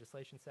recent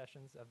legislation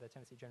sessions of the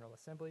Tennessee General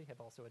Assembly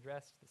have also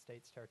addressed the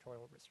state's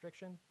territorial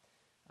restriction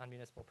on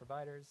municipal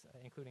providers,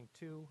 including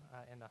two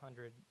in the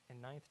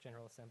 109th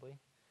General Assembly.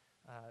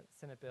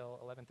 Senate Bill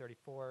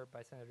 1134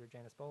 by Senator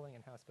Janice Bowling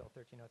and House Bill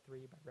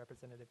 1303 by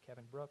Representative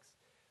Kevin Brooks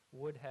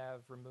would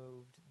have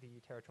removed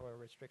the territorial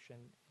restriction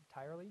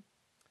entirely.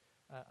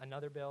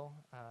 Another bill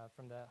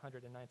from the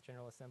 109th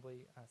General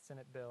Assembly,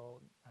 Senate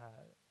Bill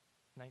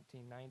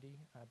 1990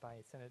 by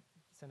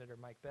Senator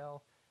Mike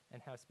Bell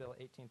and House Bill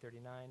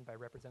 1839 by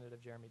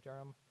Representative Jeremy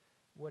Durham,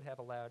 would have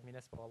allowed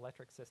municipal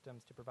electric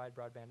systems to provide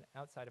broadband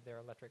outside of their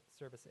electric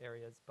service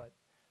areas, but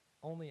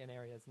only in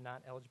areas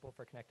not eligible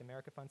for Connect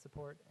America Fund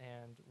support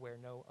and where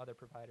no other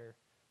provider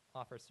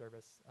offers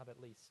service of at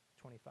least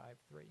 25.3.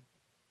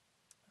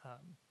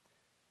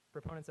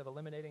 Proponents of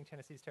eliminating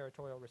Tennessee's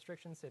territorial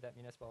restrictions say that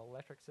municipal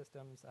electric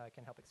systems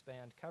can help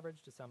expand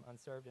coverage to some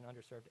unserved and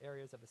underserved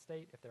areas of the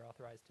state if they're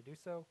authorized to do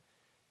so.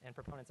 And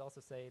proponents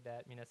also say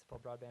that municipal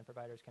broadband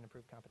providers can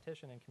improve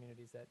competition in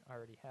communities that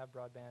already have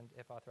broadband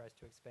if authorized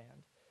to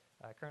expand.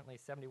 Currently,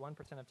 71%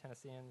 of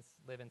Tennesseans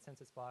live in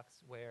census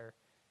blocks where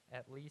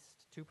at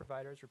least two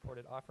providers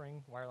reported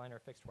offering wireline or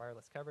fixed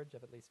wireless coverage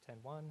of at least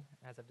 10.1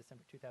 as of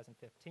December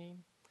 2015.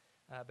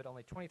 But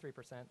only 23%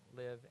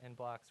 live in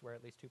blocks where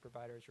at least two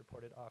providers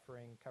reported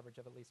offering coverage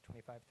of at least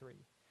 25.3.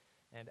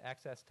 And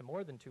access to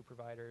more than two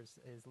providers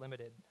is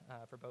limited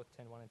for both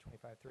 10.1 and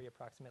 25.3.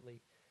 Approximately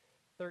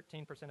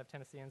 13% of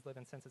Tennesseans live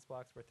in census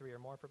blocks where three or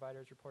more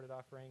providers reported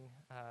offering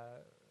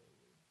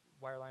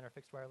wireline or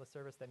fixed wireless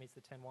service that meets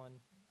the 10.1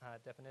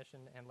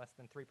 definition, and less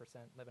than 3%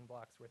 live in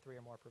blocks where three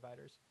or more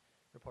providers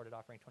reported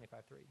offering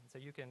 25.3. And so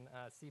you can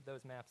see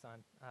those maps on,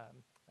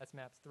 that's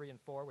maps 3 and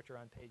 4, which are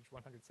on page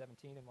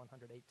 117 and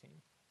 118.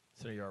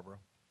 Senator Yarborough.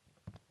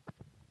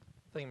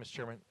 Thank you, Mr.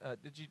 Chairman.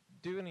 Did you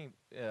do any,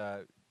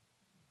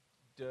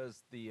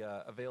 does the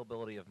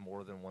availability of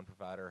more than one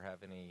provider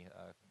have any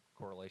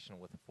correlation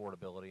with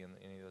affordability in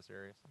any of those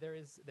areas? There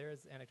is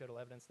anecdotal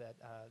evidence that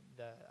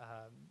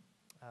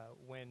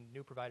when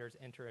new providers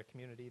enter a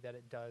community that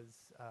it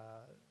does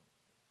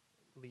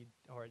lead,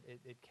 or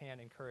it can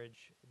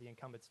encourage the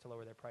incumbents to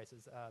lower their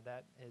prices.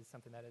 That is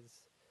something that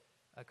has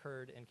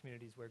occurred in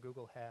communities where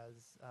Google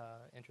has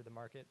entered the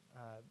market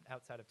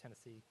outside of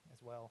Tennessee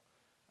as well.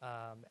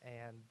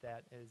 And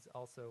that is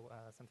also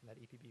something that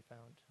EPB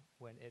found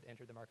when it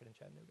entered the market in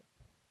Chattanooga.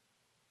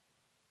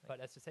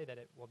 But as to say that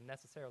it will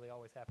necessarily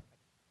always happen,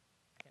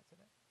 I can't say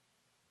that.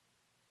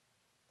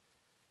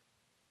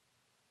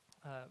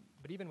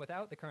 But even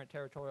without the current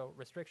territorial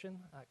restriction,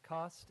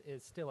 cost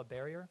is still a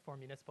barrier for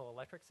municipal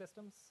electric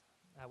systems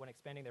when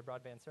expanding their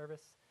broadband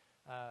service.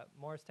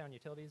 Morristown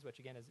Utilities, which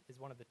again is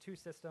one of the two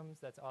systems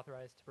that's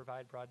authorized to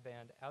provide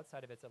broadband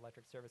outside of its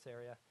electric service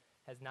area,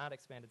 has not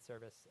expanded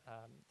service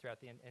throughout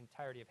the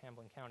entirety of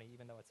Hamblin County,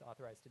 even though it's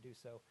authorized to do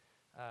so.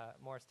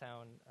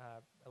 Morristown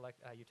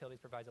Utilities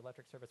provides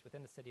electric service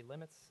within the city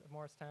limits of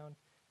Morristown,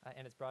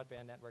 and its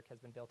broadband network has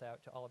been built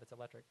out to all of its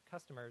electric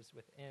customers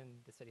within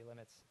the city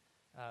limits,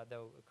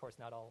 though, of course,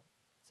 not all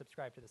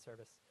subscribe to the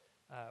service.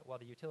 While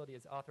the utility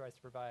is authorized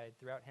to provide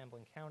throughout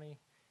Hamilton County,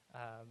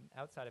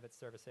 outside of its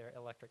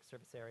electric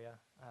service area,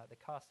 the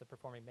cost of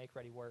performing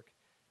make-ready work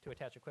to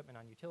attach equipment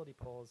on utility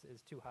poles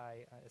is too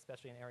high,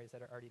 especially in areas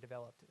that are already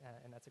developed,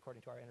 and that's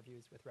according to our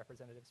interviews with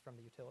representatives from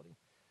the utility.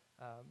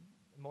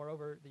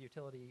 Moreover, the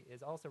utility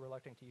is also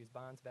reluctant to use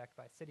bonds backed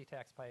by city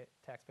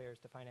taxpayers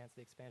to finance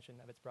the expansion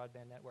of its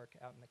broadband network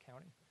out in the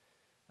county.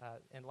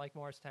 And like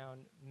Morristown,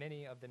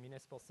 many of the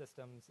municipal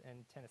systems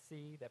in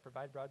Tennessee that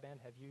provide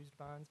broadband have used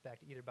bonds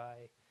backed either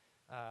by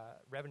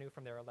revenue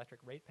from their electric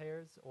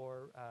ratepayers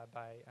or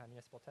by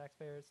municipal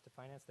taxpayers to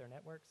finance their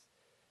networks.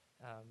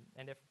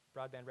 And if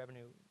broadband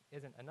revenue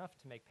isn't enough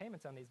to make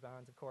payments on these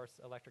bonds, of course,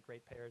 electric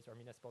ratepayers or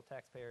municipal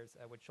taxpayers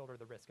would shoulder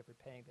the risk of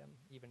repaying them,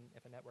 even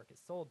if a network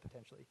is sold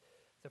potentially.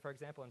 So, for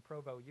example, in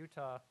Provo,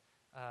 Utah,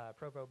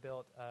 Provo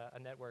built a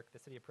network, the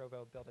city of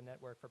Provo built a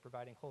network for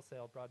providing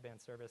wholesale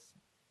broadband service,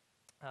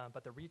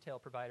 but the retail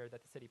provider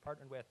that the city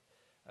partnered with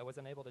was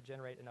unable to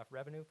generate enough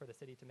revenue for the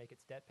city to make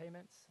its debt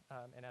payments.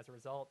 And as a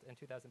result, in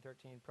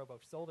 2013, Provo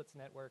sold its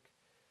network,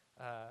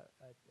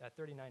 a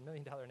 $39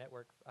 million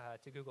network,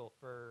 to Google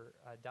for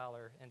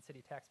 $1, and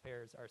city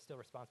taxpayers are still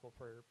responsible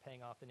for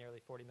paying off the nearly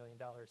 $40 million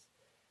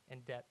in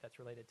debt that's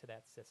related to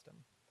that system.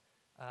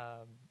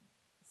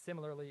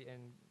 Similarly,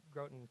 in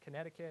Groton,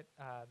 Connecticut,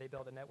 they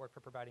built a network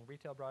for providing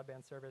retail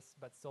broadband service,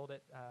 but sold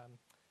it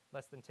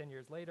less than 10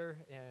 years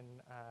later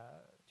in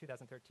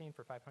 2013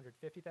 for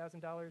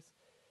 $550,000.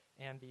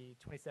 And the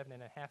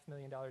 $27.5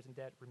 million in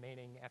debt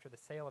remaining after the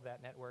sale of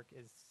that network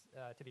is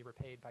to be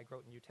repaid by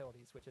Groton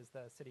Utilities, which is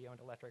the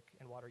city-owned electric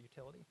and water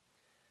utility.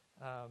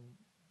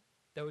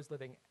 Those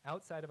living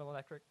outside of an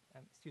electric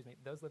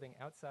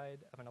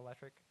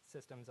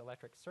system's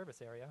electric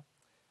service area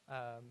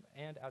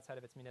and outside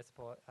of its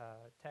municipal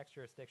tax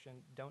jurisdiction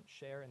don't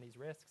share in these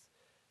risks,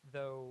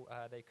 though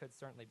they could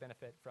certainly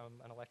benefit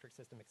from an electric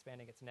system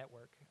expanding its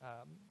network.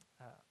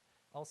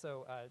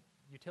 Also,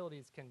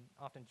 utilities can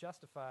often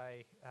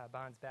justify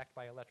bonds backed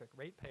by electric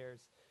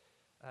ratepayers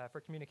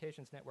for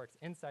communications networks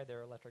inside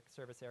their electric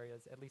service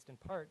areas, at least in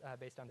part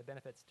based on the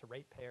benefits to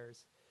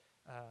ratepayers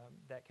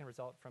that can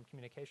result from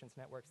communications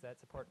networks that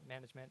support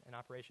management and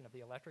operation of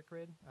the electric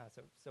grid,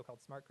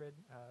 so-called smart grid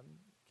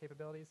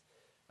capabilities.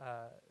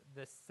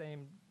 This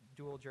same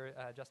dual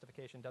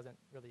justification doesn't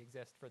really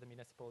exist for the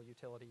municipal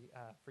utility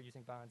for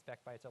using bonds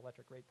backed by its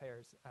electric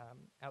ratepayers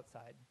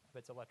outside of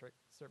its electric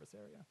service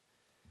area.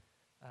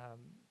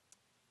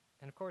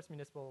 And of course,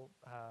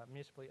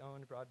 municipally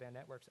owned broadband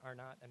networks are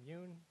not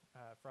immune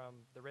from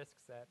the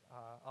risks that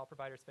all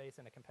providers face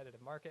in a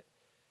competitive market.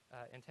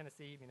 In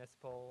Tennessee,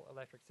 municipal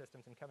electric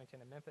systems in Covington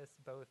and Memphis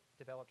both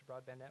developed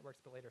broadband networks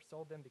but later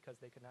sold them because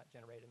they could not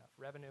generate enough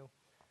revenue.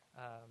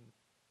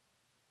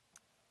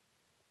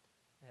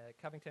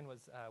 Covington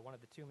was one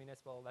of the two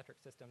municipal electric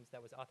systems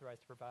that was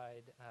authorized to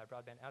provide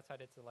broadband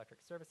outside its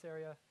electric service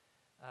area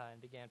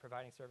and began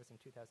providing service in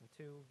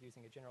 2002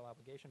 using a general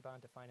obligation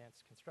bond to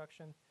finance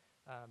construction.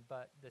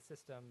 But the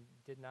system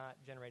did not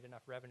generate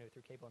enough revenue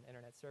through cable and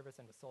internet service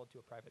and was sold to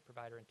a private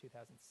provider in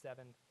 2007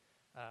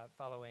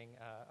 following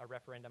a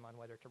referendum on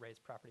whether to raise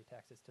property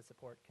taxes to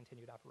support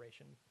continued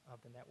operation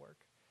of the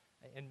network.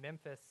 In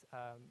Memphis,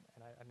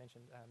 and I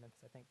mentioned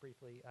Memphis, I think,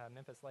 briefly,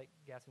 Memphis Light,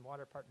 Gas, and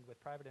Water partnered with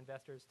private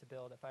investors to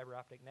build a fiber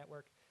optic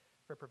network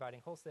for providing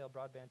wholesale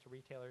broadband to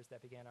retailers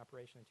that began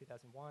operation in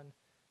 2001.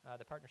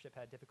 The partnership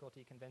had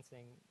difficulty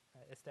convincing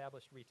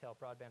established retail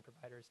broadband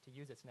providers to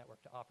use its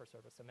network to offer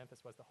service. So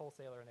Memphis was the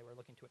wholesaler, and they were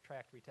looking to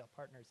attract retail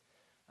partners,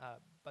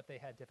 but they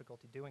had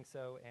difficulty doing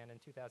so. And in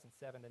 2007,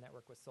 the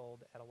network was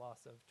sold at a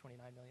loss of $29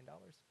 million.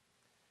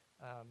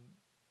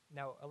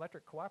 Now,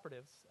 electric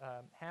cooperatives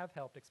have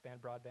helped expand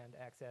broadband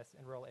access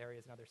in rural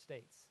areas in other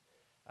states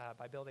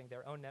by building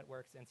their own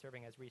networks and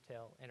serving as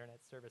retail internet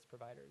service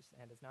providers.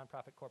 And as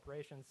nonprofit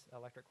corporations,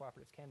 electric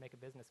cooperatives can make a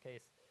business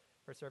case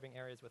for serving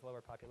areas with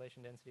lower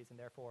population densities and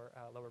therefore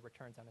lower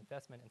returns on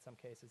investment in some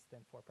cases than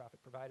for-profit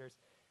providers.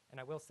 And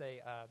I will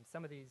say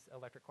some of these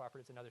electric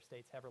cooperatives in other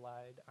states have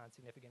relied on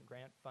significant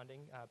grant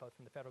funding, both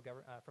from the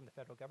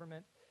federal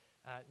government.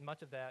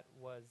 Much of that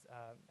was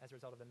as a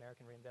result of the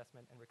American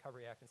Reinvestment and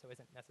Recovery Act, and so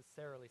isn't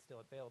necessarily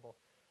still available.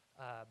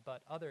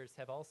 But others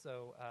have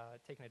also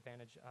taken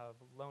advantage of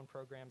loan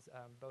programs,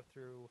 both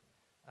through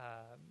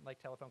like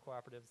telephone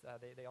cooperatives.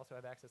 They also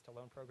have access to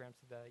loan programs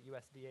through the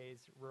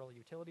USDA's Rural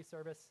Utility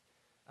Service,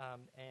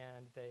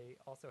 and they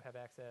also have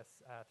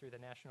access through the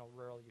National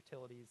Rural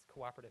Utilities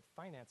Cooperative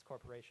Finance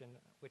Corporation,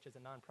 which is a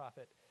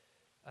nonprofit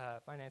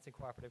financing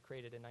cooperative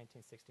created in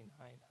 1969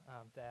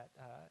 that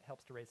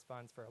helps to raise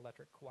funds for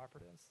electric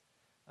cooperatives.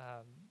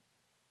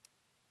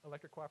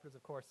 Electric cooperatives,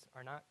 of course,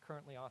 are not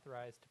currently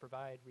authorized to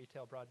provide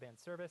retail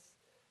broadband service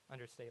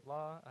under state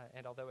law,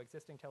 and although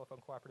existing telephone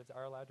cooperatives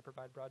are allowed to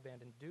provide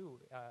broadband and do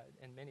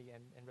in many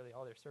and really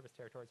all their service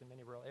territories in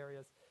many rural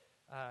areas,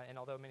 and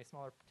although many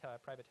smaller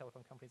private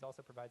telephone companies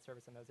also provide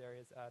service in those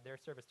areas, their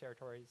service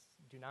territories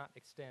do not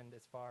extend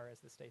as far as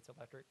the state's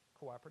electric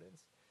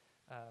cooperatives.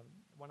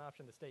 One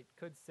option, the state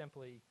could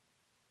simply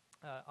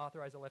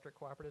authorize electric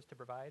cooperatives to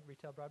provide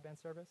retail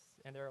broadband service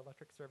in their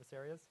electric service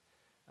areas,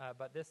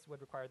 but this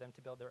would require them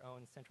to build their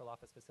own central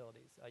office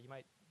facilities. You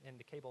might, in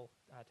the cable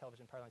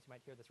television parlance, you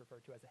might hear this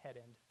referred to as a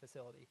head-end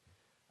facility,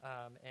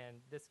 and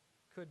this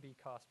could be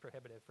cost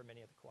prohibitive for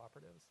many of the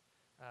cooperatives.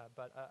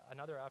 But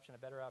another option, a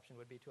better option,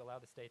 would be to allow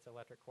the state's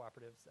electric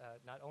cooperatives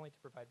not only to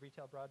provide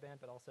retail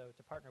broadband, but also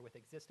to partner with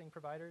existing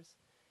providers,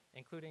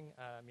 including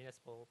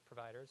municipal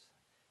providers,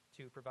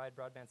 to provide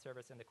broadband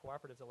service in the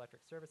cooperative's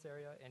electric service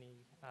area.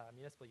 Any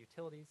municipal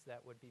utilities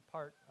that would be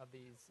part of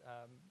these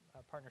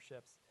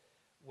partnerships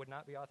would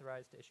not be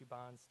authorized to issue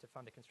bonds to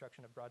fund the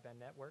construction of broadband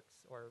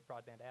networks or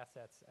broadband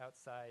assets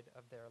outside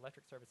of their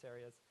electric service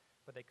areas,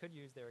 but they could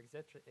use their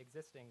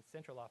existing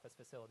central office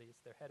facilities,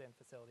 their head-end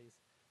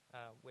facilities,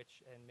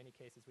 which in many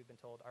cases we've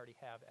been told already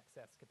have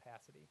excess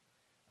capacity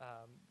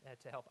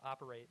to help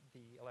operate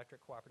the electric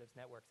cooperatives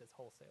networks as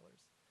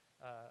wholesalers.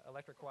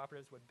 Electric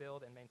cooperatives would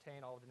build and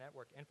maintain all of the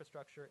network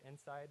infrastructure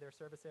inside their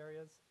service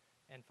areas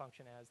and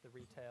function as the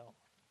retail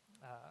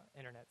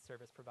internet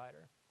service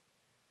provider.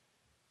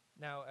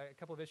 Now, a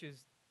couple of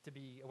issues to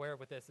be aware of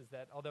with this is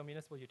that although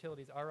municipal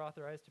utilities are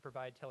authorized to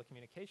provide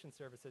telecommunication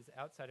services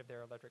outside of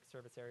their electric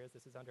service areas,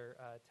 this is under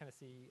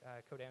Tennessee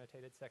Code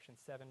Annotated Section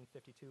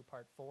 752,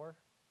 Part 4.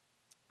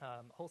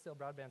 Wholesale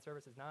broadband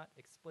service is not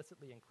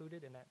explicitly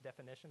included in that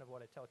definition of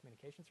what a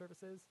telecommunication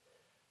service is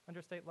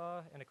under state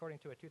law, and according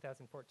to a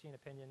 2014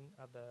 opinion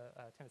of the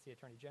Tennessee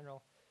Attorney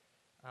General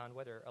on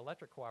whether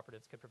electric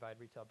cooperatives could provide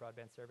retail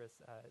broadband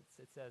service,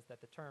 it says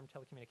that the term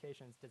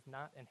telecommunications does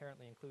not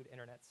inherently include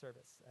internet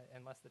service.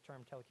 Unless the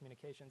term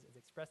telecommunications is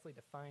expressly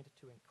defined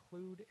to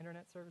include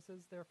internet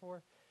services,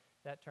 therefore,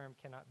 that term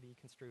cannot be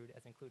construed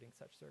as including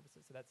such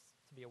services. So that's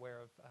to be aware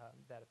of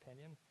that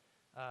opinion.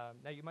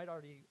 Now, you might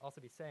already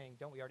also be saying,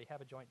 don't we already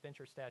have a joint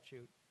venture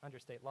statute under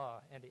state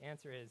law? And the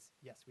answer is,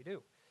 yes, we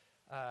do.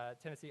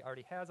 Tennessee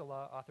already has a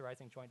law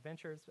authorizing joint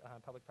ventures,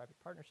 public-private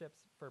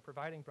partnerships, for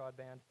providing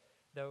broadband,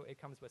 though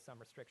it comes with some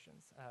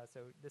restrictions.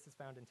 So this is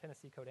found in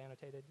Tennessee Code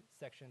Annotated,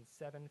 Section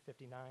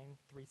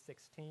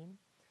 759.316.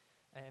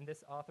 And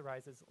this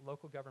authorizes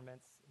local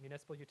governments,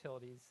 municipal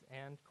utilities,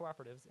 and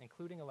cooperatives,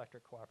 including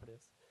electric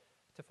cooperatives,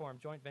 to form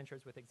joint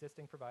ventures with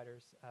existing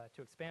providers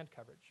to expand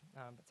coverage.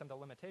 But some of the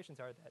limitations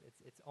are that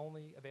it's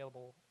only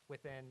available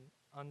within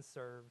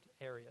unserved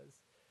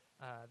areas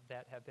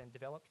that have been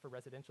developed for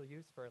residential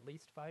use for at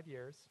least 5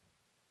 years,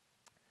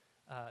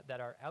 that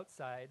are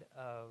outside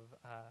of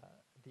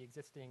the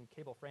existing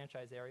cable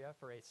franchise area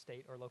for a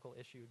state or local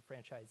issued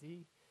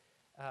franchisee,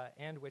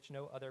 and which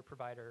no other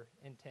provider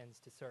intends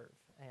to serve.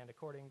 And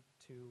according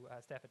to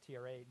staff at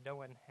TRA, no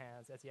one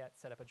has as yet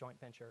set up a joint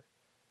venture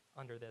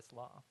under this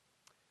law.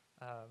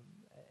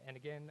 And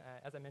again,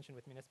 as I mentioned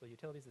with municipal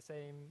utilities, the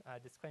same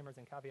disclaimers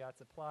and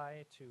caveats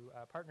apply to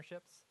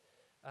partnerships.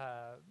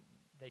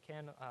 They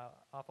can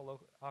offer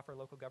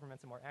local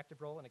governments a more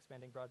active role in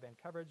expanding broadband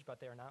coverage, but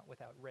they are not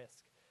without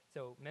risk.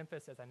 So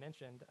Memphis, as I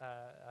mentioned,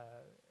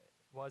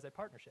 was a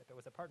partnership. It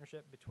was a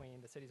partnership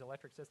between the city's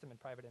electric system and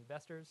private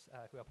investors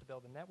who helped to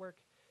build the network.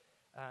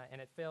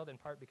 And it failed in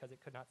part because it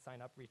could not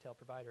sign up retail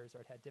providers,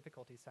 or it had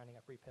difficulty signing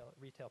up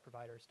retail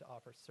providers to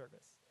offer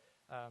service.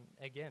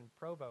 Again,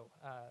 Provo,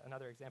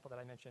 another example that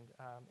I mentioned,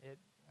 it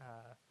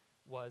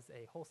was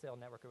a wholesale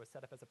network. It was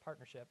set up as a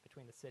partnership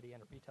between the city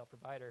and a retail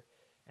provider,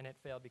 and it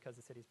failed because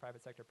the city's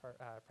private sector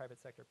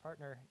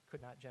partner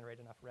could not generate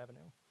enough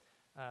revenue.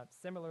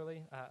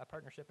 Similarly, a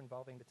partnership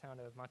involving the town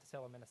of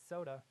Monticello,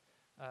 Minnesota,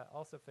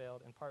 also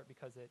failed in part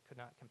because it could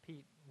not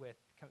compete with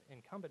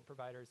incumbent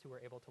providers who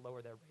were able to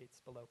lower their rates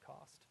below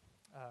cost.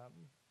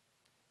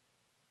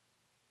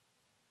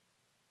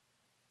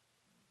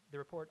 The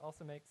report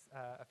also makes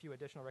a few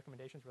additional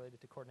recommendations related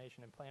to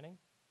coordination and planning.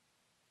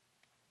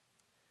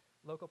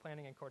 Local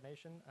planning and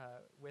coordination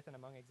with and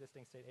among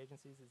existing state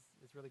agencies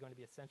is really going to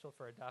be essential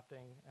for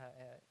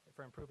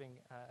for improving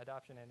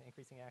adoption and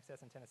increasing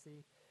access in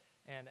Tennessee.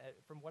 And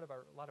from a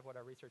lot of what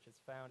our research has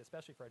found,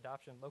 especially for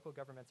adoption, local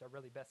governments are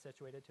really best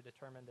situated to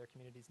determine their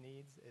community's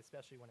needs,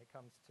 especially when it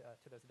comes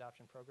to those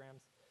adoption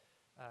programs.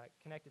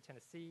 Connected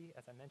Tennessee,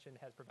 as I mentioned,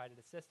 has provided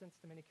assistance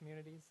to many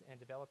communities in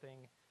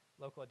developing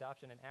local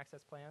adoption and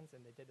access plans,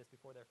 and they did this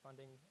before their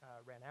funding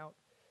ran out.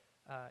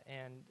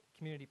 And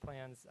community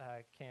plans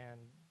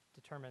can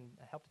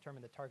help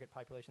determine the target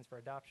populations for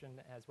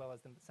adoption, as well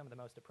as some of the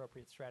most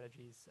appropriate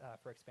strategies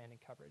for expanding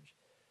coverage.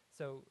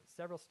 So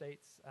several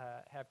states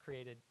have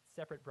created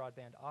separate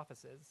broadband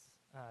offices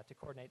to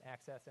coordinate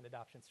access and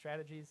adoption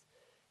strategies.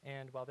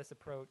 And while this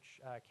approach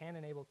can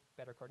enable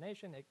better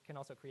coordination, it can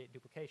also create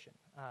duplication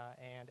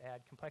and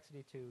add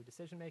complexity to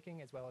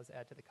decision-making, as well as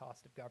add to the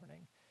cost of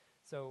governing.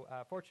 So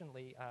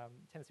fortunately,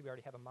 Tennessee, we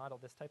already have a model.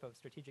 This type of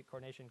strategic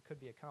coordination could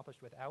be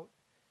accomplished without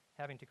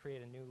having to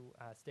create a new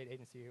state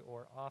agency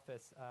or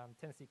office.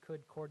 Tennessee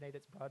could coordinate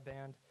its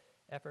broadband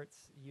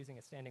efforts using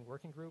a standing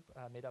working group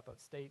made up of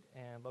state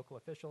and local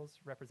officials,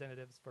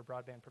 representatives for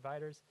broadband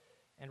providers,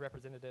 and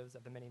representatives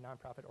of the many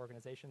nonprofit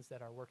organizations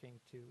that are working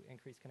to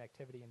increase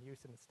connectivity and use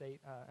in the state.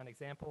 An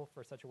example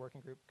for such a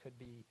working group could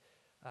be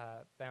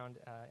found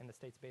in the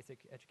state's Basic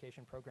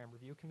Education Program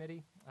Review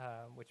Committee,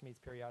 which meets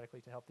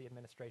periodically to help the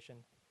administration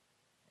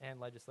and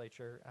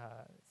legislature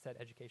set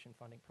education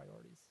funding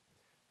priorities.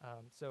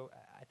 So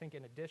I think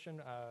in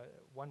addition,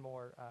 one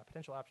more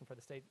potential option for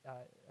the state,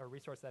 or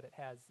resource that it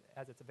has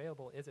as it's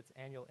available, is its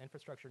annual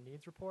infrastructure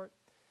needs report,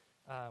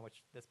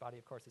 which this body,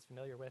 of course, is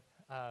familiar with.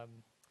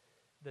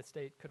 The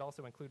state could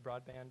also include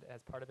broadband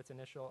as part of its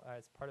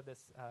as part of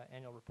this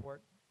annual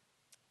report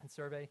and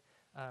survey,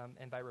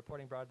 and by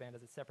reporting broadband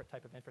as a separate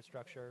type of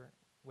infrastructure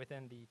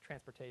within the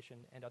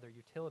transportation and other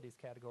utilities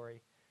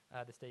category,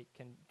 the state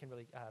can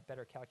really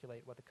better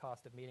calculate what the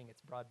cost of meeting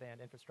its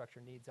broadband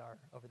infrastructure needs are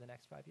over the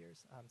next 5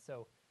 years.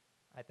 So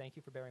I thank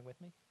you for bearing with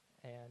me,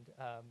 and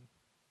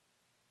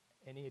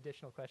any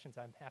additional questions,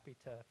 I'm happy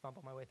to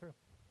fumble my way through.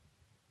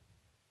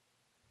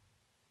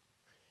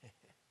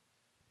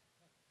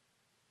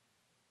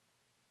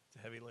 It's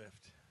a heavy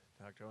lift.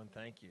 Dr. Owen,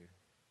 thank you.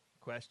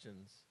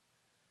 Questions,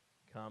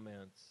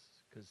 comments?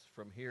 Because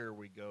from here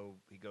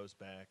he goes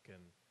back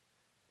and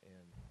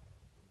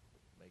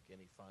make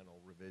any final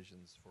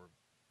revisions for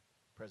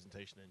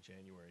presentation in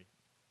January.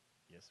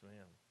 Yes,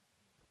 ma'am.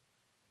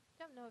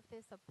 Don't know if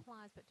this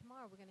applies, but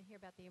tomorrow we're going to hear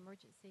about the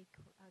emergency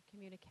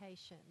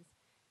communications.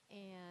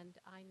 And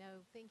I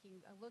know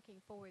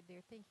looking forward,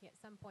 they're thinking at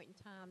some point in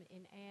time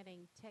in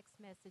adding text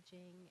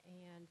messaging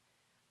and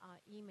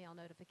email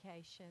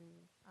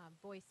notification,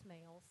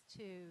 voicemails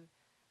to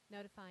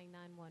notifying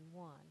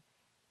 911.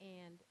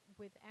 And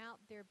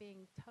without there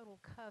being total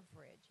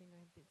coverage,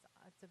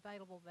 it's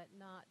available but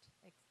not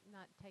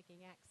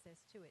taking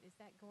access to it. Is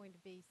that going to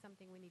be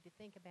something we need to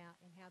think about,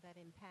 and how that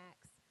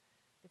impacts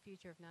the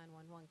future of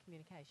 911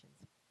 communications?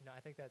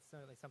 I think that's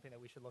certainly something that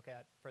we should look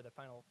at for the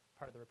final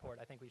part of the report.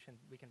 I think we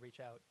can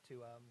reach out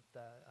to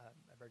the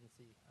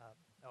emergency.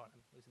 I'm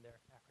losing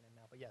their acronym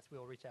now, but yes, we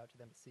will reach out to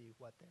them to see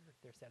what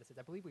their status is.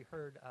 I believe we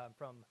heard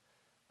from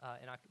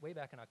way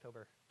back in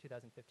October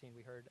 2015,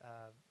 we heard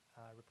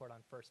a report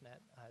on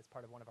FirstNet as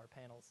part of one of our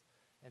panels,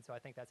 and so I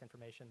think that's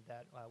information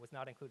that was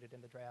not included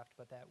in the draft,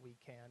 but that we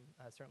can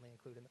certainly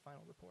include in the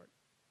final report.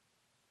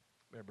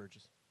 Mayor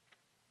Burgess.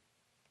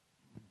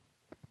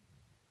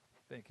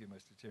 Thank you,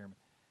 Mr. Chairman.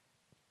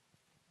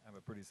 I'm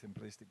a pretty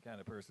simplistic kind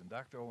of person.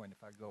 Dr. Owen,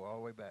 if I go all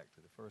the way back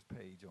to the first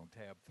page on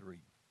tab 3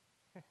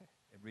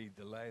 and read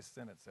the last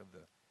sentence of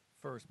the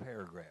first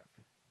paragraph,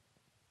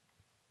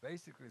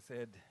 basically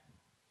said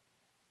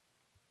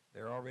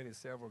there are already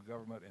several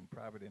government and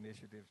private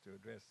initiatives to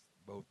address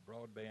both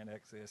broadband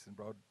access and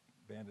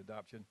broadband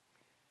adoption,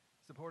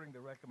 supporting the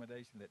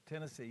recommendation that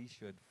Tennessee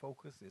should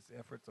focus its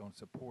efforts on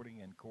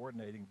supporting and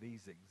coordinating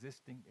these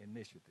existing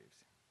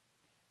initiatives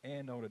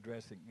and on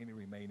addressing any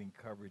remaining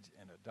coverage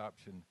and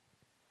adoption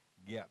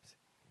gaps.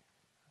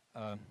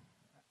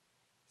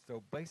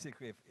 So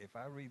basically, if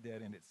I read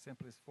that in its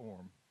simplest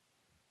form,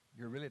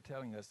 you're really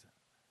telling us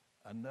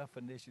enough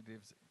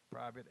initiatives,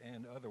 private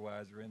and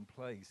otherwise, are in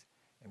place,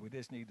 and we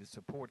just need to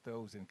support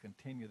those and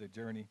continue the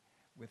journey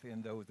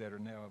within those that are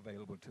now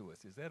available to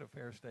us. Is that a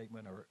fair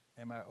statement, or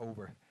am I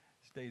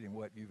overstating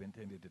what you've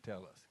intended to tell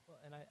us? Well,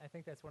 and I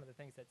think that's one of the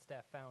things that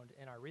staff found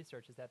in our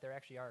research, is that there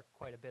actually are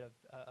quite a bit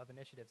of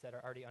initiatives that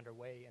are already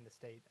underway in the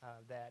state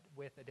that,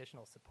 with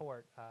additional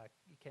support,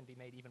 can be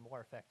made even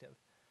more effective.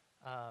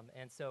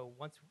 And so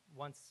once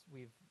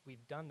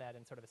we've done that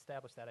and sort of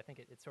established that, I think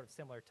it's sort of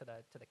similar to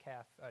the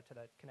CAF, to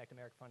the Connect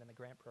America Fund and the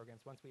grant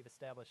programs. Once we've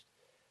established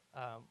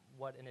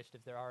what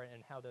initiatives there are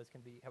and how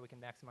we can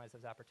maximize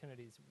those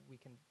opportunities, we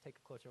can take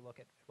a closer look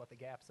at what the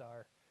gaps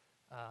are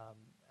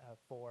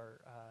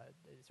for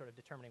sort of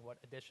determining what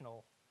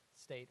additional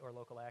state or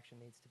local action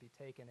needs to be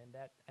taken. And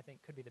that, I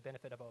think, could be the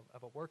benefit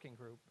of a working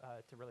group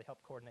to really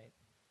help coordinate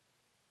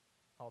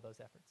all those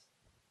efforts.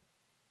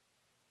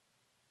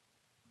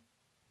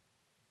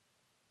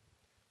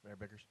 Mayor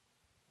Bickers.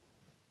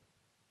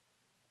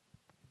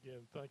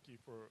 Again, thank you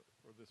for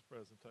this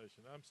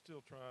presentation. I'm still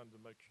trying to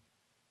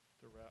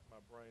wrap my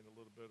brain a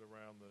little bit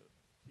around the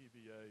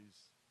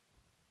TVA's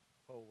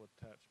whole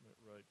attachment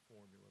rate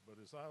formula.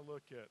 But as I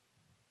look at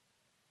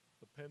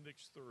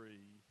Appendix 3,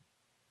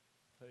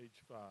 page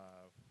 5,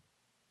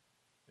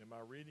 am I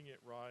reading it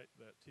right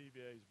that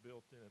TVA is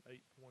built in an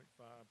 8.5%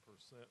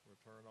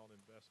 return on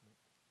investment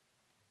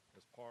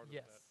as part of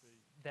that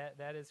fee? Yes,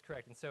 that is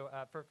correct. And so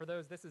for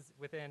those, this is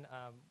within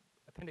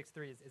Appendix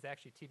 3 is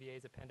actually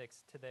TVA's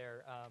appendix to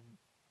their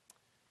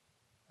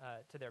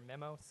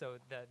memo. So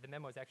the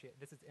memo is actually,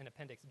 this is in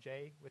Appendix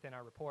J within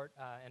our report,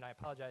 and I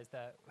apologize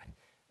that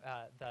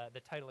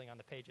the titling on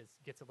the pages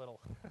gets a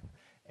little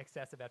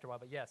excessive after a while.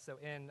 But yes, so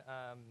in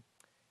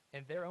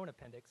their own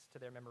appendix to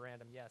their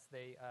memorandum, yes,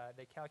 they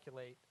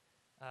calculate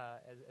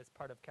as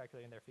part of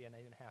calculating their fee an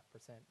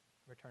 8.5%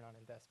 return on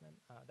investment.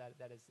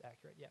 That is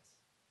accurate, yes.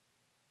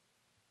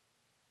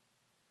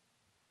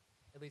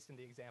 At least in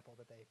the example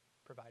that they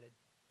provided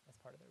as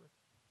part of their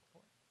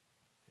report.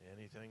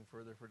 Anything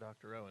further for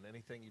Dr. Owen?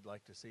 Anything you'd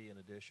like to see in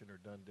addition or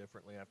done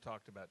differently? I've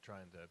talked about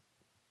trying to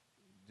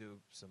do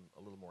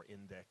a little more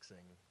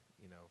indexing,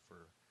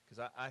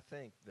 because I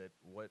think that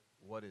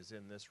what is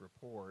in this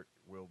report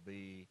will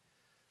be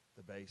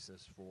the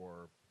basis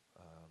for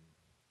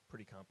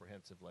pretty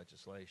comprehensive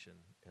legislation.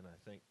 And I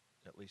think,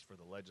 at least for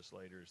the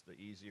legislators, the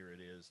easier it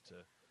is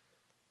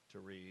to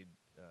read,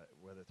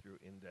 whether through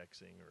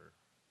indexing or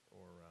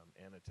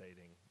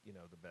annotating,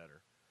 the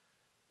better.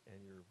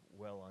 And you're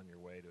well on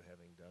your way to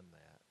having done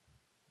that,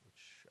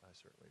 which I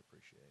certainly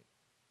appreciate.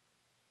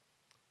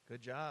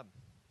 Good job.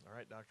 All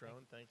right, Dr.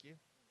 Owen, thank you.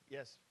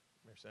 Yes,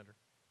 Mayor Center.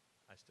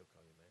 I still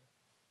call you Mayor.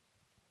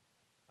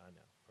 I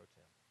know, Pro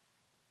Tem.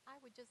 I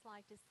would just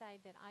like to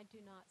say that I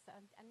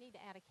need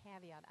to add a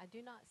caveat. I do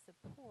not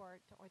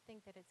support or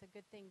think that it's a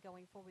good thing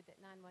going forward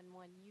that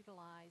 911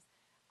 utilize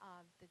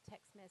the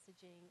text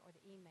messaging or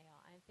the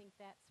email. I think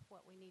that's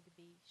what we need to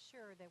be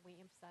sure that we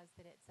emphasize,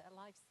 that it's a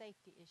life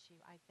safety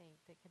issue, I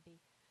think, that could be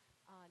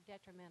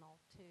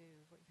detrimental to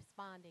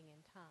responding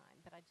in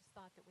time. But I just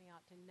thought that we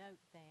ought to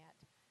note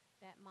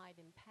that might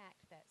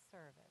impact that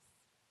service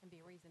and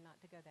be a reason not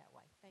to go that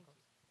way. Thank you.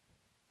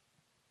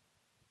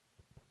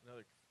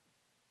 Another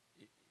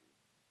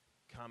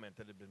comment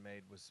that had been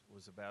made was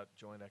about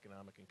joint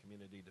economic and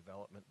community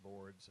development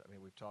boards. I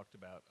mean, we've talked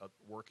about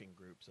working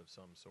groups of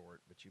some sort,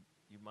 but you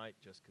might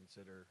just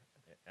consider,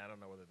 I don't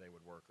know whether they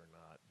would work or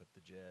not, but the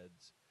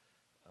JEDs,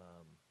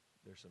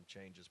 there's some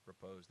changes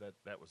proposed.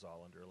 That was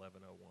all under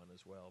 1101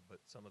 as well, but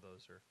some of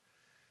those are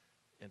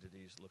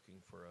entities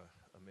looking for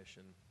a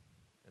mission,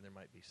 and there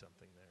might be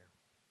something there.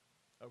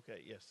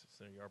 Okay, yes,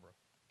 Senator Yarborough.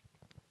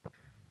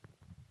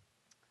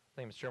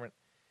 Thank you, Mr. Chairman.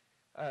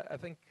 I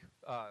think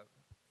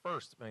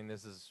first, I mean,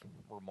 this is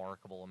a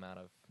remarkable amount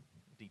of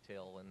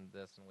detail in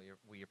this, and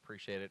we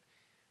appreciate it.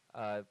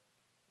 And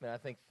I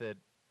think that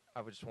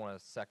I would just want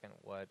to second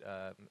what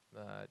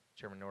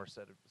Chairman Norris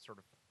said, sort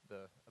of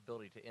the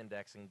ability to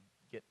index and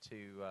get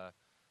to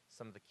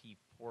some of the key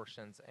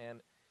portions.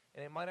 And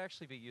it might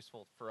actually be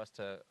useful for us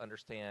to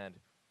understand,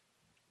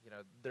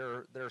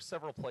 there are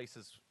several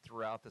places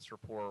throughout this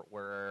report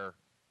where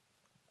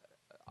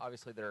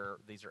obviously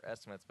these are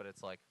estimates, but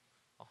it's like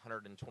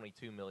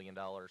 $122 million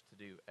to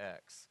do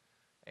X,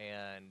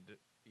 and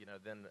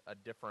then a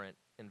different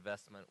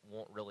investment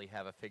won't really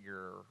have a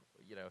figure,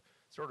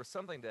 sort of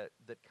something that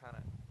kind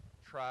of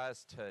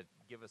tries to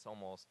give us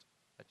almost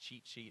a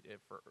cheat sheet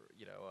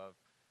of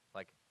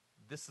like,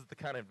 this is the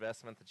kind of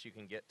investment that you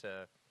can get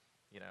to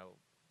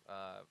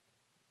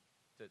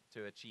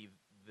to achieve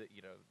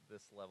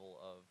this level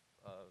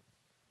of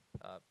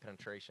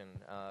penetration.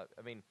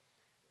 I mean,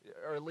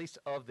 or at least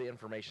of the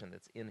information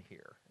that's in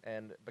here.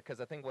 And because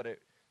I think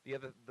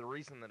the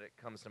reason that it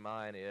comes to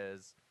mind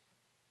is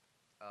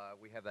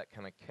we have that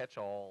kind of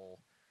catch-all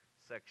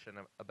section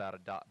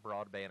about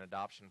broadband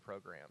adoption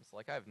programs.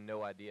 Like, I have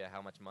no idea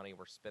how much money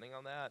we're spending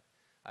on that.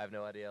 I have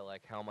no idea,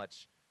 like, how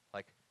much,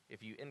 like,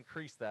 if you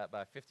increase that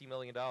by $50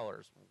 million,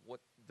 what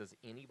does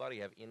anybody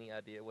have any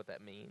idea what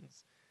that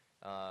means?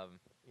 I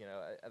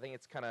think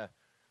it's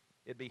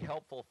it'd be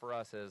helpful for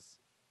us as,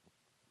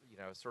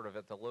 sort of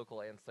at the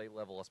local and state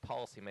level as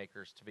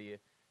policymakers to be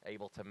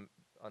able to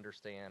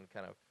understand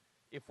kind of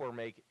if we're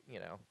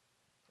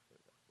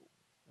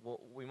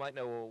we might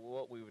know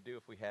what we would do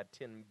if we had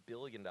 $10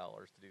 billion to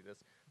do this,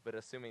 but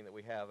assuming that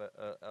we have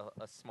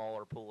a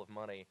smaller pool of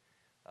money,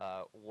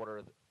 how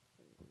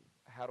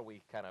do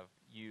we kind of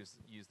use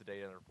the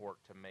data in the report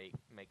to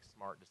make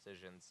smart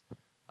decisions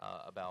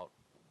about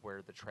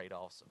where the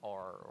trade-offs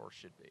are or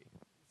should be?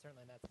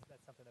 Certainly,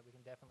 that's something that we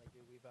can definitely do.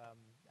 We've,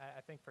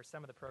 I think, for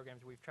some of the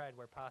programs, we've tried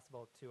where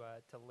possible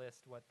to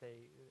list what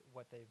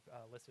they've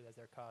listed as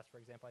their cost. For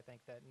example, I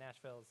think that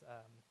Nashville's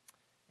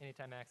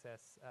Anytime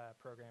Access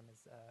program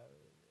is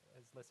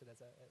listed as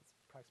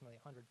approximately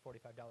 $145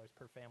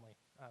 per family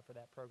for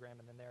that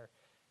program, and then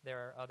there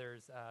are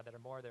others that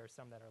are more. There are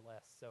some that are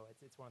less. So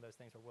it's one of those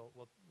things where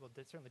we'll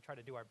certainly try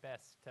to do our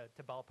best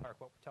to ballpark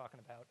what we're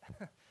talking about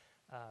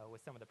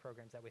with some of the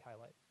programs that we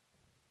highlight.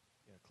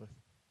 Yeah, Cliff.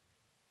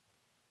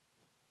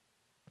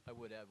 I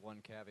would add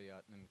one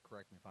caveat, and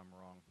correct me if I'm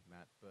wrong,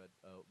 Matt, but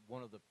one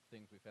of the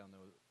things we found,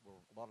 though,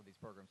 were a lot of these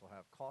programs will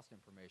have cost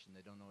information.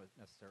 They don't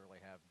necessarily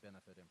have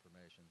benefit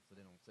information, so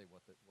they don't say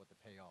what the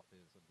payoff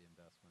is of the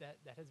investment.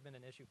 That has been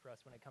an issue for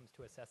us when it comes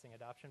to assessing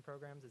adoption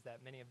programs, is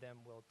that many of them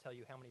will tell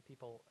you how many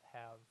people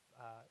have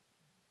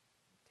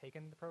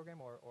taken the program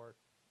or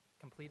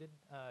completed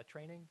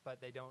training, but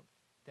they don't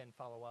then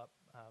follow up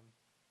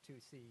to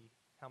see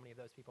how many of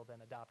those people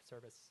then adopt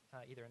service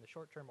either in the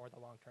short term or the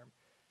long term.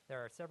 There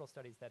are several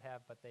studies that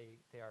have, but they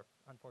are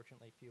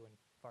unfortunately few and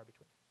far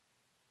between.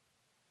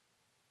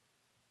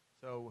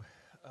 So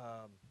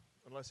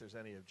unless there's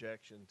any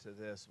objection to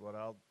this, what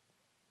I'll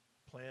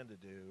plan to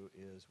do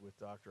is with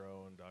Dr.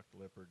 Owen, Dr.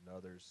 Lippard, and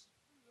others,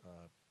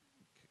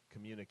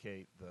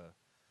 communicate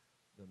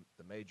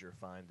the major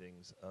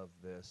findings of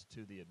this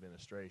to the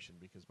administration,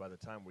 because by the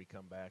time we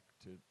come back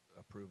to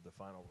approve the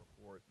final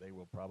report, they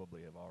will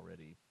probably have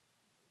already,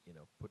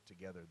 put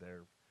together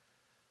their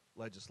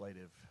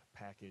legislative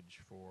package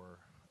for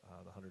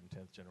the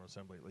 110th General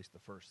Assembly, at least the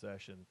first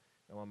session.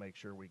 I want to make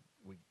sure we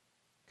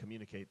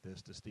communicate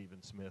this to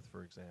Stephen Smith,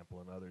 for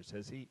example, and others.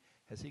 Has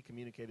he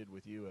communicated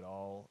with you at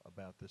all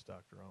about this,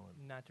 Dr. Owen?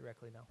 Not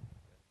directly, no.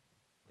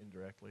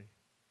 Indirectly?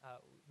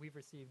 we've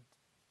received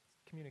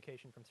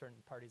communication from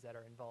certain parties that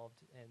are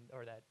involved in,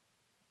 or that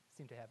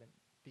seem to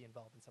be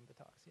involved in some of the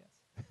talks.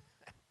 Yes.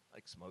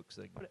 Like smoke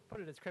signal,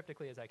 Put it as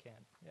cryptically as I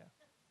can. Yeah.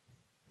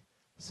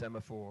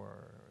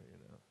 semaphore, you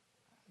know.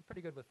 I'm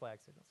pretty good with flag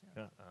signals.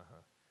 Yeah.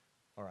 Uh-huh.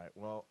 All right.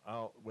 Well,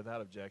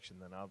 without objection,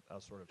 then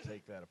I'll sort of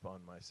take that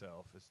upon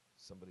myself as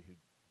somebody who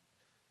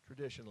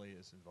traditionally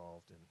is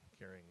involved in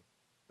carrying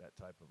that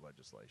type of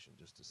legislation,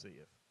 just to see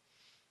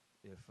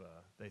if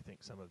they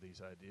think some of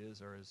these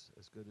ideas are as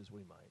good as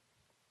we might.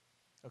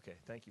 Okay.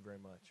 Thank you very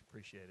much.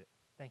 Appreciate it.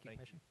 Thank you, Thank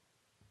Commission.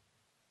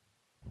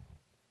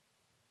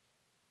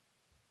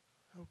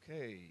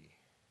 Okay.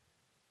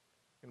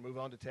 Going to move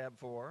on to tab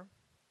 4.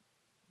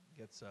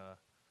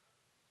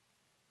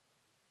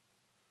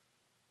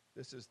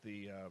 This is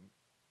the,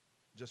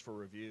 just for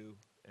review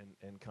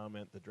and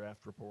comment, the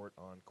draft report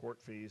on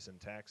court fees and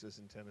taxes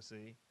in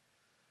Tennessee.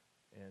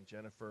 And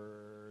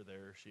Jennifer,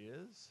 there she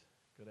is.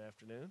 Good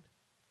afternoon.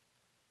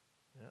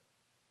 Yeah.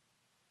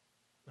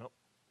 Nope.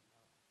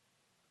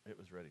 It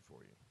was ready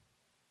for you.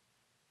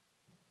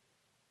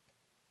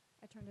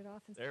 I turned it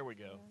off. There we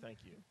go. Thank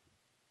you.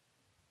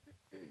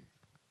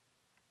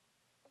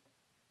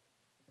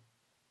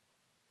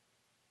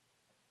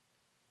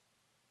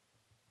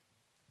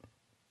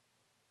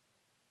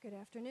 Good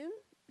afternoon.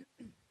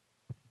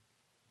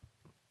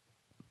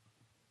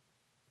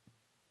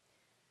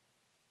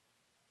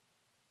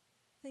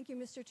 Thank you,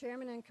 Mr.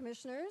 Chairman and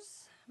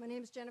Commissioners. My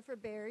name is Jennifer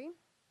Berry.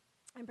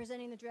 I'm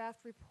presenting the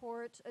draft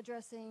report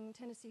addressing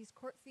Tennessee's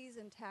court fees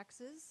and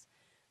taxes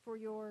for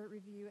your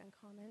review and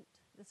comment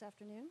this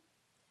afternoon.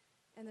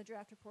 And the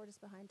draft report is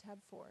behind tab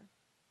 4.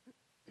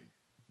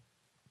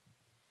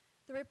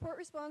 The report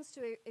responds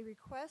to a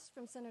request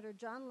from Senator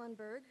John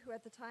Lundberg, who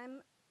at the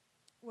time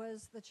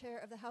was the chair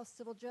of the House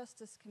Civil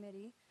Justice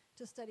Committee,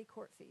 to study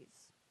court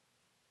fees.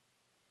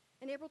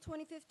 In April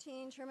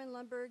 2015, Chairman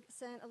Lundberg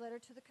sent a letter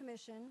to the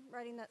Commission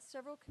writing that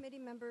several committee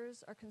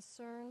members are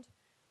concerned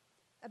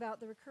about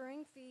the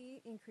recurring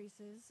fee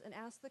increases and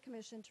asked the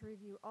Commission to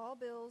review all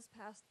bills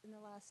passed in the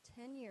last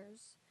 10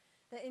 years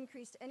that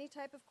increased any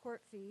type of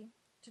court fee,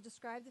 to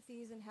describe the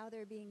fees and how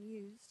they're being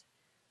used,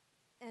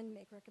 and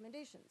make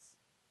recommendations.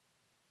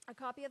 A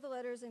copy of the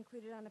letter is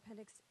included on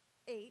Appendix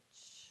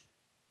H,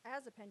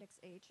 as Appendix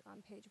H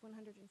on page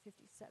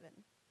 157.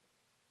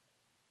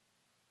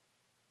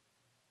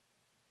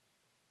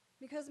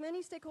 Because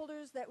many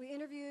stakeholders that we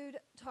interviewed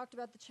talked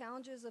about the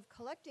challenges of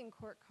collecting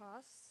court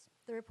costs,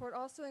 the report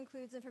also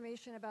includes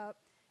information about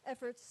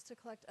efforts to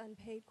collect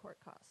unpaid court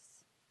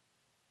costs.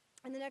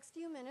 In the next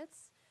few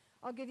minutes,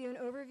 I'll give you an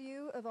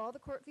overview of all the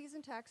court fees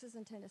and taxes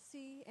in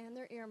Tennessee and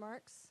their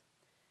earmarks,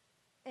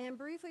 and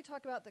briefly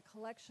talk about the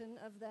collection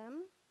of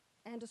them,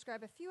 and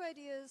describe a few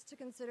ideas to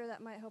consider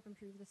that might help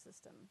improve the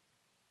system.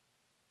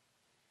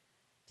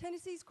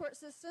 Tennessee's court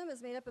system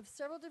is made up of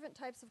several different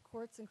types of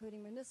courts,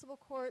 including municipal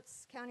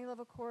courts,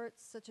 county-level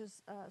courts, such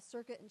as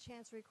circuit and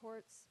chancery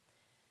courts,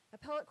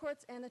 appellate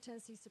courts, and the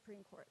Tennessee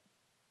Supreme Court.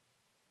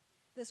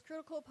 This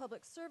critical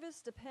public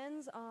service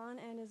depends on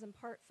and is in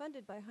part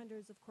funded by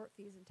hundreds of court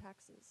fees and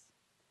taxes.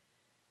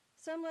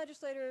 Some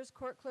legislators,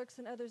 court clerks,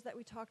 and others that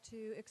we talked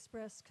to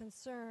expressed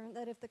concern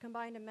that if the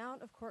combined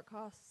amount of court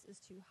costs is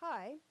too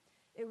high,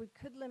 it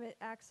could limit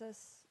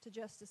access to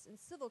justice in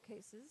civil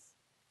cases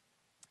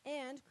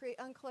and create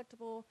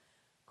uncollectible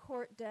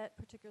court debt,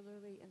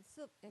 particularly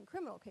in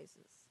criminal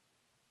cases.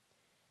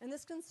 And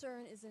this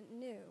concern isn't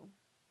new.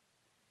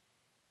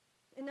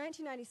 In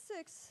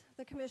 1996,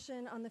 the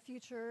Commission on the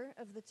Future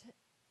of the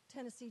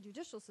Tennessee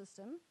Judicial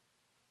System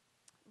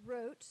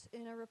wrote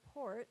in a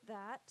report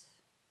that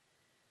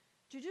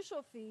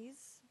judicial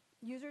fees,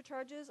 user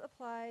charges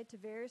applied to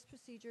various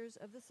procedures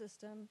of the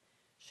system,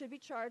 should be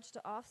charged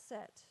to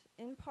offset,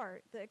 in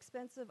part, the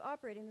expense of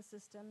operating the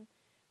system,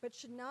 but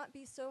should not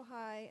be so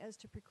high as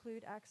to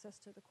preclude access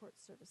to the court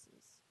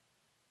services.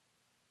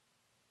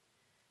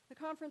 The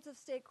Conference of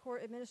State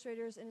Court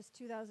Administrators, in its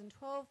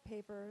 2012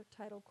 paper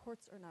titled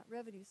Courts Are Not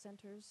Revenue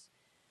Centers,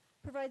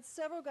 provides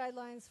several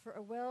guidelines for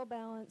a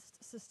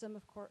well-balanced system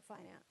of court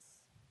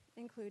finance,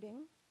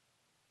 including,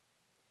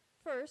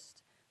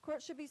 first,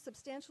 courts should be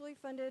substantially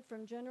funded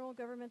from general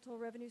governmental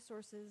revenue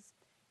sources,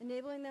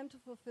 enabling them to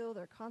fulfill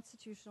their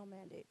constitutional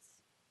mandates.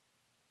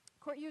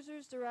 Court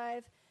users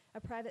derive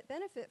a private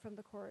benefit from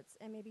the courts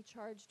and may be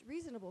charged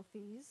reasonable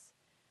fees,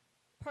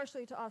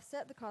 partially to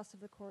offset the cost of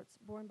the courts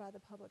borne by the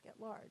public at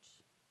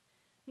large.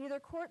 Neither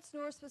courts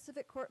nor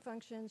specific court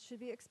functions should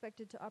be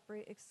expected to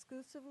operate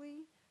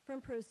exclusively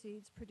from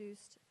proceeds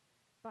produced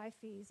by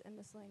fees and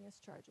miscellaneous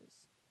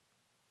charges.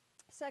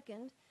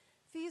 Second,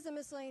 fees and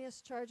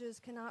miscellaneous charges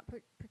cannot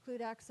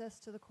preclude access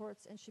to the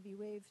courts and should be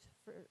waived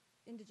for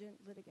indigent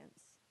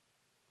litigants.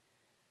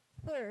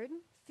 Third,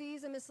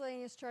 fees and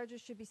miscellaneous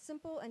charges should be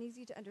simple and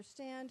easy to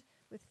understand,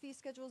 with fee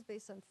schedules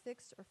based on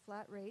fixed or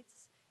flat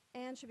rates,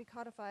 and should be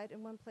codified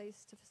in one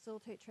place to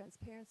facilitate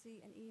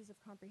transparency and ease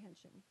of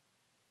comprehension.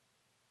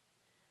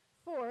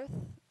 Fourth,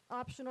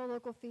 optional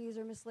local fees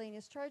or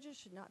miscellaneous charges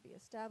should not be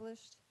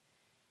established.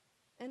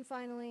 And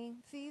finally,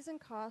 fees and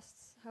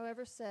costs,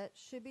 however set,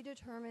 should be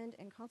determined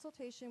in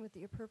consultation with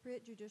the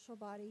appropriate judicial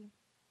body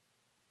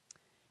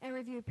and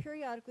reviewed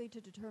periodically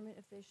to determine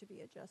if they should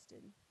be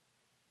adjusted.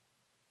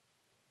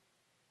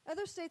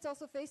 Other states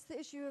also face the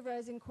issue of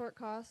rising court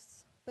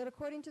costs, but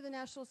according to the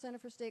National Center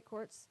for State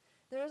Courts,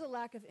 there is a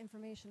lack of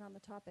information on the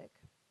topic.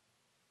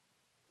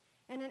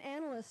 And an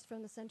analyst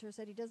from the center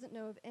said he doesn't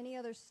know of any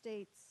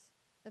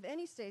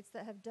states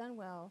that have done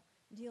well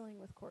dealing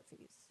with court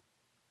fees.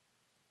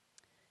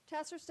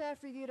 TACIR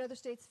staff reviewed other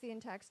states' fee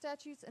and tax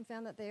statutes and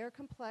found that they are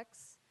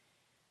complex,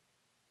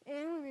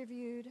 and we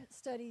reviewed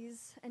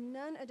studies, and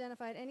none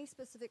identified any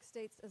specific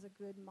states as a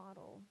good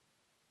model.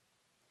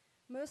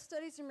 Most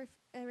studies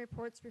and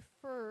reports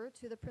refer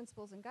to the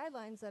principles and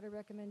guidelines that are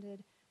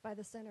recommended by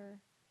the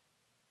Center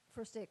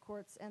for State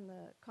Courts and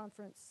the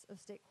Conference of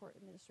State Court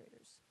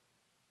Administrators.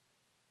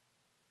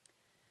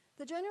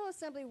 The General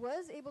Assembly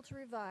was able to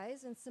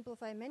revise and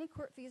simplify many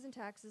court fees and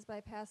taxes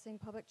by passing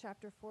Public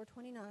Chapter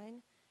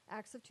 429,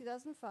 Acts of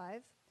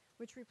 2005,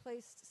 which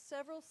replaced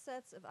several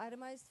sets of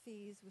itemized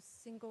fees with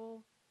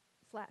single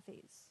flat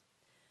fees.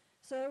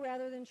 So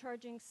rather than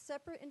charging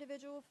separate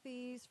individual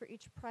fees for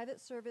each for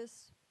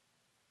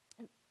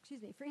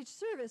each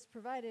service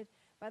provided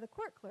by the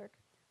court clerk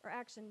or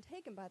action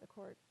taken by the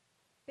court,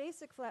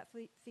 basic flat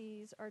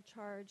fees are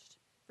charged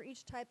for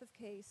each type of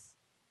case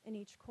in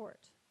each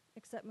court,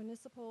 except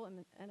municipal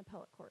and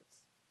appellate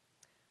courts,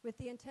 with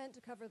the intent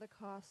to cover the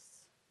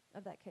costs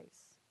of that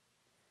case.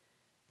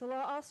 The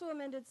law also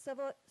amended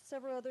several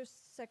other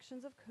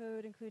sections of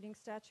code, including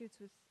statutes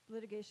with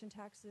litigation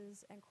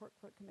taxes and court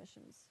clerk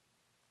commissions.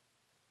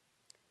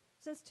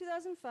 Since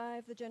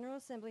 2005, the General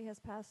Assembly has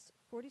passed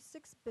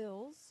 46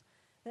 bills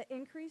that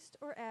increased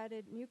or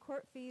added new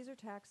court fees or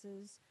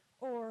taxes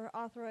or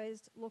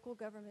authorized local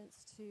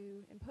governments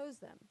to impose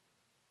them,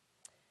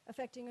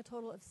 affecting a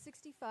total of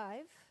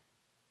 65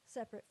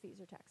 separate fees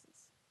or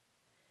taxes.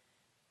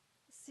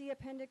 See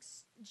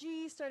Appendix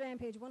G, starting on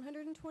page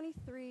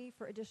 123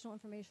 for additional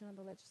information on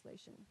the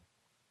legislation.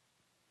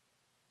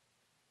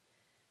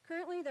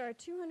 Currently, there are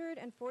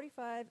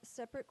 245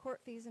 separate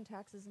court fees and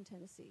taxes in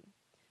Tennessee,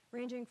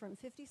 ranging from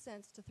 50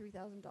 cents to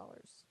 $3,000.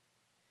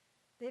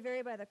 They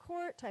vary by the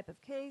court, type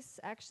of case,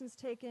 actions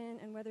taken,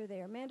 and whether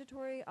they are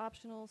mandatory,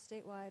 optional,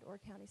 statewide, or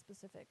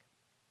county-specific.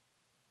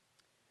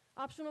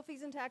 Optional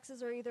fees and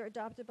taxes are either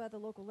adopted by the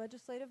local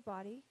legislative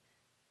body,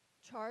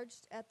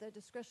 charged at the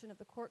discretion of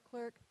the court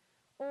clerk,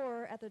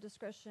 or at the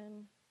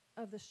discretion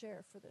of the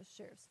sheriff for the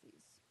sheriff's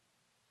fees.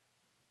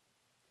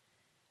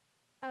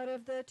 Out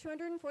of the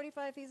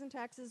 245 fees and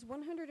taxes,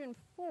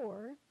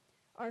 104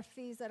 are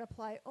fees that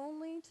apply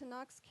only to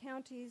Knox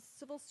County's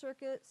Civil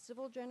Circuit,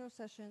 Civil General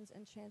Sessions,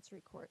 and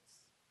Chancery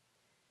courts.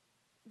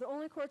 The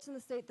only courts in the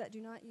state that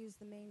do not use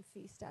the main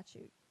fee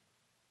statute.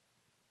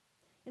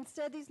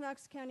 Instead, these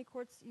Knox County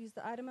courts use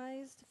the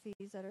itemized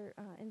fees that are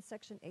in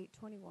Section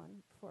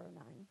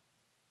 821-409.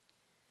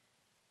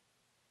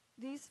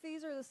 These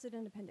fees are listed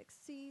in Appendix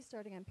C,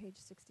 starting on page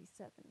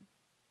 67.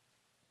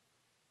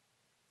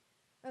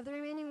 Of the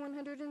remaining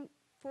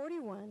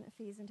 141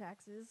 fees and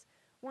taxes,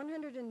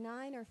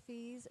 109 are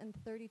fees and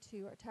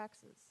 32 are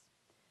taxes.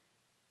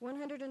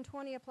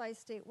 120 apply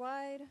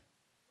statewide,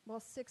 while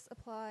 6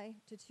 apply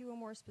to 2 or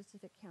more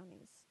specific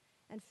counties,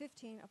 and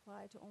 15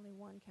 apply to only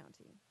one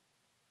county.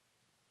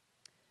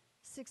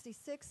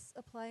 66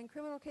 apply in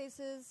criminal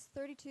cases,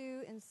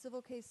 32 in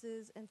civil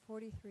cases, and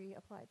 43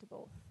 apply to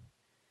both.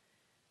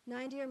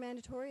 90 are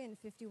mandatory and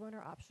 51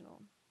 are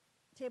optional.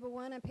 Table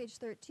 1 on page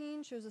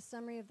 13 shows a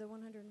summary of the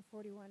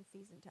 141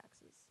 fees and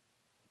taxes.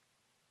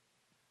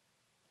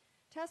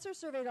 TACIR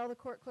surveyed all the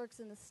court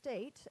clerks in the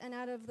state, and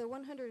out of the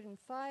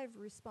 105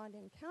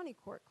 responding county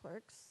court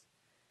clerks,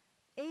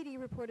 80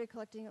 reported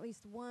collecting at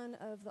least one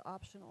of the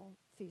optional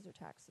fees or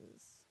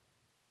taxes.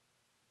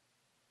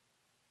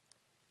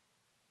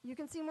 You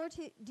can see more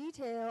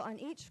detail on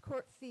each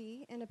court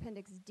fee in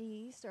Appendix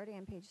D, starting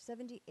on page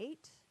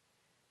 78,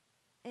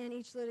 and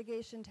each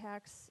litigation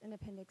tax in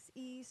Appendix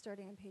E,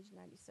 starting on page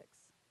 96.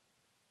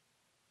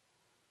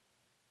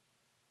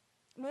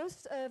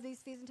 Most of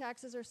these fees and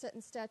taxes are set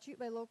in statute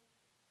by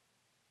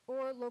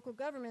local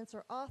governments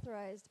are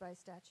authorized by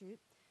statute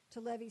to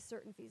levy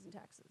certain fees and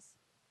taxes.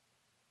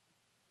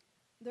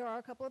 There are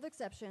a couple of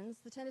exceptions.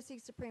 The Tennessee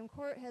Supreme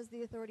Court has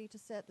the authority to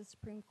set the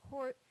Supreme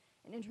Court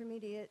and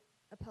intermediate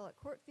appellate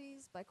court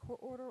fees by court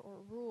order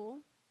or rule.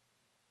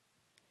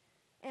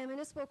 And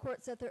municipal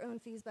courts set their own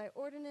fees by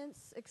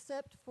ordinance,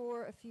 except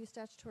for a few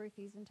statutory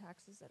fees and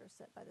taxes that are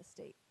set by the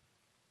state.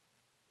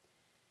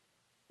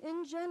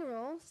 In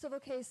general, civil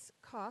case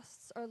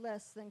costs are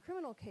less than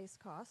criminal case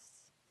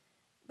costs,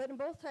 but in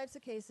both types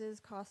of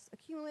cases, costs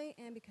accumulate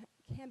and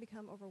can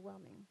become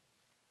overwhelming,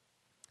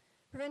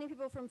 preventing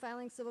people from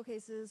filing civil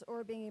cases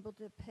or being able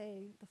to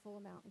pay the full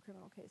amount in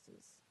criminal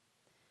cases.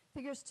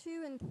 Figures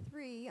 2 and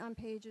 3 on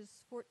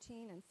pages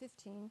 14 and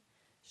 15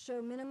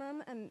 show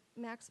minimum and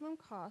maximum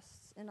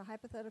costs in a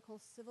hypothetical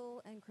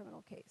civil and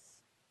criminal case.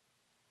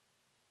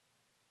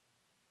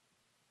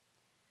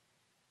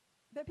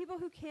 But people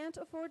who can't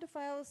afford to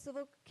file a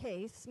civil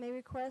case may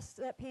request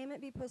that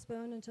payment be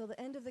postponed until the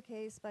end of the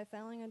case by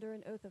filing under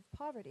an oath of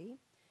poverty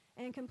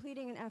and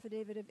completing an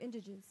affidavit of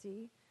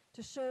indigency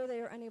to show they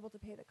are unable to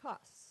pay the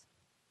costs.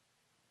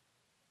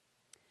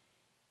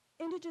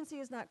 Indigency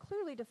is not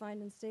clearly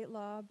defined in state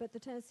law, but the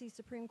Tennessee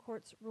Supreme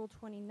Court's Rule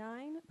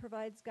 29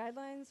 provides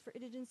guidelines for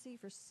indigency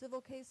for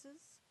civil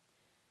cases,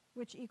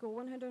 which equal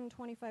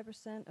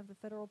 125% of the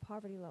federal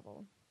poverty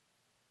level.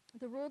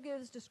 The rule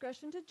gives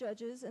discretion to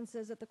judges and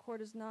says that the court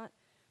is not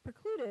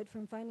precluded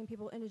from finding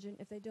people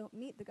indigent if they don't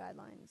meet the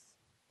guidelines.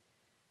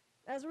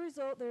 As a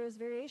result, there is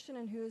variation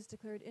in who is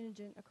declared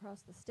indigent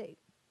across the state.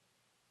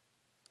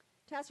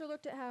 TACIR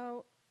looked at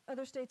how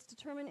other states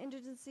determine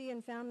indigency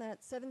and found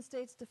that 7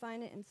 states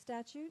define it in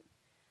statute.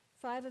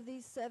 5 of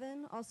these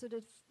 7 also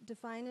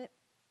define it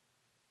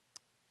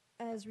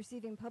as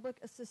receiving public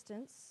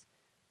assistance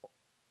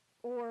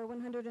or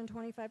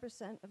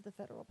 125% of the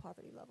federal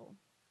poverty level.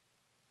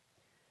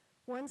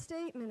 1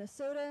 state,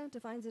 Minnesota,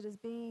 defines it as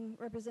being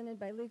represented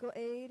by legal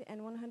aid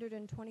and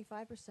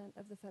 125%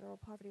 of the federal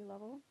poverty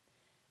level.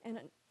 And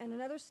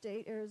another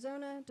state,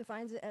 Arizona,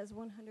 defines it as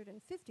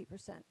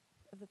 150%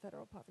 of the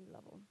federal poverty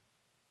level.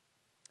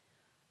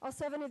 All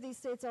 7 of these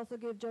states also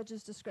give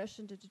judges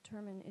discretion to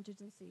determine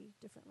indigency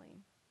differently.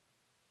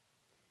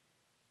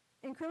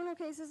 In criminal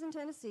cases in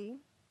Tennessee,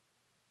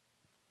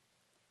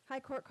 high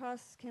court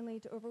costs can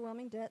lead to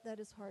overwhelming debt that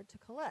is hard to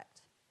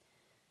collect.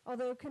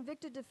 Although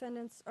convicted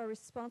defendants are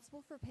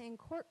responsible for paying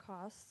court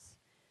costs,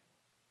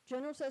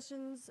 General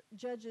Sessions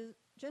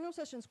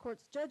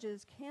Court's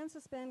judges can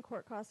suspend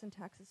court costs and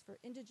taxes for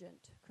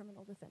indigent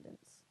criminal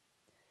defendants.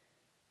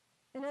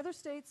 In other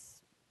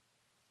states,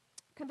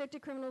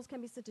 convicted criminals can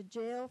be sent to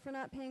jail for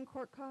not paying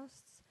court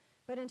costs,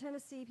 but in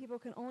Tennessee, people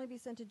can only be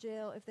sent to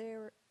jail if they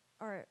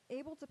are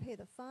able to pay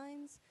the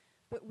fines,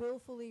 but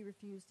willfully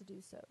refuse to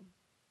do so.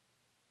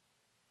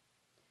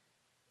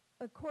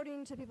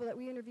 According to people that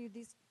we interviewed,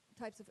 these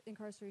types of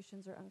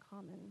incarcerations are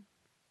uncommon.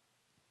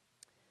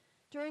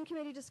 During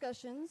committee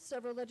discussions,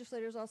 several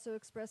legislators also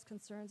expressed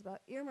concerns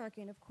about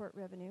earmarking of court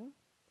revenue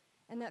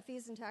and that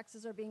fees and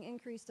taxes are being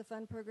increased to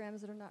fund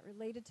programs that are not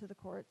related to the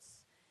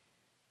courts,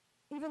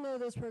 even though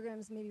those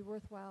programs may be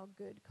worthwhile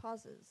good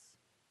causes.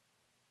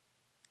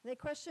 They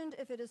questioned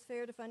if it is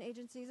fair to fund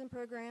agencies and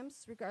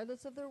programs,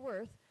 regardless of their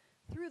worth,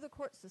 through the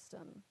court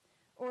system,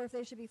 or if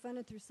they should be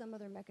funded through some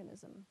other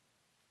mechanism.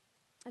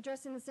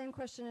 Addressing the same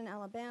question in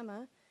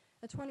Alabama,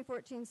 a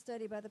 2014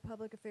 study by the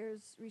Public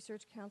Affairs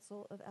Research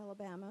Council of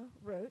Alabama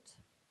wrote,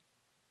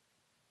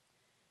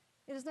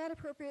 "It is not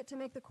appropriate to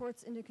make the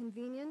courts into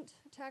convenient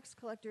tax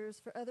collectors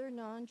for other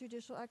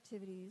non-judicial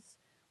activities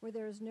where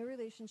there is no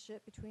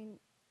relationship between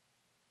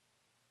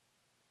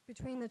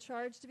the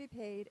charge to be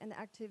paid and the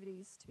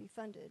activities to be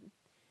funded,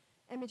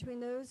 and between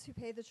those who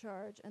pay the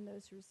charge and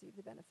those who receive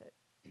the benefit."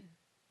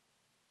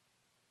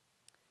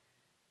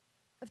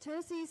 Of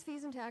Tennessee's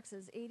fees and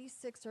taxes,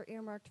 86 are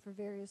earmarked for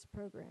various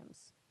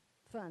programs,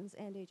 funds,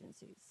 and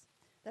agencies.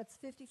 That's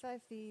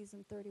 55 fees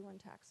and 31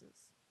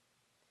 taxes.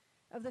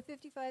 Of the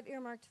 55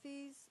 earmarked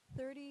fees,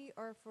 30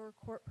 are for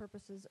court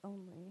purposes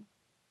only.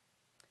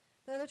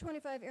 The other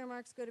 25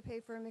 earmarks go to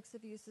pay for a mix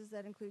of uses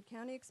that include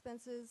county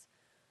expenses,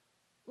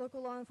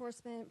 local law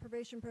enforcement,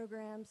 probation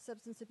programs,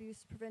 substance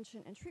abuse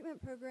prevention and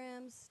treatment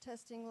programs,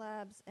 testing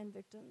labs, and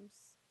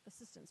victims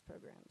assistance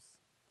programs,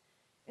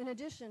 in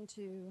addition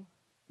to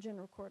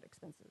general court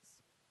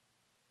expenses.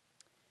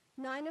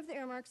 9 of the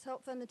earmarks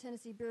help fund the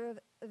Tennessee Bureau of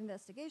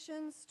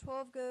Investigations,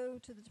 12 go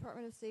to the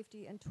Department of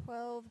Safety, and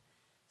 12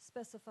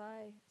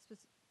 specify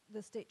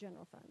the State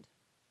General Fund.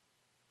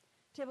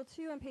 Table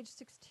 2 on page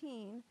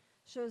 16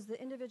 shows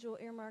the individual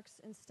earmarks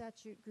in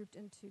statute grouped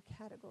into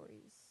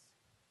categories.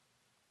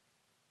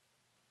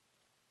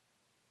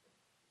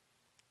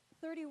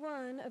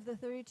 31 of the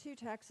 32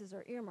 taxes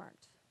are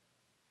earmarked.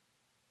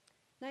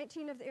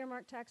 19 of the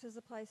earmarked taxes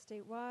apply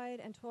statewide,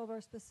 and 12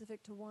 are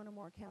specific to 1 or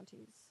more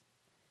counties.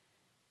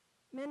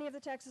 Many of the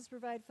taxes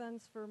provide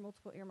funds for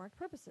multiple earmarked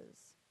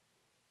purposes.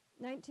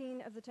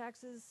 19 of the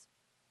taxes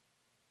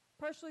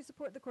partially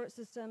support the court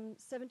system,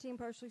 17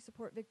 partially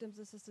support victims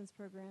assistance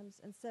programs,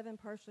 and 7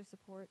 partially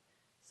support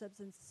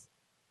substance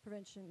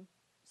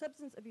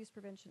abuse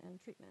prevention and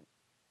treatment.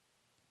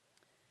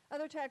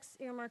 Other tax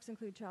earmarks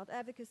include child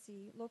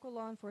advocacy, local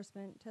law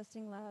enforcement,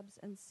 testing labs,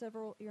 and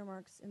several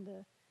earmarks in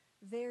the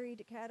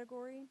varied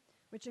category,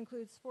 which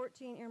includes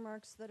 14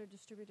 earmarks that are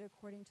distributed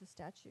according to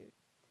statute.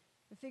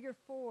 The figure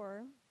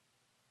 4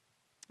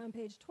 on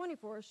page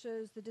 24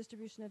 shows the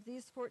distribution of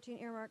these 14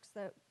 earmarks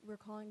that we're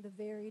calling the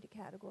varied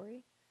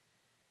category,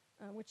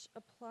 which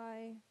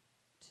apply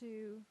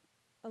to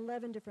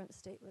 11 different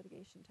state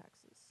litigation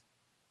taxes.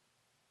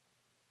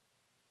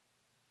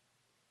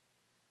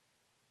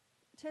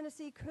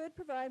 Tennessee could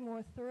provide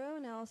more thorough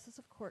analysis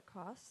of court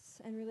costs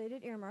and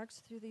related earmarks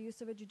through the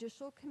use of a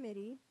judicial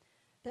committee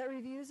that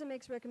reviews and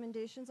makes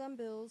recommendations on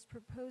bills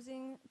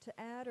proposing to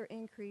add or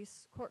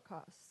increase court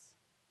costs.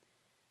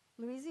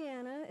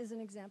 Louisiana is an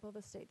example of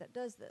a state that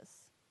does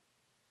this.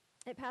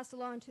 It passed a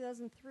law in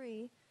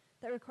 2003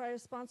 that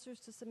requires sponsors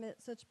to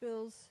submit such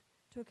bills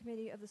to a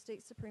committee of the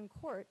state Supreme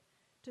Court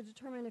to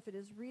determine if it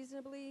is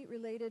reasonably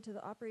related to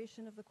the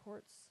operation of the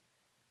courts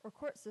or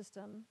court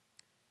system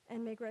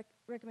and make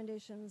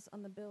recommendations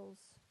on the bills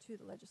to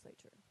the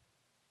legislature.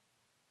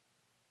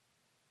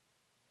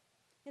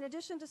 In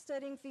addition to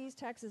studying fees,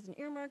 taxes, and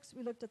earmarks,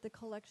 we looked at the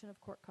collection of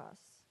court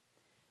costs.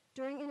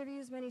 During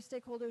interviews, many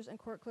stakeholders and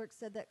court clerks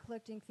said that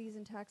collecting fees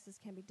and taxes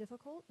can be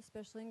difficult,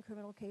 especially in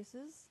criminal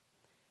cases.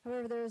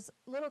 However, there's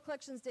little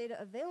collections data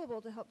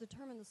available to help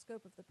determine the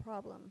scope of the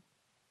problem.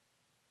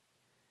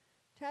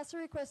 TACIR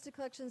requested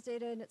collections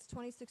data in its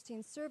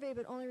 2016 survey,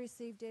 but only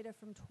received data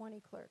from 20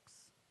 clerks.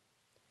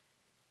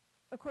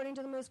 According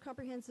to the most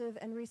comprehensive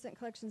and recent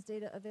collections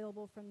data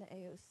available from the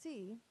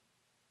AOC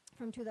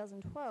from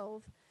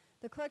 2012,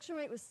 the collection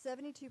rate was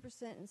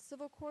 72% in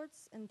civil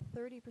courts and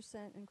 30%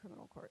 in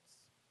criminal courts.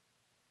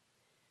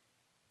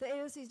 The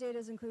AOC's data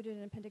is included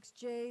in Appendix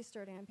J,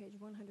 starting on page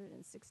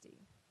 160.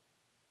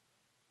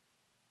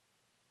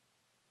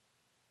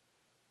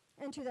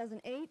 In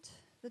 2008,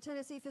 the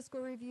Tennessee Fiscal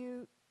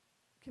Review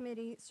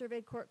Committee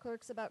surveyed court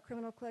clerks about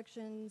criminal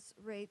collections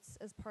rates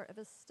as part of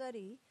a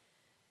study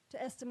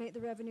to estimate the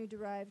revenue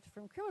derived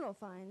from criminal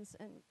fines,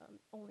 and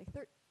only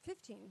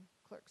 15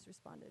 clerks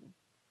responded.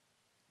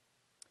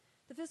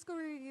 The Fiscal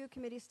Review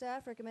Committee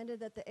staff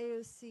recommended that the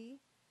AOC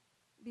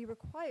be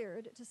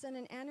required to send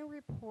an annual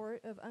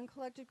report of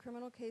uncollected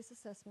criminal case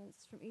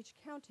assessments from each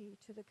county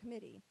to the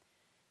committee,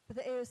 but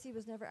the AOC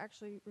was never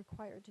actually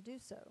required to do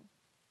so.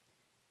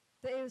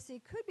 The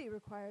AOC could be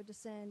required to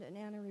send an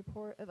annual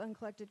report of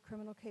uncollected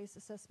criminal case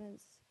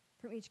assessments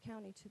from each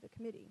county to the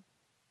committee.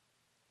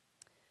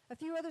 A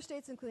few other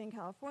states, including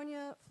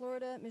California,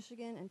 Florida,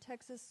 Michigan, and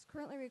Texas,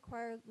 currently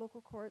require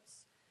local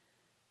courts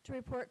to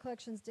report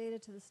collections data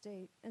to the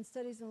state, and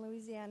studies in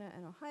Louisiana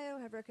and Ohio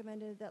have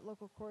recommended that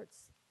local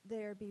courts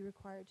there be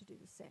required to do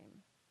the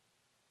same.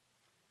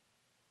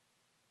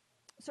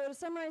 So to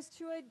summarize,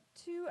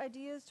 two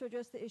ideas to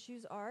address the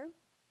issues are,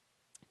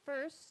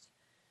 first,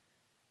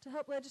 to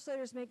help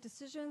legislators make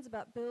decisions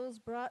about bills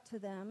brought to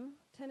them,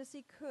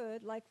 Tennessee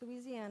could, like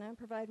Louisiana,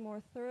 provide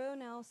more thorough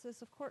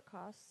analysis of court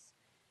costs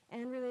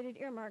and related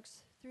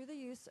earmarks through the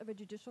use of a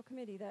judicial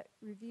committee that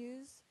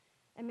reviews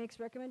and makes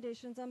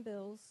recommendations on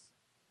bills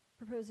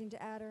proposing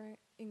to add or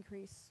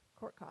increase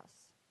court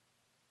costs.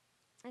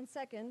 And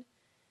second,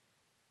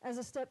 as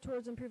a step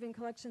towards improving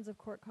collections of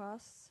court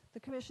costs, the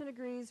Commission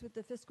agrees with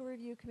the Fiscal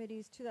Review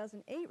Committee's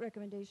 2008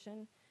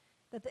 recommendation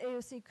that the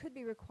AOC could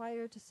be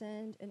required to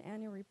send an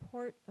annual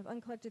report of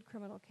uncollected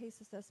criminal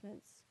case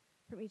assessments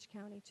from each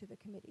county to the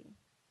committee.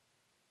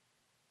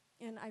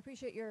 And I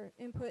appreciate your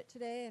input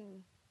today,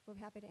 and we'll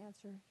be happy to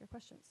answer your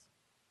questions.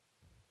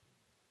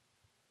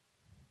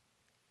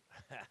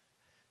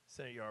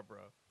 Senator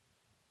Yarbrough.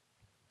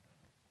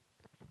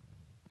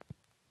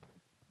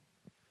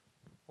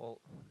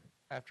 Well,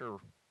 after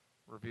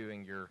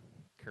reviewing your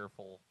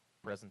careful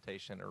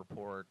presentation and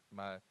report,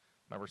 my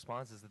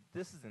response is that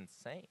this is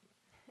insane,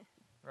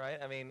 right?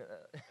 I mean,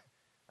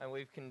 and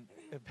we've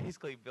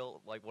basically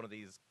built like one of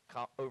these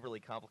overly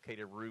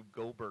complicated Rube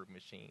Goldberg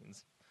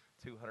machines,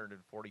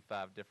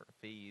 245 different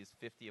fees,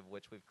 50 of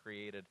which we've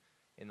created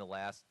in the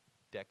last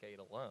decade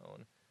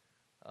alone,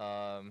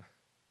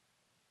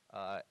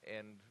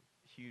 and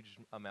huge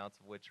amounts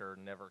of which are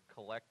never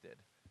collected.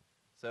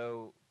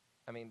 So,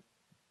 I mean,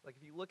 like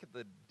if you look at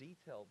the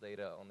detailed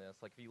data on this,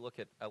 like if you look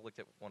at, I looked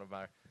at one of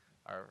our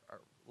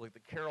look at the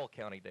Carroll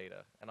County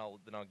data, and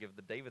then I'll give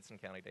the Davidson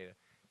County data.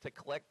 To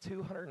collect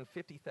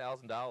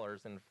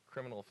 $250,000 in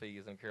criminal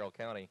fees in Carroll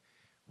County,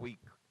 we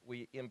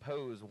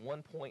impose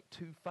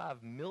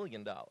 $1.25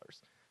 million.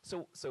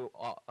 So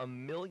 $1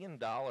 million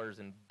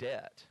in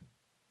debt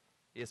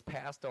is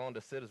passed on to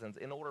citizens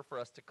in order for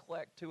us to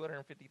collect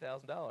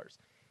 $250,000.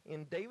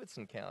 In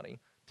Davidson County,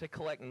 to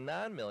collect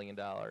 $9 million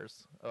out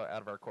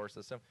of our court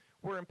system,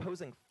 we're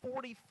imposing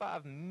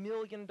 $45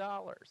 million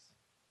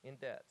in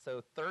debt.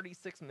 So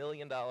 $36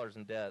 million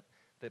in debt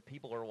that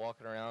people are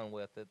walking around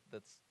with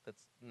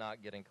that's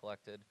not getting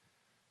collected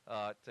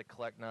to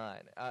collect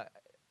 $9.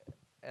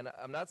 And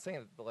I'm not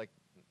saying that, like,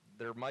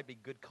 there might be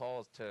good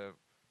cause to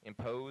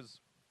impose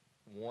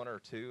one or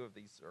two of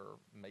these, or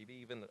maybe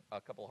even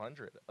a couple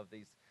hundred of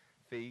these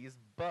fees,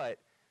 but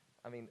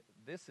I mean,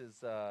 this is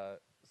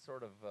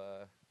sort of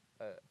a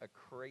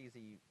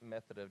crazy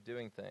method of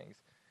doing things.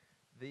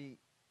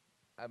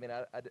 I mean,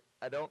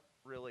 I don't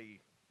really,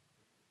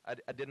 I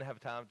didn't have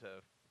time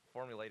to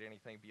formulate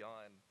anything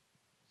beyond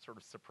sort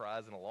of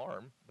surprise and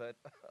alarm, but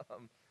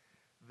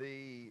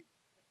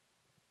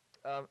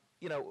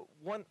you know,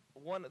 one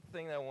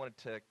thing that I wanted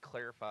to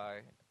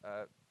clarify,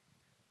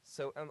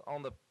 so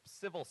on the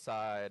civil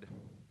side,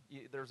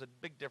 there's a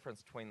big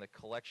difference between the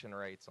collection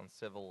rates on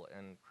civil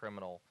and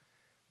criminal,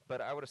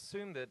 but I would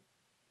assume that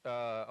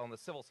on the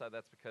civil side,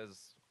 that's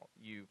because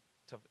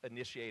to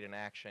initiate an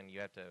action, you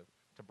have to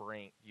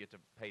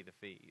pay the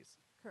fees.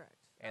 Correct.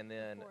 And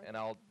then, and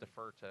I'll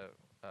defer to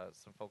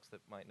some folks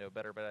that might know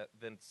better, but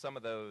then some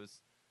of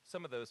those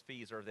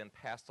fees are then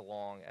passed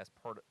along as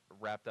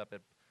wrapped up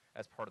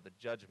as part of the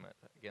judgment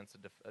against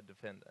a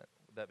defendant.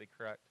 Would that be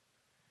correct?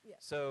 Yes.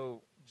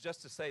 So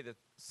just to say that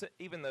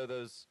even though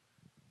those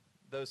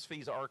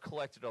fees are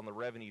collected on the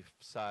revenue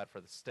side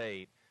for the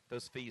state,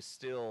 those fees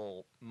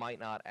still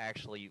might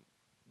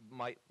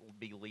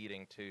be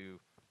leading to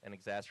an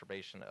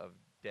exacerbation of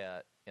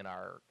debt in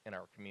our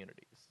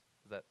communities.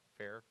 Is that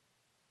fair?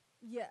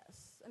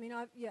 Yes. I mean,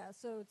 yeah,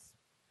 so it's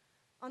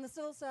on the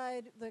civil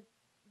side,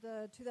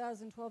 the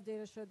 2012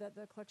 data showed that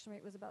the collection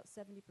rate was about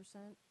 70%.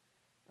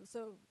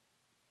 So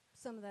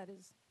some of that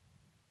is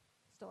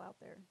still out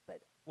there,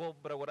 but Well,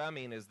 but what I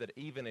mean is that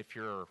even if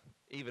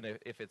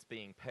it's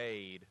being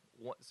paid,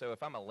 so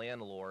if I'm a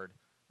landlord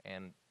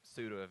and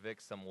sue to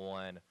evict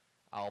someone,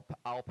 I'll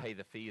pay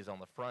the fees on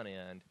the front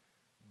end,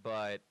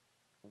 but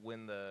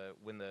when the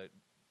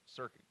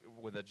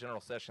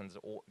General Sessions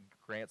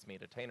grants me a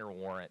detainer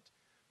warrant,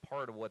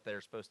 part of what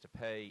they're supposed to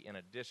pay in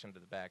addition to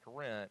the back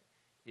rent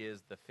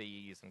is the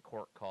fees and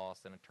court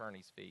costs and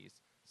attorney's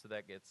fees. So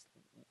that gets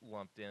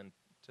lumped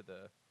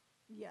into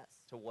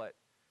yes. to what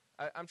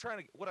I'm trying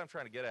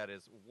to get at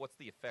is what's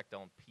the effect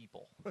on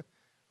people,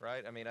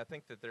 right? I mean, I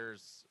think that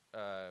there's,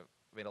 a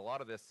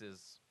lot of this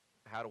is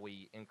how do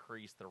we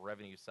increase the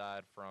revenue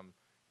side from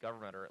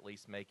government, or at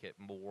least make it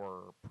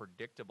more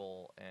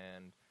predictable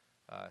and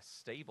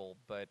stable.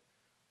 But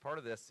part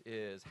of this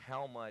is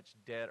how much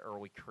debt are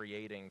we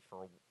creating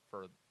for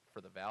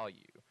the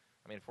value?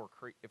 I mean,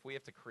 if we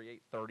have to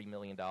create $30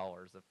 million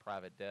of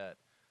private debt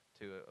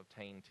to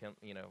obtain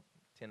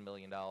 $10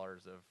 million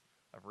of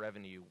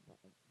revenue,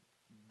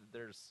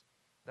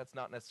 that's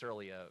not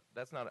necessarily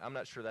I'm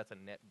not sure that's a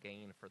net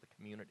gain for the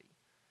community.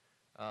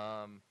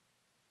 And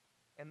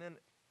then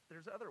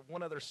there's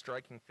one other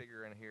striking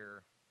figure in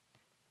here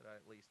that I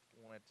at least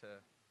wanted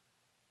to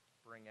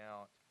bring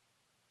out.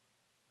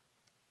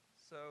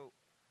 So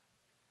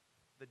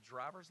the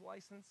driver's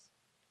license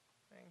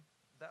thing,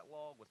 that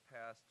law was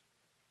passed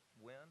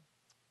when?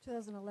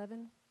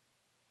 2011.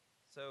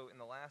 So in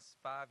the last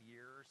 5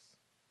 years,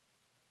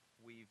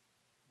 we've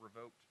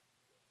revoked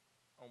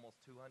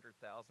almost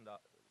 200,000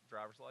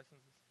 driver's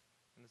licenses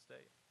in the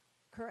state.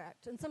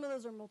 Correct. And some of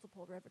those are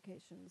multiple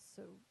revocations,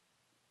 so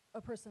a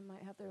person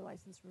might have their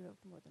license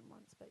revoked more than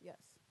once, but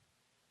yes.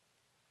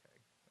 Okay,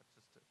 that's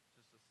just a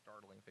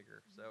startling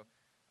figure. So,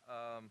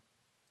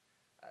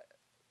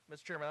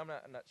 Mr. Chairman,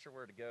 I'm not sure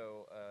where to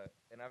go,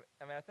 and I'm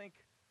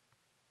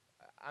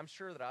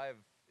sure that I've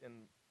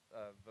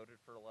voted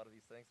for a lot of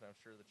these things, and I'm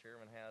sure the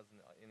chairman has,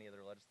 and any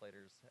other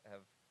legislators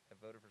have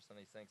voted for some of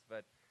these things,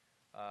 but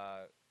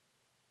I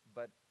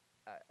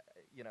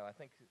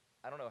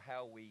don't know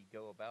how we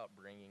go about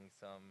bringing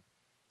some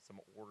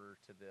order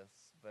to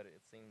this, but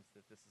it seems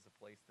that this is a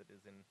place that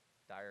is in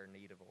dire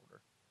need of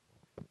order.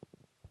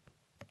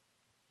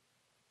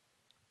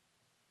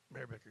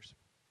 Mayor Bickers.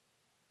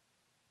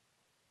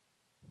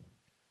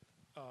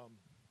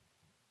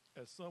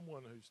 As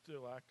someone who's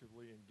still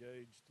actively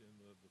engaged in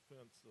the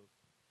defense of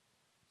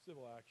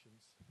civil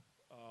actions,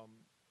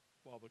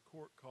 while the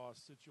court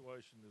cost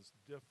situation is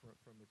different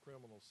from the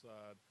criminal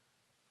side,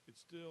 it's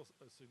still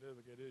a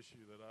significant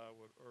issue that I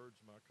would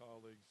urge my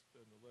colleagues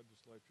in the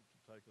legislature to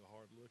take a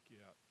hard look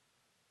at.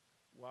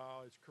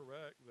 While it's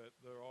correct that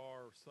there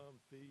are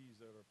some fees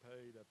that are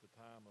paid at the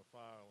time of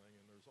filing,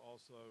 and there's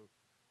also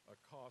a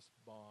cost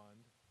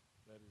bond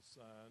that is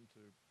signed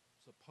to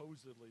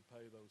supposedly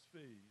pay those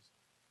fees,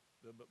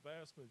 the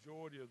vast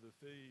majority of the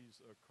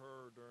fees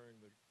occur during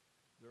the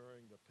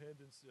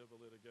pendency of the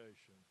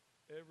litigation.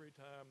 Every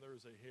time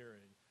there's a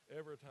hearing,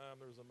 every time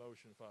there's a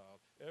motion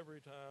filed,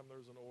 every time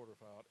there's an order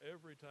filed,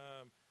 every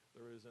time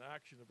there is an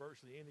action of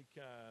virtually any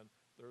kind,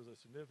 there's a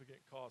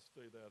significant cost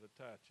fee that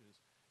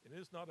attaches. And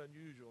it's not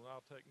unusual, and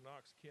I'll take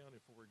Knox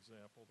County, for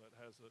example,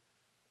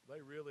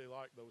 they really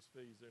like those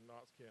fees in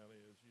Knox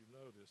County, as you've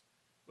noticed.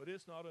 But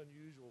it's not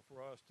unusual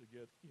for us to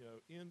get,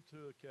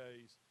 into a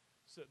case,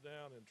 sit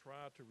down and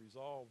try to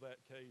resolve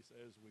that case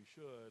as we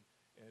should,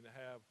 and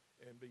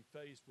be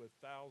faced with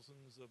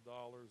thousands of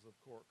dollars of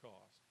court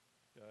costs.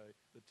 Okay?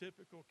 The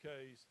typical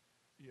case,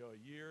 a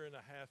year and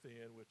a half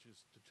in, which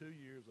is to 2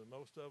 years, and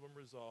most of them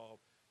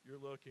resolved, you're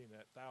looking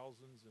at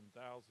thousands and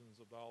thousands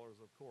of dollars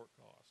of court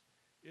costs.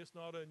 It's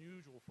not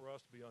unusual for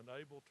us to be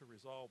unable to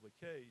resolve the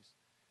case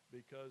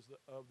because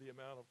of the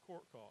amount of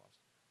court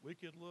costs. We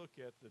could look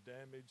at the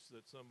damage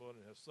that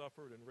someone has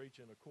suffered and reach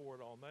in a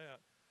court on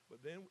that, but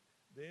then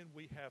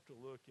we have to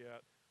look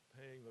at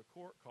paying the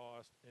court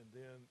cost, and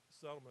then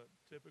settlement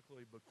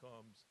typically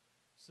becomes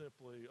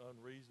simply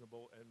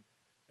unreasonable, and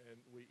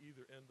we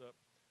either end up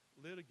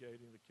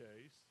litigating the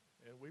case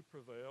and we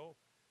prevail.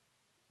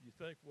 You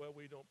think, well,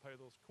 we don't pay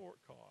those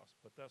court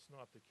costs, but that's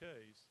not the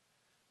case,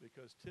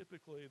 because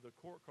typically the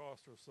court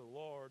costs are so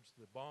large,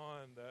 the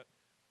bond that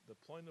the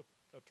plaintiff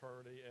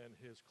attorney and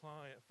his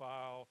client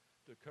file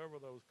to cover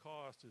those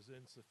costs is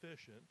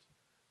insufficient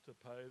to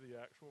pay the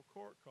actual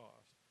court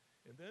costs.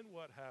 And then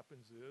what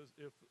happens is,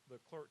 if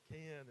the clerk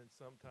can and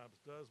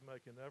sometimes does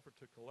make an effort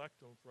to collect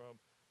them from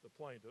the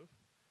plaintiff,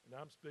 and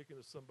I'm speaking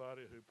as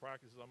somebody who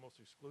practices almost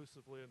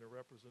exclusively in the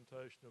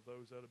representation of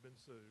those that have been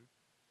sued,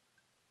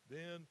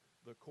 then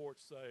the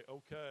courts say,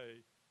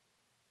 okay,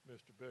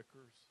 Mr.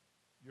 Bickers,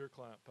 your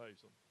client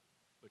pays them.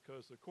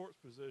 Because the court's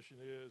position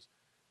is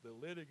the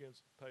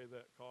litigants pay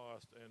that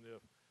cost, and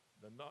if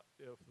the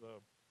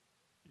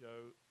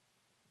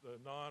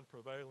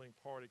non-prevailing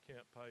party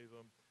can't pay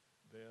them,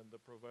 then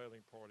the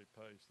prevailing party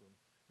pays them.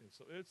 And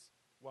so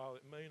while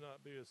it may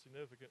not be as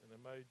significant, and there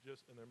may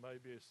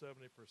be a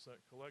 70%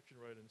 collection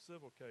rate in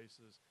civil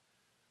cases,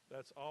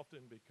 that's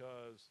often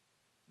because,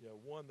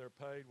 one, they're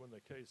paid when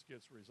the case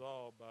gets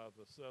resolved by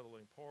the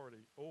settling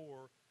party,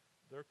 or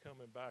they're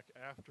coming back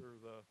after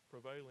the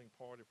prevailing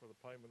party for the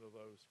payment of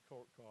those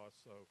court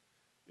costs. So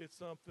it's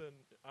something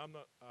I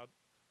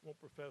won't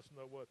profess to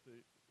know what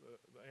the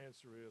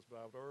answer is,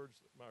 but I would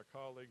urge my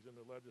colleagues in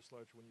the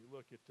legislature, when you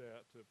look at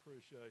that, to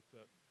appreciate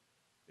that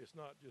it's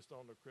not just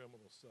on the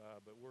criminal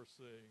side, but we're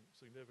seeing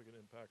significant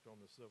impact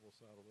on the civil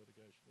side of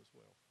litigation as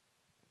well.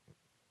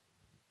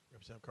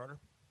 Representative Carter.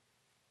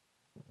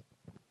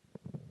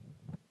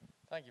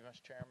 Thank you,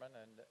 Mr. Chairman,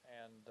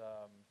 and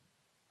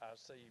I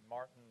see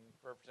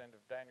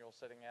Representative Daniel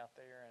sitting out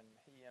there, and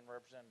he and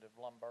Representative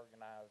Lumberg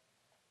and I have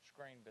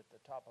screamed at the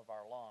top of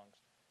our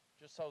lungs.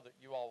 Just so that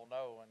you all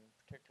know, and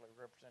particularly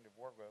Representative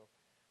Wargo,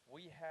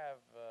 we have,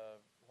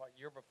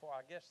 year before,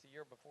 I guess the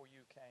year before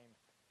you came,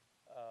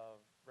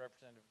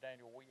 Representative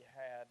Daniel, we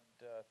had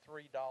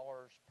 $3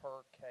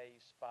 per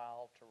case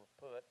filed to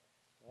put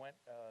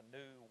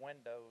new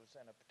windows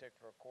in a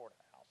particular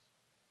courthouse.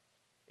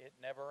 It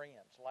never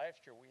ends.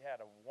 Last year we had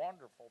a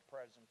wonderful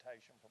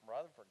presentation from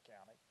Rutherford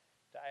County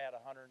to add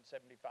 $175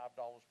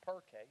 per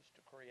case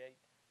to create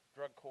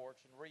drug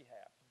courts and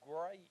rehab.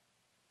 Great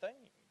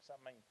things. I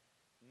mean,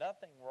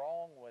 nothing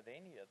wrong with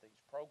any of these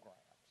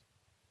programs,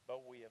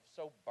 but we have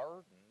so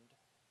burdened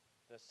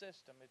the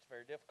system, it's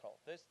very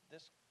difficult. This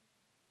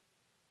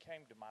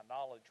came to my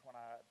knowledge when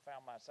I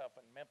found myself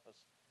in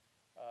Memphis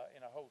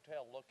in a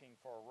hotel looking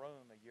for a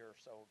room a year or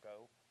so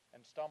ago,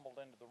 and stumbled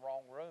into the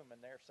wrong room,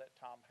 and there sat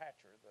Tom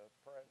Hatcher, the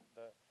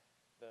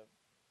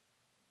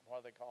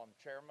what do they call him,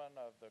 chairman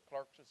of the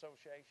Clerks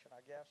Association, I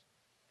guess.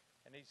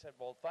 And he said,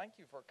 well, thank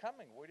you for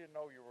coming. We didn't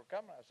know you were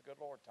coming. I said, good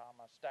Lord, Tom,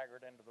 I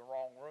staggered into the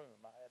wrong room.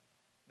 I had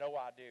no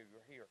idea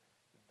you're here.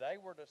 They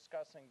were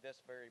discussing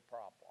this very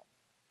problem.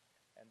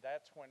 And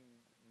that's when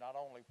not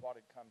only what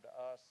had come to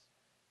us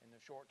in the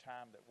short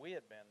time that we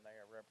had been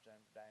there,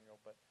 Representative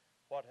Daniel, but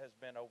what has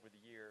been over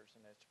the years,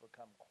 and it's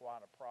become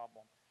quite a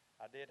problem.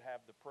 I did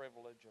have the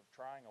privilege of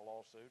trying a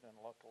lawsuit and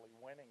luckily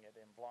winning it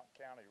in Blount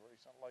County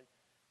recently.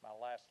 My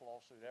last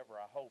lawsuit ever.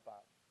 I hope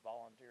I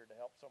volunteered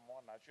to help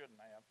someone. I shouldn't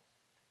have.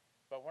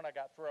 But when I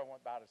got through, I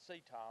went by to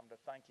see Tom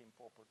to thank him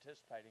for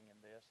participating in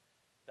this.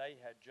 They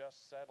had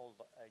just settled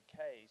a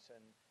case,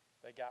 and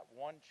they got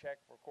one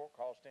check for court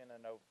cost in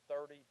and owed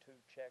 32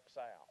 checks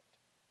out,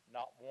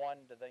 not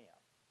one to them.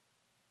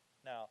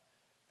 Now,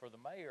 for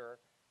the mayor,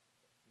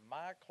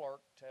 my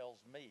clerk tells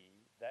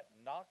me that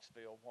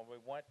Knoxville, when we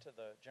went to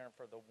the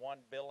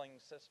one billing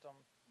system,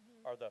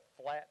 or the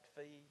flat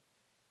fee,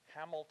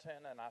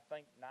 Hamilton and I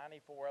think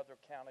 94 other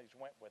counties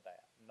went with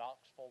that.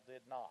 Knoxville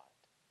did not.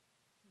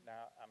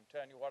 Now, I'm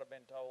telling you what I've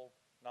been told,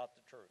 not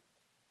the truth,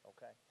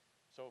 okay?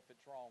 So if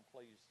it's wrong,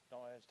 please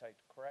don't hesitate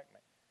to correct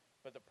me.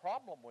 But the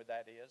problem with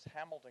that is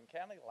Hamilton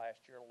County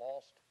last year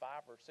lost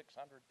 $500,000 or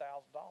 $600,000.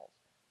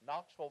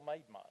 Knoxville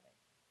made money.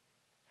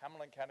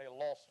 Hamilton County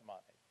lost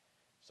money.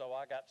 So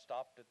I got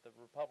stopped at the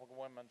Republican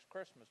Women's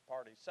Christmas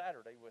party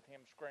Saturday with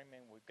him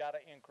screaming, we've got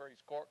to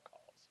increase court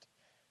cost.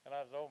 And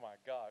I said, oh my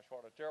gosh,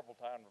 what a terrible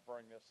time to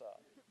bring this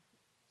up.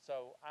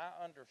 So I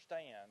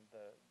understand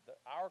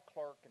our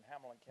clerk in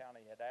Hamilton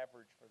County had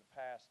averaged for the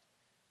past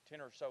 10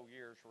 or so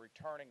years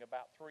returning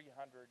about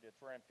 $300,000 to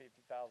 $350,000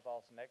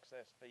 in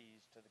excess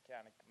fees to the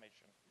county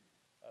commission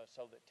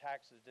so that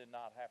taxes did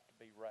not have to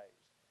be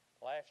raised.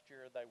 Last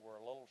year they were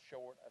a little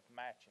short of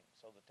matching,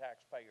 so the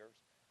taxpayers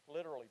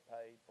literally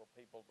paid for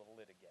people to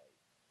litigate.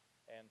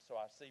 And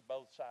so I see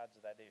both sides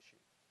of that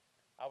issue.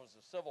 I was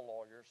a civil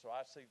lawyer, so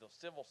I see the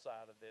civil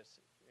side of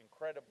this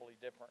incredibly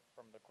different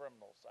from the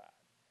criminal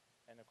side.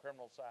 And the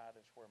criminal side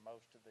is where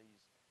most of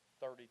these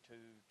 32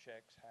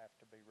 checks have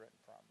to be written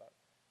from. But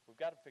we've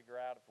got to figure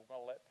out if we're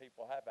going to let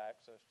people have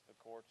access to the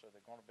courts, are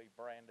they going to be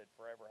branded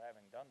forever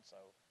having done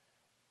so?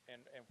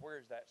 And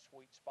where's that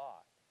sweet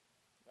spot?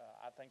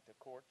 I think the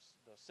courts,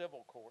 the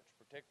civil courts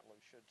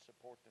particularly, should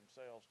support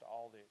themselves to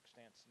all the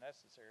extents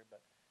necessary.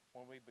 But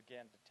when we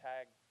begin to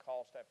tag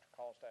cost after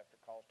cost after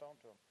cost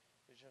onto them,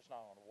 it's just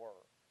not going to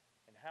work.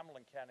 In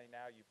Hamilton County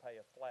now, you pay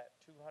a flat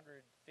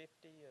 $250.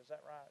 Is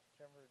that right,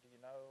 Jennifer? Do you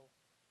know?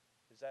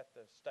 Is that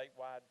the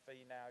statewide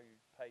fee now? You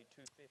pay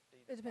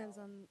 $250. It depends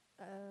on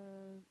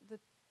the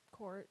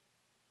court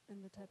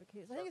and the type of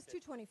case. I think it's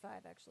 $225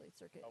 actually,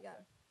 circuit. Okay.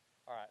 Yeah.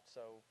 All right.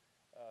 So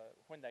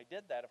when they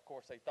did that, of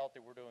course, they thought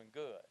they were doing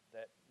good.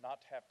 That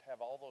not to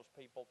have all those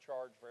people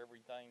charge for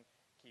everything,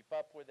 keep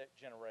up with it,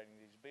 generating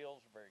these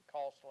bills, very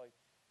costly,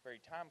 very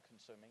time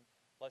consuming.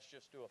 Let's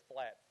just do a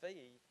flat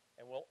fee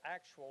and we'll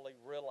actually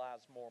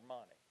realize more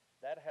money.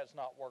 That has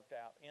not worked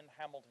out in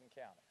Hamilton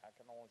County. I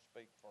can only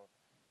speak for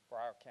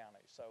our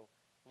county. So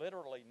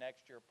literally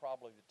next year,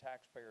 probably the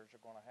taxpayers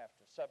are going to have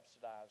to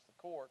subsidize the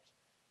courts,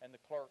 and the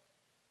clerk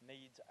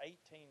needs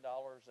 $18.90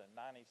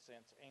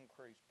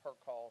 increase per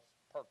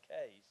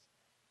case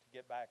to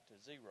get back to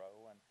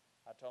zero. And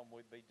I told them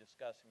we'd be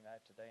discussing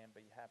that today and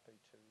be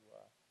happy to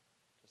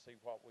see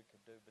what we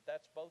could do. But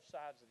that's both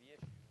sides of the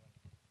issue. And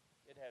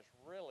it has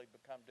really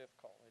become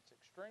difficult. It's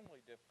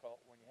extremely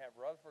difficult when you have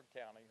Rutherford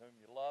County, whom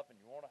you love and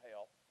you want to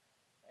help,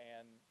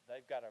 and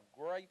they've got a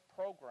great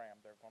program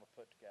they're going to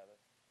put together,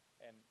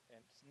 and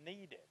it's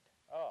needed.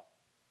 Oh,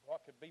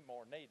 what could be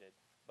more needed?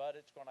 But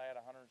it's going to add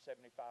 $175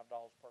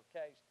 per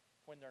case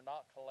when they're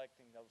not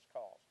collecting those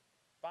costs.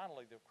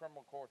 Finally, the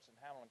criminal courts in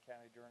Hamilton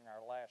County during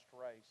our last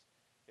race,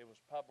 it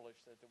was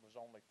published that there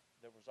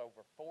was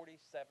over $47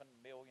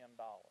 million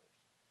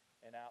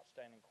in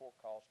outstanding court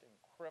costs in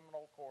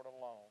criminal court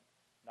alone,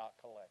 not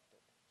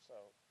collected.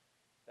 So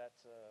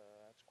that's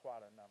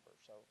quite a number.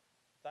 So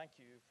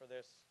thank you for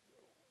this.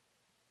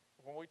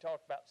 When we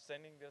talked about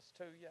sending this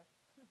to you,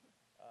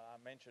 I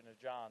mentioned to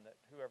John that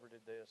whoever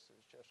did this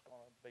is just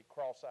going to be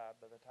cross-eyed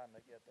by the time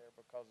they get there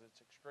because it's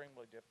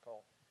extremely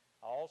difficult.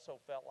 I also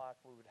felt like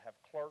we would have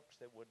clerks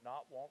that would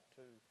not want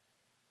to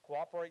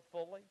cooperate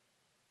fully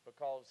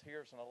because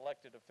here's an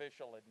elected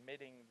official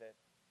admitting that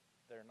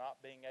they're not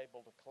being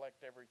able to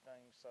collect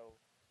everything. So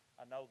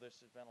I know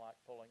this has been like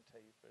pulling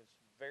teeth, but it's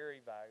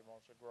very valuable.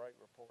 It's a great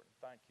report, and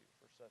thank you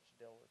for such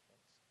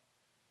diligence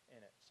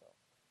in it. So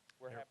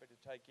we're happy to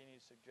take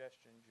any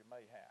suggestions you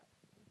may have.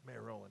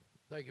 Mayor Rowland.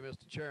 Thank you,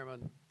 Mr.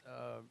 Chairman.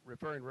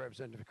 Referring to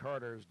Representative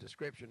Carter's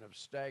description of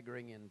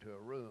staggering into a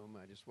room,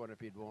 I just wonder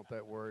if he'd want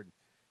that word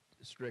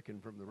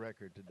stricken from the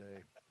record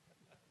today.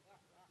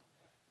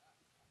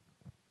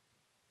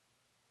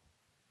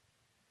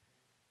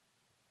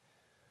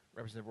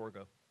 Representative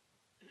Orgo.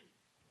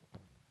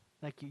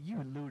 Thank you.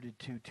 You alluded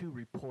to two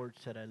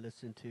reports that I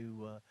listened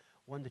to.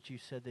 One that you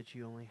said that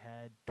you only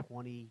had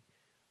 20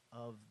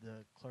 of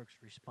the clerks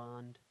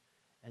respond,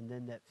 and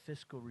then that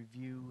Fiscal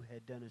Review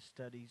had done a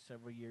study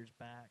several years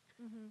back,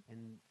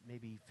 and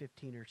maybe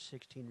 15 or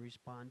 16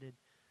 responded.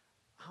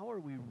 How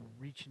are we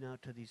reaching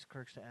out to these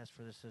clerks to ask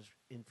for this as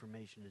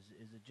information?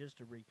 Is it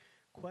just a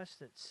request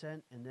that's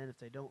sent, and then if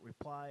they don't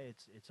reply,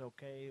 it's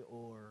okay,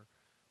 or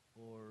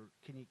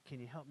can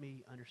you help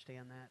me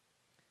understand that?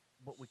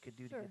 What we could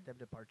do to get them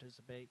to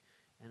participate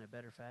in a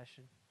better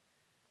fashion?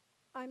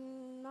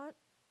 I'm not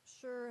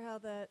sure how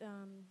that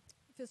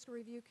Fiscal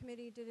Review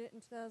Committee did it in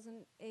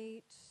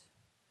 2008,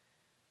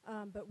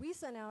 but we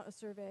sent out a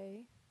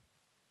survey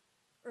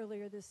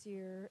earlier this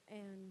year,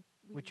 and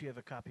which you have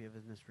a copy of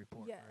in this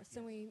report. Yes, correct?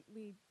 and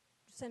we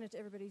sent it to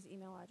everybody's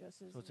email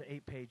addresses. So it's an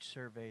 8-page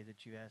survey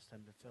that you asked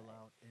them to fill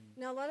out. And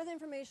now, a lot of the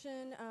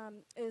information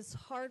is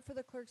hard for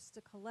the clerks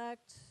to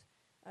collect.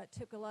 It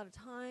took a lot of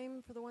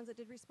time for the ones that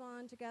did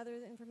respond to gather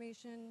the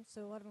information,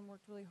 so a lot of them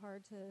worked really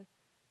hard to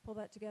pull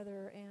that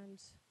together.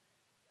 And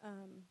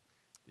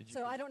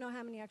so I don't know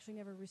how many actually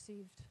never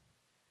received.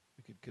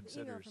 You could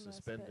consider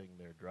suspending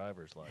their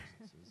driver's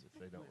licenses if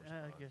they don't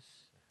respond. I guess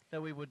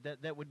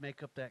that would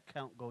make up that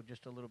count go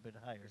just a little bit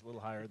higher. It's a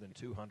little higher than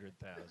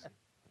 200,000.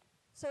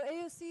 So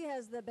AOC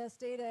has the best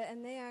data,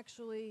 and they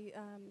actually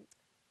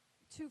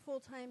 2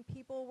 full-time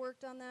people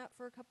worked on that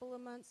for a couple of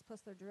months,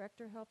 plus their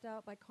director helped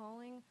out by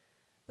calling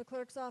the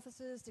clerk's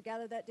offices to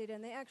gather that data.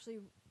 And they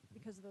actually,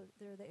 because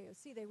they're the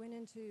AOC, they went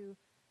into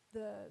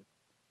the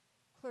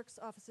clerk's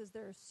offices,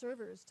 their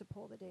servers, to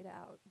pull the data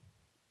out.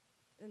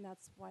 And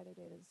that's why their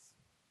data is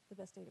the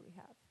best data we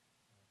have.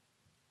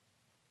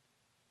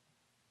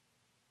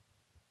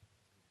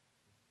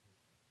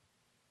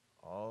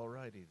 All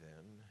righty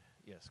then.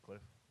 Yes,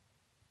 Cliff.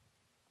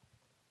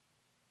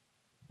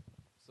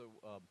 So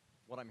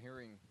what I'm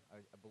hearing,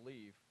 I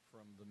believe,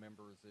 from the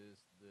members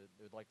is that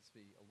they'd like to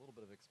see a little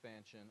bit of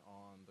expansion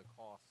on the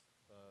cost,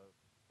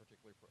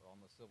 particularly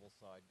on the civil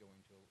side, going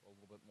to a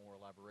little bit more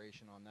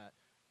elaboration on that.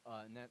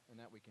 And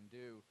that we can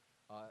do,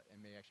 and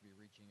may actually be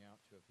reaching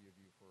out to a few of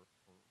you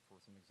for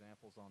some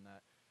examples on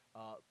that.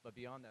 But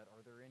beyond that,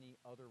 are there any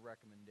other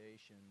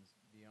recommendations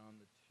beyond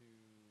the 2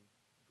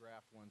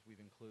 draft ones we've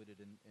included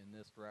in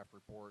this draft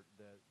report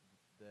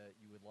that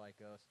you would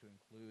like us to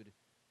include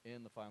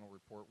in the final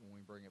report when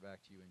we bring it back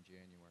to you in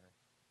January?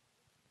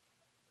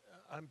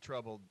 I'm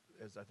troubled,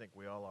 as I think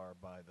we all are,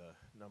 by the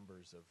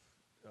numbers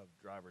of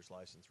driver's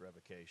license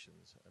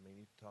revocations. I mean,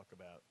 you talk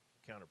about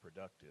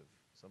counterproductive.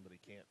 Somebody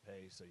can't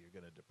pay, so you're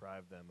going to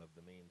deprive them of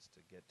the means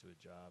to get to a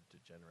job to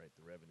generate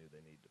the revenue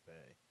they need to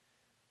pay.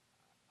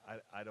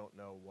 I don't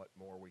know what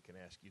more we can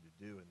ask you to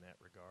do in that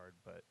regard,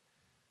 but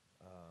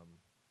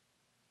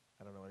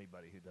I don't know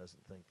anybody who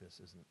doesn't think this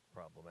isn't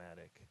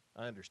problematic.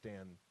 I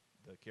understand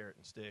the carrot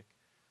and stick,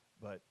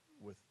 but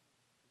with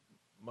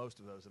most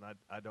of those, and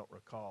I don't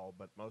recall,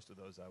 but most of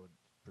those I would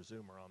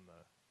presume are on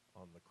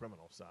the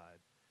criminal side.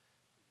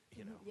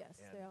 You know. Yes,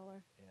 they all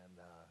are. And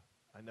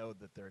I know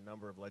that there are a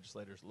number of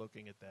legislators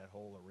looking at that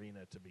whole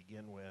arena to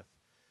begin with.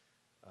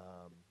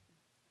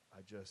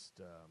 I just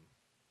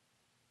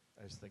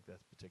think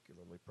that's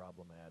particularly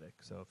problematic.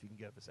 So if you can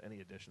give us any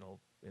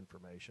additional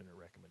information or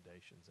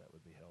recommendations, that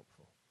would be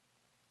helpful.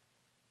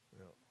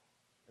 Well,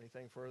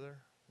 anything further?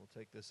 We'll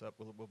take this up.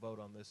 We'll vote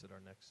on this at our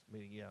next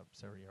meeting. Yeah,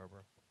 Sarah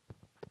Yarborough.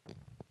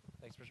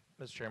 Thanks,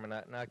 Mr. Chairman.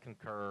 And I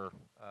concur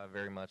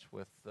very much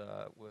with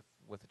the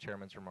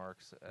chairman's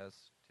remarks as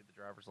to the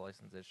driver's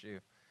license issue.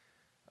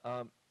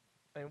 And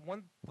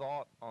one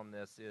thought on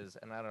this is,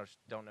 and I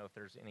don't know if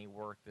there's any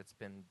work that's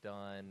been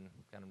done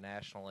kind of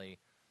nationally,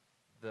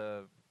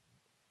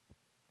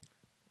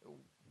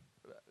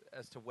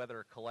 as to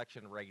whether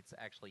collection rates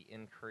actually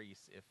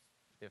increase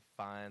if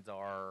fines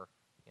are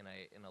in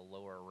a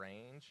lower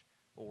range,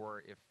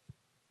 or if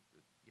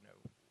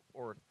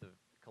or if the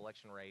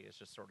collection rate is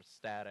just sort of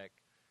static,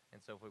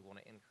 and so if we want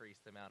to increase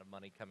the amount of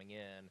money coming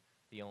in,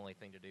 the only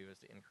thing to do is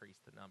to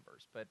increase the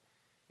numbers. But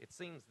it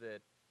seems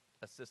that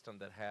a system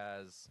that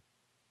has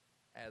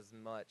as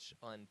much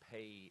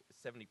unpaid,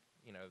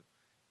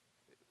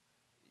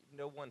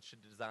 no one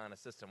should design a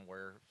system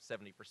where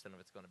 70% of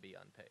it's going to be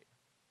unpaid,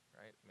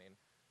 right? I mean,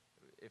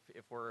 if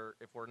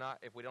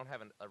we don't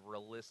have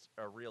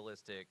a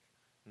realistic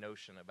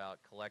notion about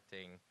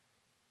collecting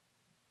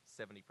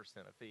 70%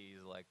 of fees,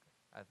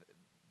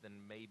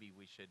 then maybe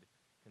we should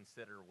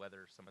consider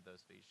whether some of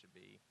those fees should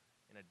be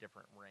in a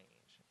different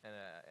range.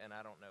 And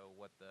I don't know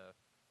what the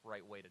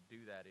right way to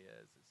do that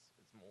is.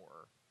 It's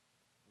more,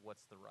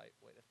 what's the right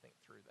way to think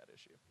through that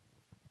issue?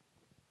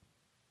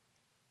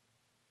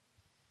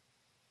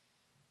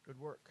 Good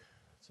work.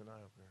 It's an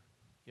eye-opener.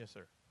 Yes,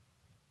 sir.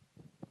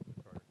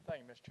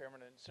 Thank you, Mr.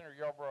 Chairman. And Senator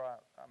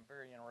Yarborough, I'm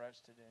very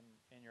interested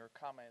in your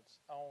comments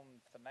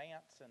on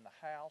finance in the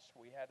House.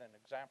 We had an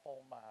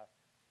example, my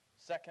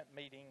second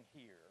meeting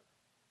here,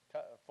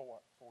 4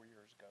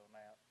 years ago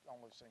now. It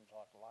only seems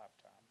like a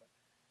lifetime. But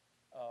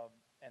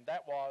and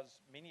that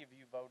was, many of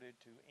you voted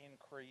to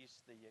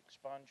increase the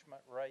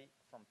expungement rate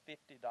from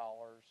 $50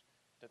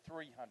 to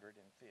 $350.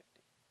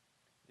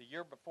 The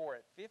year before,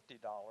 at $50,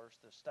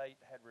 the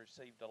state had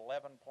received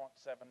 $11.7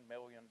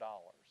 million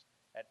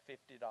at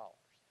 $50.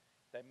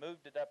 They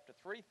moved it up to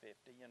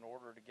 $350 in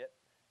order to get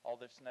all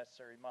this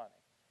necessary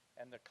money.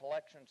 And the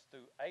collections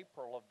through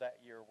April of that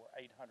year were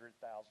 $800,000.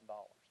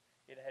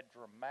 It had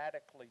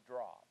dramatically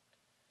dropped.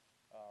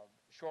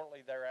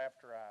 Shortly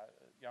thereafter, a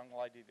young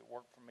lady that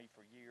worked for me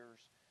for years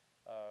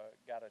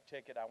got a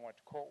ticket. I went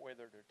to court with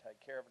her to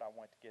take care of it. I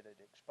went to get it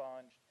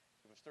expunged.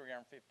 It was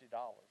 $350.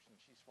 And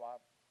she said,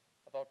 well,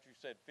 I thought you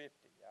said 50.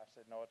 I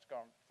said, no, it's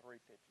gone to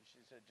 350.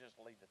 She said, just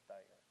leave it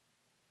there.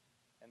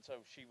 And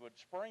so she would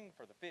spring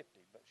for the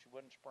 50, but she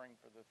wouldn't spring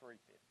for the 350.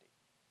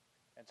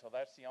 And so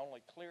that's the only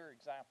clear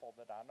example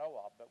that I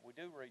know of. But we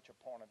do reach a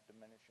point of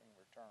diminishing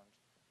returns,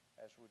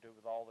 as we do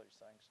with all these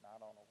things, and I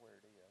don't know where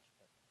it is.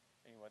 But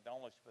anyway, the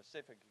only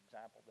specific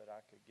example that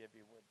I could give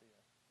you would be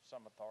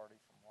some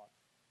authority from what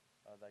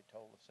they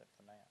told us at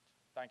finance.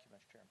 Thank you,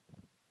 Mr. Chairman.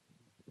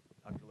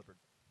 Dr. Lippard.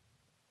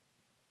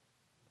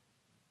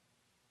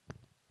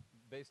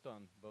 Based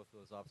on both of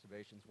those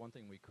observations, one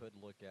thing we could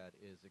look at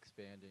is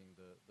expanding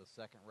the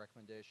second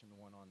recommendation, the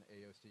one on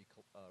AOC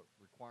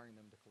requiring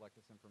them to collect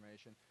this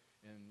information,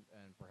 and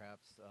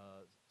perhaps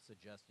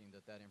suggesting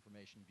that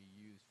information be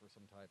used for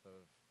some type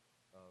of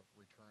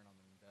return on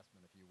the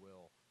investment, if you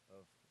will,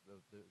 of the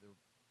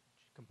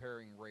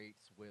comparing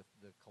rates with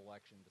the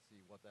collection to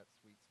see what that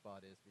sweet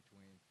spot is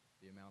between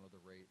the amount of the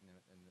rate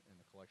and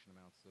the collection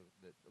amount, so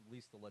that at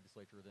least the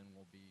legislature then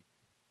will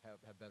have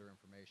better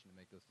information to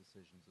make those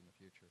decisions in the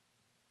future.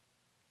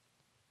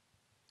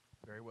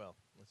 Very well.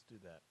 Let's do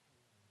that.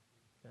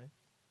 Okay.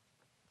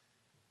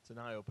 It's an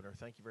eye-opener.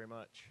 Thank you very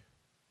much.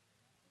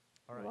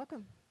 All right. You're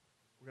welcome.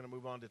 We're going to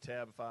move on to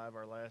tab 5,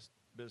 our last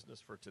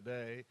business for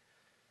today.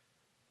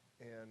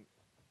 And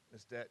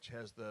Ms. Detch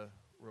has the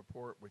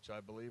report, which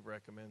I believe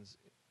recommends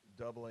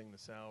doubling the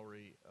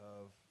salary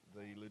of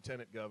the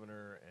Lieutenant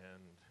Governor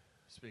and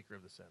Speaker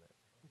of the Senate.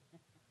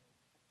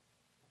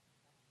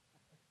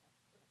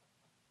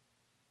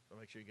 So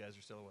make sure you guys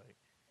are still awake.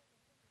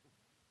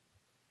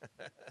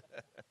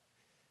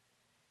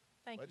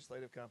 Thank you.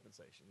 Legislative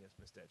compensation. Yes,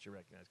 Ms. Detch, you're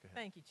recognized. Go ahead.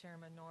 Thank you,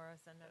 Chairman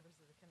Norris and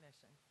members of the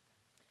Commission.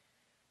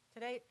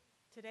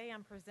 Today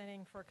I'm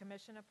presenting for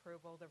Commission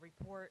approval the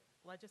report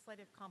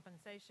Legislative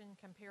Compensation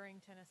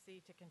Comparing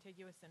Tennessee to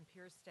Contiguous and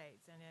Peer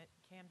States, and it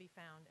can be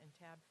found in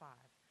tab 5.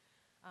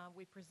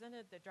 We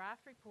presented the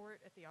draft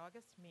report at the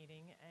August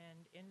meeting,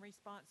 and in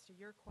response to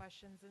your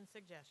questions and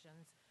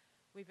suggestions,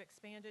 we've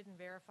expanded and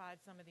verified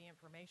some of the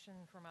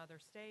information from other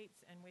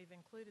states, and we've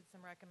included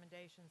some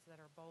recommendations that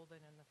are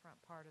bolded in the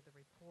front part of the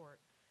report.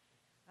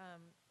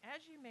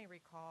 As you may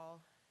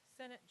recall,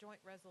 Senate Joint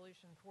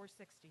Resolution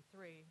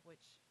 463,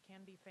 which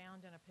can be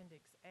found in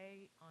Appendix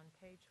A on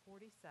page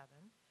 47,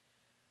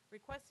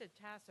 requested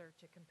TACIR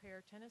to compare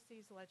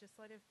Tennessee's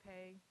legislative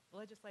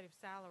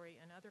salary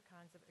and other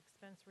kinds of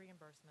expense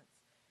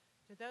reimbursements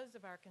to those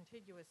of our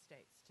contiguous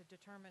states to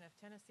determine if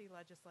Tennessee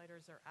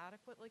legislators are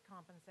adequately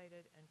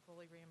compensated and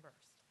fully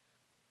reimbursed.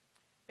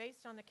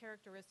 Based on the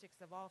characteristics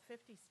of all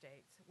 50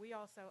 states, we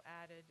also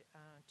added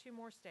 2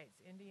 more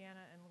states,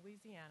 Indiana and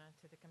Louisiana,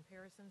 to the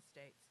comparison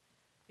states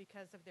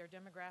because of their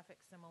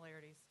demographic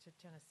similarities to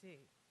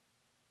Tennessee.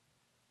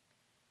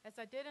 As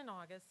I did in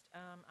August,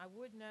 I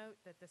would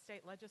note that the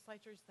state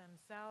legislatures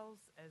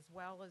themselves, as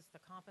well as the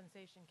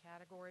compensation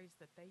categories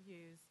that they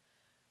use,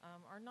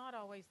 are not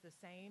always the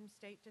same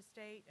state to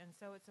state, and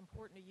so it's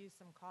important to use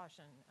some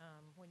caution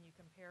when you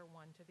compare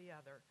one to the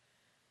other.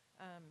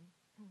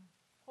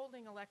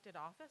 Holding elected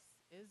office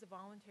is a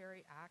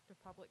voluntary act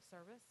of public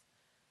service,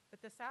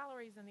 but the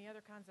salaries and the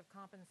other kinds of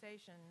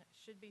compensation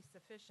should be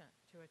sufficient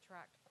to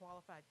attract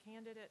qualified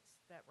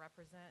candidates that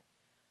represent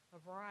a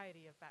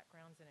variety of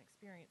backgrounds and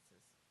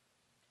experiences.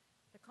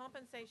 The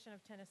compensation of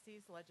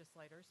Tennessee's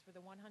legislators for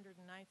the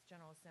 109th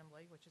General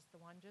Assembly, which is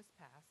the one just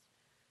passed,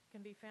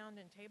 can be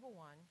found in Table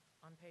 1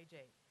 on page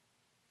 8.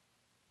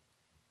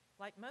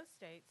 Like most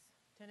states,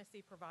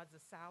 Tennessee provides a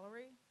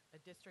salary, a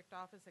district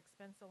office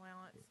expense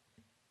allowance,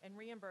 and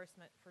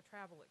reimbursement for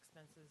travel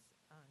expenses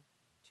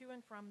to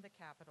and from the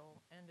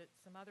Capitol, and at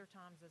some other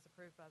times as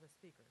approved by the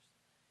speakers.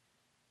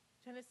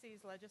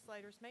 Tennessee's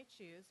legislators may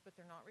choose, but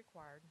they're not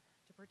required,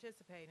 to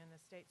participate in the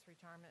state's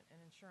retirement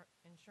and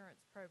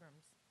insurance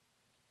programs.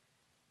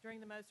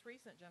 During the most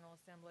recent General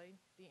Assembly,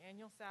 the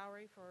annual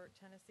salary for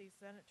Tennessee's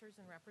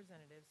senators and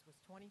representatives was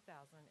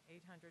 $20,884.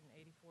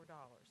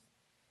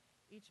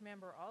 Each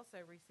member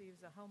also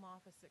receives a home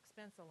office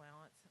expense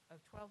allowance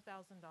of $12,000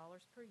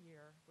 per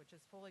year, which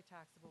is fully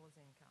taxable as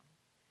income.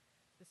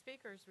 The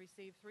speakers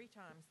receive 3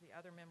 times the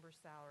other member's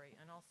salary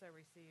and also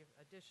receive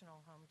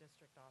additional home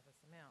district office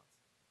amounts.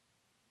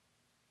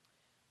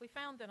 We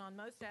found that on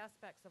most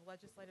aspects of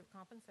legislative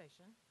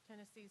compensation,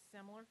 Tennessee is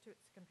similar to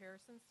its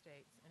comparison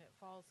states, and it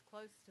falls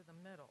close to the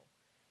middle.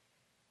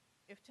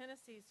 If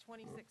Tennessee's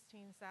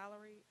 2016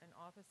 salary and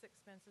office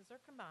expenses are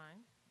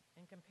combined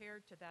and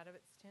compared to that of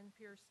its 10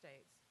 peer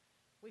states,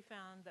 we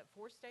found that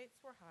 4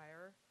 states were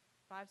higher,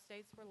 5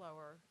 states were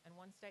lower, and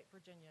 1 state,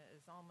 Virginia,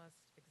 is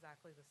almost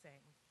exactly the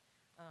same.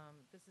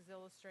 This is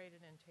illustrated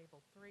in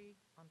Table 3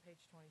 on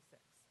page 26.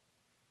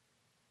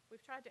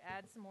 We've tried to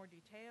add some more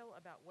detail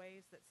about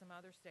ways that some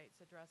other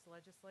states address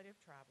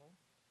legislative travel.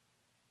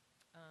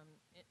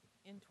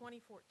 In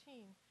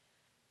 2014,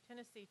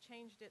 Tennessee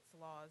changed its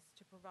laws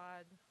to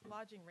provide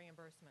lodging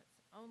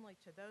reimbursements only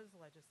to those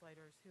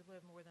legislators who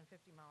live more than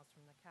 50 miles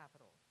from the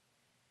Capitol.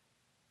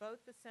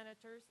 Both the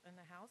senators and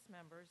the House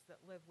members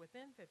that live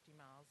within 50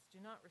 miles do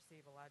not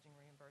receive a lodging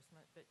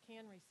reimbursement, but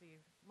can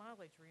receive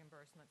mileage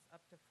reimbursements up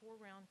to 4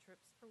 round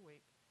trips per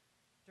week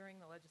during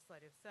the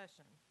legislative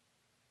session.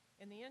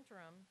 In the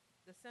interim,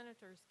 the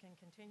senators can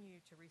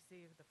continue to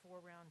receive the 4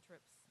 round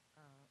trips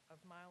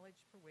of mileage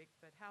per week,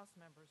 but House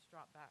members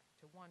drop back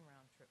to 1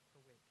 round trip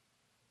per week.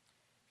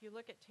 If you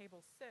look at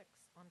Table 6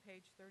 on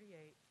page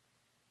 38,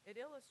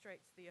 it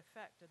illustrates the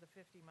effect of the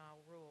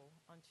 50-mile rule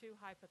on 2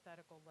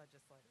 hypothetical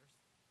legislators.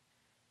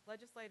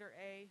 Legislator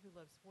A, who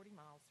lives 40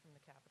 miles from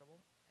the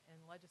Capitol,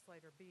 and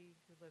Legislator B,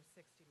 who lives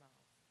 60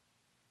 miles.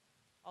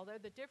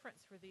 Although the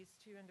difference for these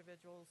 2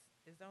 individuals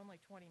is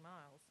only 20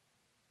 miles,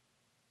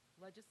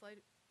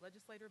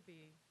 Legislator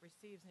B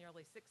receives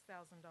nearly $6,000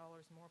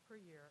 more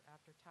per year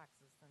after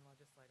taxes than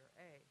Legislator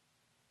A.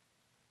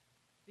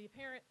 The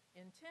apparent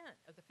intent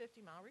of the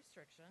 50-mile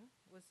restriction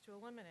was to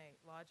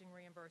eliminate lodging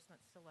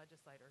reimbursements to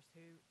legislators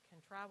who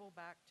can travel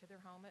back to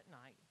their home at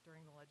night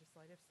during the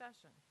legislative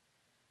session.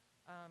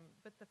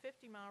 But the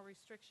 50-mile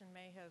restriction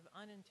may have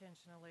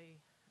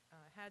unintentionally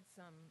had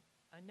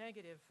a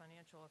negative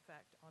financial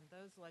effect on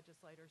those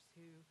legislators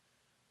who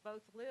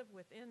both live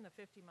within the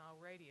 50-mile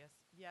radius,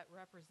 yet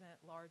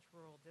represent large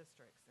rural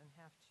districts and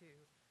have to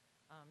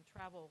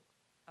travel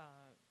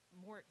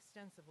more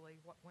extensively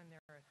when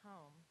they're at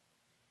home.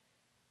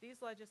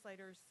 These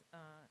legislators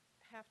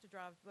have to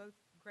drive both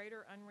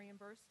greater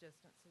unreimbursed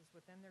distances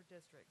within their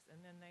districts,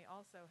 and then they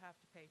also have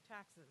to pay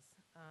taxes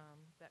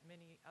that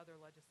many other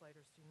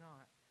legislators do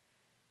not.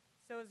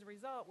 So as a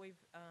result,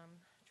 we've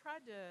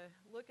tried to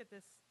look at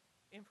this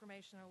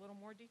information in a little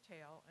more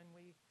detail, and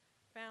we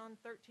found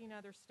 13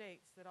 other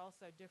states that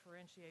also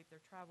differentiate their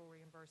travel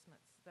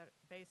reimbursements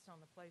based on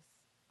the place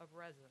of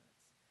residence.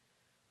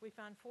 We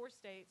found 4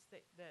 states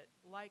that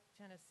like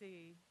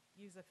Tennessee,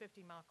 use a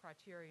 50-mile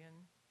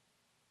criterion,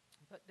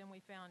 but then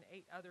we found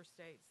 8 other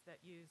states that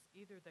use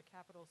either the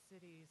capital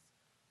city's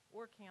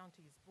or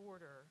county's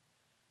border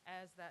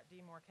as that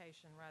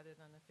demarcation rather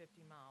than the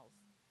 50 miles.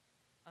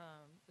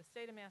 The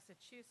state of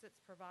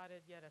Massachusetts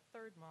provided yet a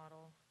 3rd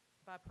model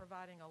by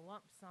providing a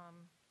lump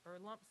sum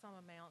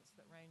amounts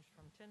that ranged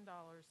from $10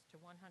 to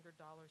 $100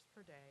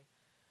 per day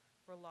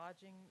for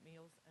lodging,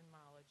 meals, and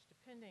mileage,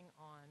 depending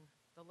on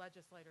the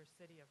legislator's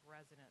city of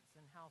residence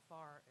and how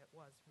far it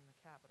was from the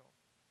Capitol.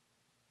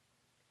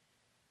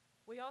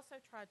 We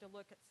also tried to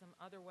look at some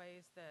other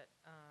ways that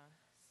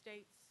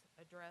states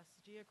address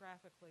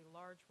geographically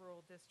large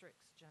rural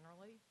districts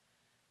generally.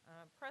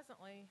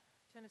 Presently,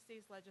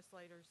 Tennessee's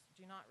legislators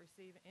do not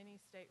receive any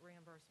state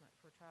reimbursement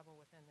for travel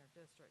within their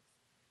districts.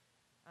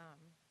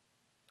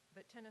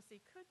 But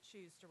Tennessee could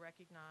choose to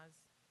recognize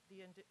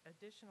the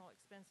additional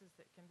expenses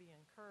that can be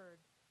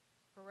incurred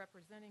for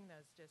representing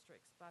those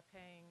districts by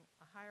paying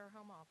a higher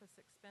home office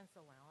expense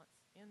allowance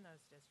in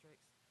those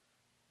districts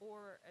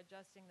or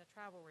adjusting the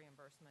travel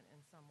reimbursement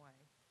in some way.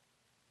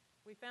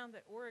 We found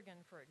that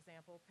Oregon, for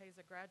example, pays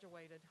a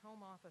graduated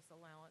home office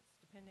allowance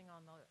depending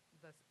on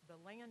the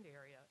land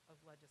area of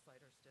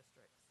legislators'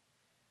 districts.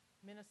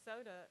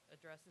 Minnesota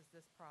addresses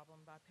this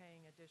problem by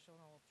paying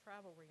additional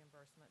travel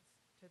reimbursements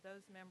to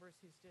those members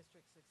whose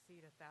districts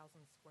exceed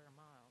 1,000 square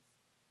miles.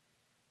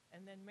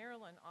 And then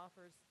Maryland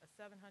offers a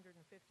 $750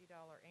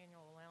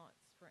 annual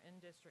allowance for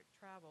in-district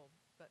travel,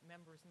 but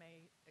members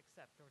may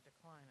accept or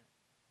decline it.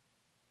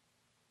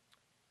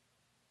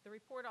 The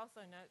report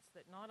also notes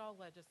that not all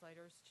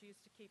legislators choose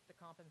to keep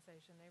the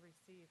compensation they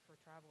receive for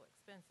travel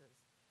expenses.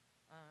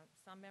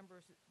 Some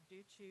members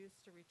do choose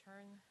to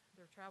return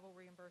their travel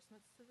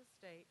reimbursements to the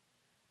state,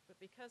 but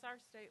because our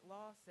state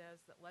law says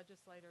that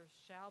legislators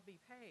shall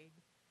be paid,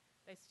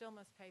 they still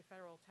must pay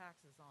federal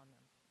taxes on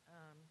them.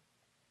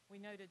 We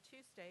noted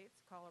 2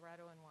 states,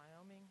 Colorado and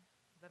Wyoming,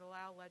 that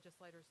allow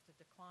legislators to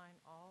decline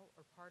all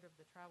or part of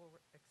the travel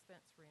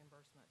expense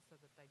reimbursement so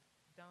that they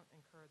don't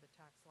incur the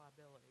tax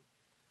liability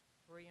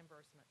for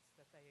reimbursements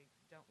that they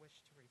don't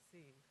wish to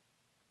receive.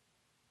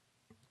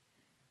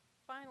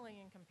 Finally,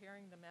 in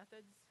comparing the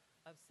methods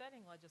of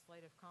setting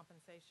legislative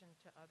compensation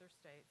to other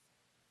states,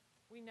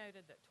 we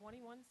noted that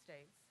 21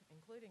 states,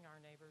 including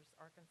our neighbors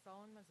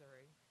Arkansas and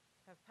Missouri,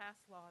 have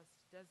passed laws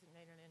to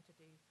designate an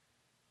entity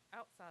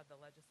outside the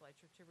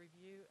legislature to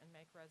review and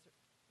make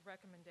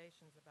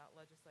recommendations about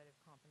legislative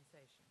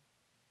compensation.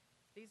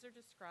 These are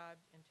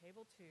described in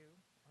Table 2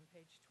 on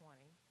page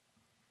 20.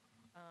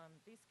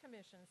 These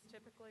commissions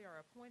typically are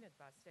appointed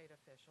by state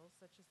officials,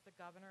 such as the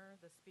governor,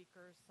 the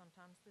speakers,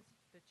 sometimes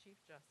the chief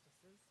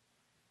justices.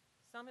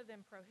 Some of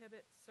them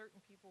prohibit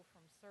certain people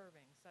from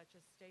serving, such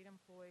as state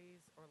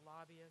employees or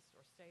lobbyists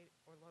or state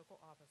or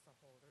local office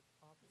holders.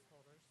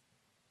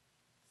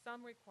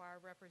 Some require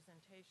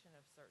representation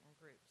of certain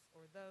groups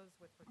or those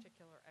with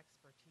particular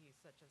expertise,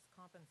 such as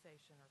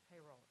compensation or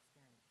payroll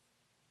experience.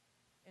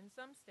 In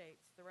some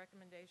states, the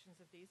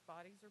recommendations of these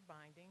bodies are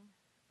binding,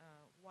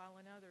 while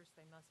in others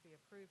they must be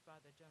approved by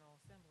the General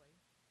Assembly.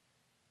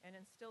 And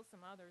in still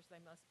some others,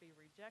 they must be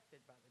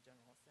rejected by the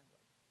General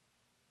Assembly.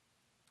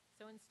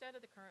 So instead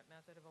of the current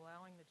method of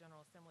allowing the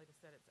General Assembly to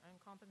set its own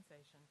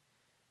compensation,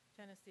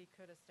 Tennessee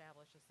could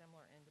establish a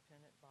similar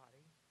independent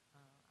body.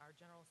 Our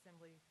General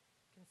Assembly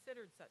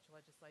considered such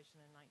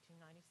legislation in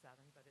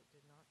 1997, but it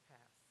did not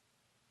pass.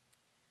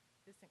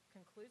 This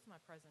concludes my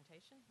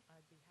presentation.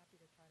 I'd be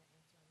happy to try to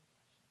answer any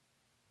questions.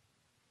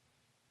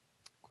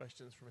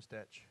 Questions for Ms.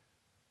 Detch?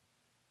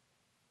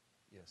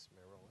 Yes,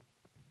 Mayor Rowland.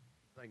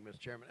 Thank you, Mr.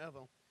 Chairman.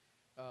 Ethel,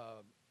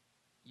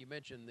 you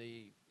mentioned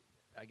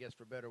I guess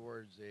for better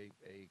words, a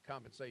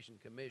compensation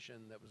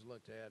commission that was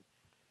looked at.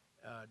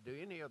 Do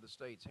any other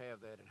states have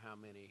that, and how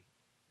many?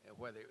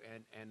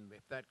 And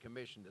if that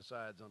commission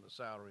decides on the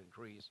salary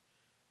increase,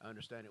 I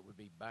understand it would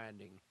be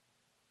binding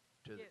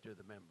to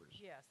the members.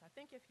 Yes, I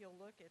think if you'll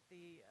look at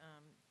the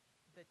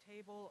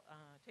table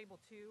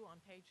 2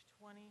 on page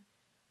 20,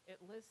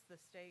 it lists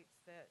the states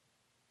that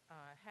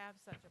have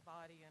such a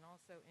body and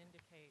also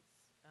indicates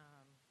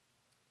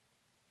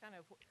kind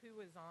of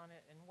who is on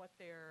it and what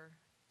their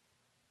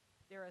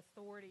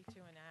authority to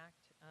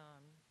enact,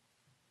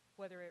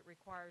 whether it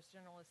requires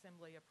General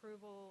Assembly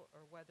approval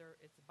or whether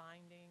it's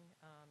binding.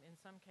 In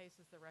some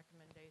cases, the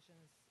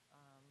recommendations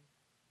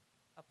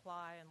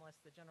apply unless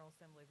the General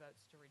Assembly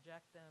votes to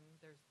reject them.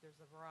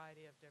 There's a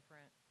variety of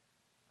different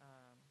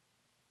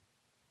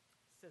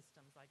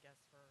systems, I guess,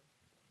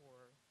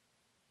 for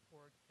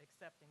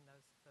accepting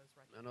those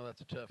recommendations. I know that's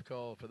a tough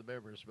call for the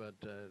members, but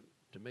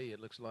to me, it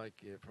looks like,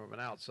 from an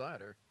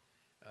outsider,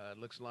 it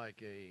looks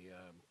like a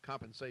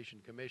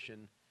compensation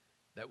commission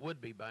that would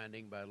be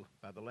binding by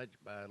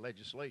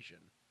legislation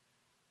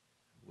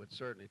would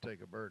certainly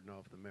take a burden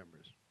off the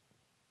members.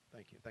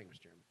 Thank you. Thank you,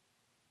 Mr. Chairman.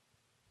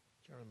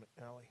 Chairman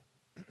McNally.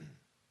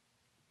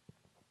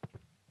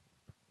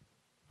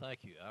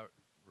 Thank you. I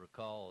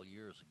recall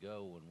years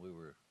ago when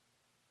the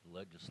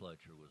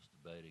legislature was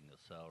debating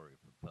a salary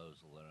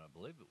proposal, and I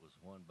believe it was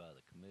one by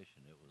the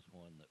commission. It was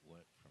one that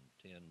went from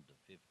 10 to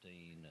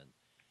 15, and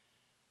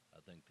I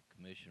think the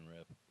commission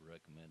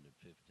recommended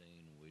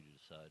 15, and we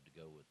decided to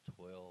go with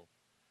 12.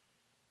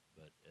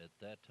 But at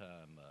that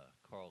time,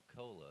 Carl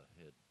Cola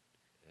had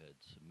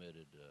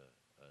submitted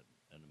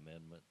an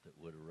amendment that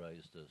would have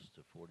raised us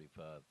to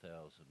 $45,000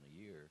 a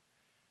year.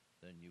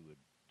 Then you would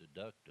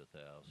deduct $1,000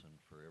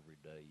 for every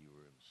day you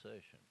were in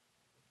session,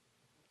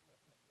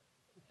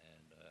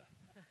 and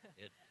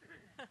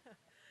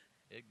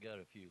it got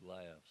a few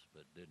laughs,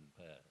 but didn't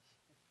pass.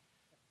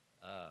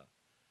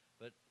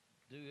 But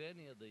do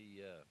any of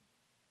the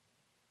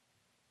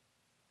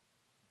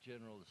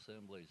General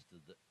Assemblies,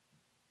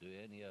 do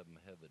any of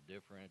them have a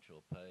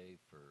differential pay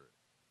for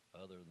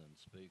other than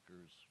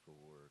speakers,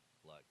 for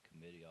like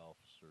committee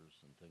officers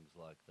and things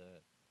like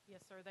that?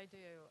 Yes, sir, they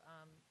do.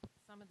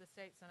 Some of the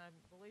states, and I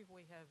believe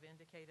we have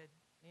indicated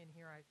in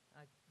here, I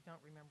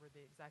don't remember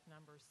the exact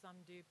numbers,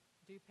 some do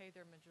pay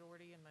their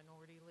majority and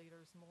minority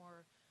leaders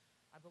more.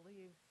 I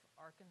believe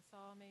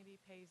Arkansas maybe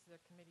pays the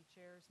committee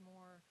chairs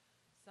more.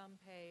 Some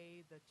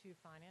pay the 2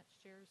 finance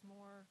chairs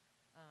more.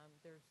 I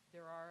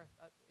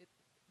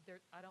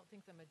don't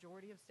think the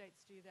majority of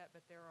states do that,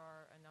 but there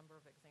are a number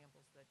of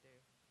examples that do.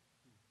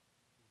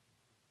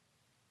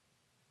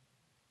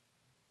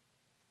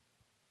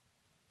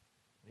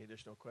 Any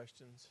additional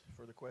questions,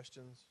 further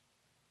questions?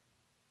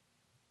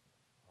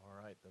 All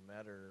right, the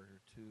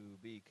matter to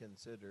be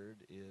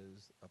considered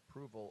is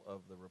approval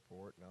of the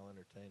report, and I'll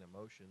entertain a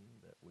motion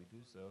that we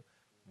do so.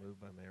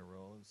 Moved by Mayor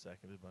Rowland,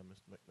 seconded by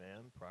Mr.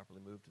 McMahon. Properly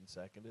moved and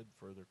seconded.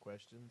 Further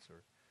questions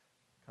or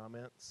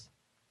comments?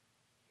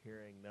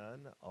 Hearing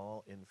none,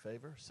 all in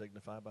favor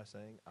signify by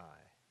saying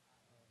aye.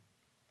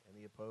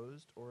 Any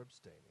opposed or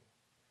abstaining?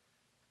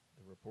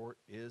 The report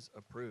is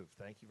approved.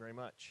 Thank you very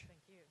much. Thank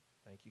you.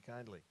 Thank you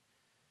kindly.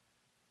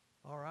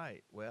 All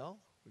right, well,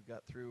 we've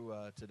got through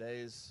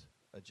today's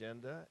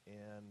agenda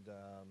and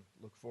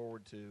look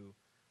forward to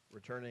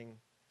returning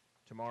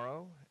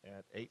tomorrow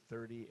at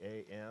 8:30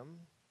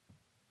 a.m.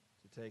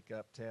 to take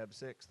up tab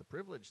 6, the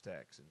privilege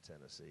tax in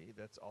Tennessee.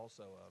 That's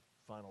also a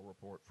final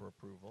report for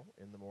approval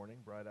in the morning,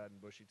 bright-eyed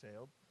and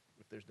bushy-tailed.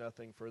 If there's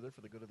nothing further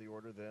for the good of the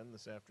order, then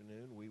this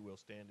afternoon we will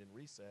stand in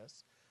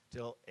recess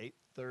till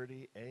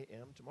 8:30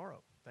 a.m.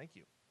 tomorrow. Thank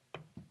you.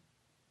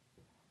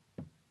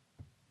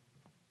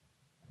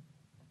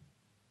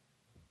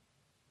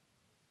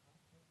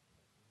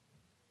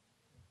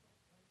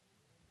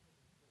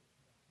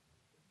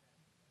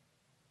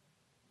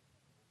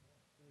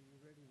 So you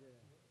ready to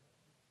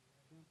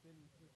jump in and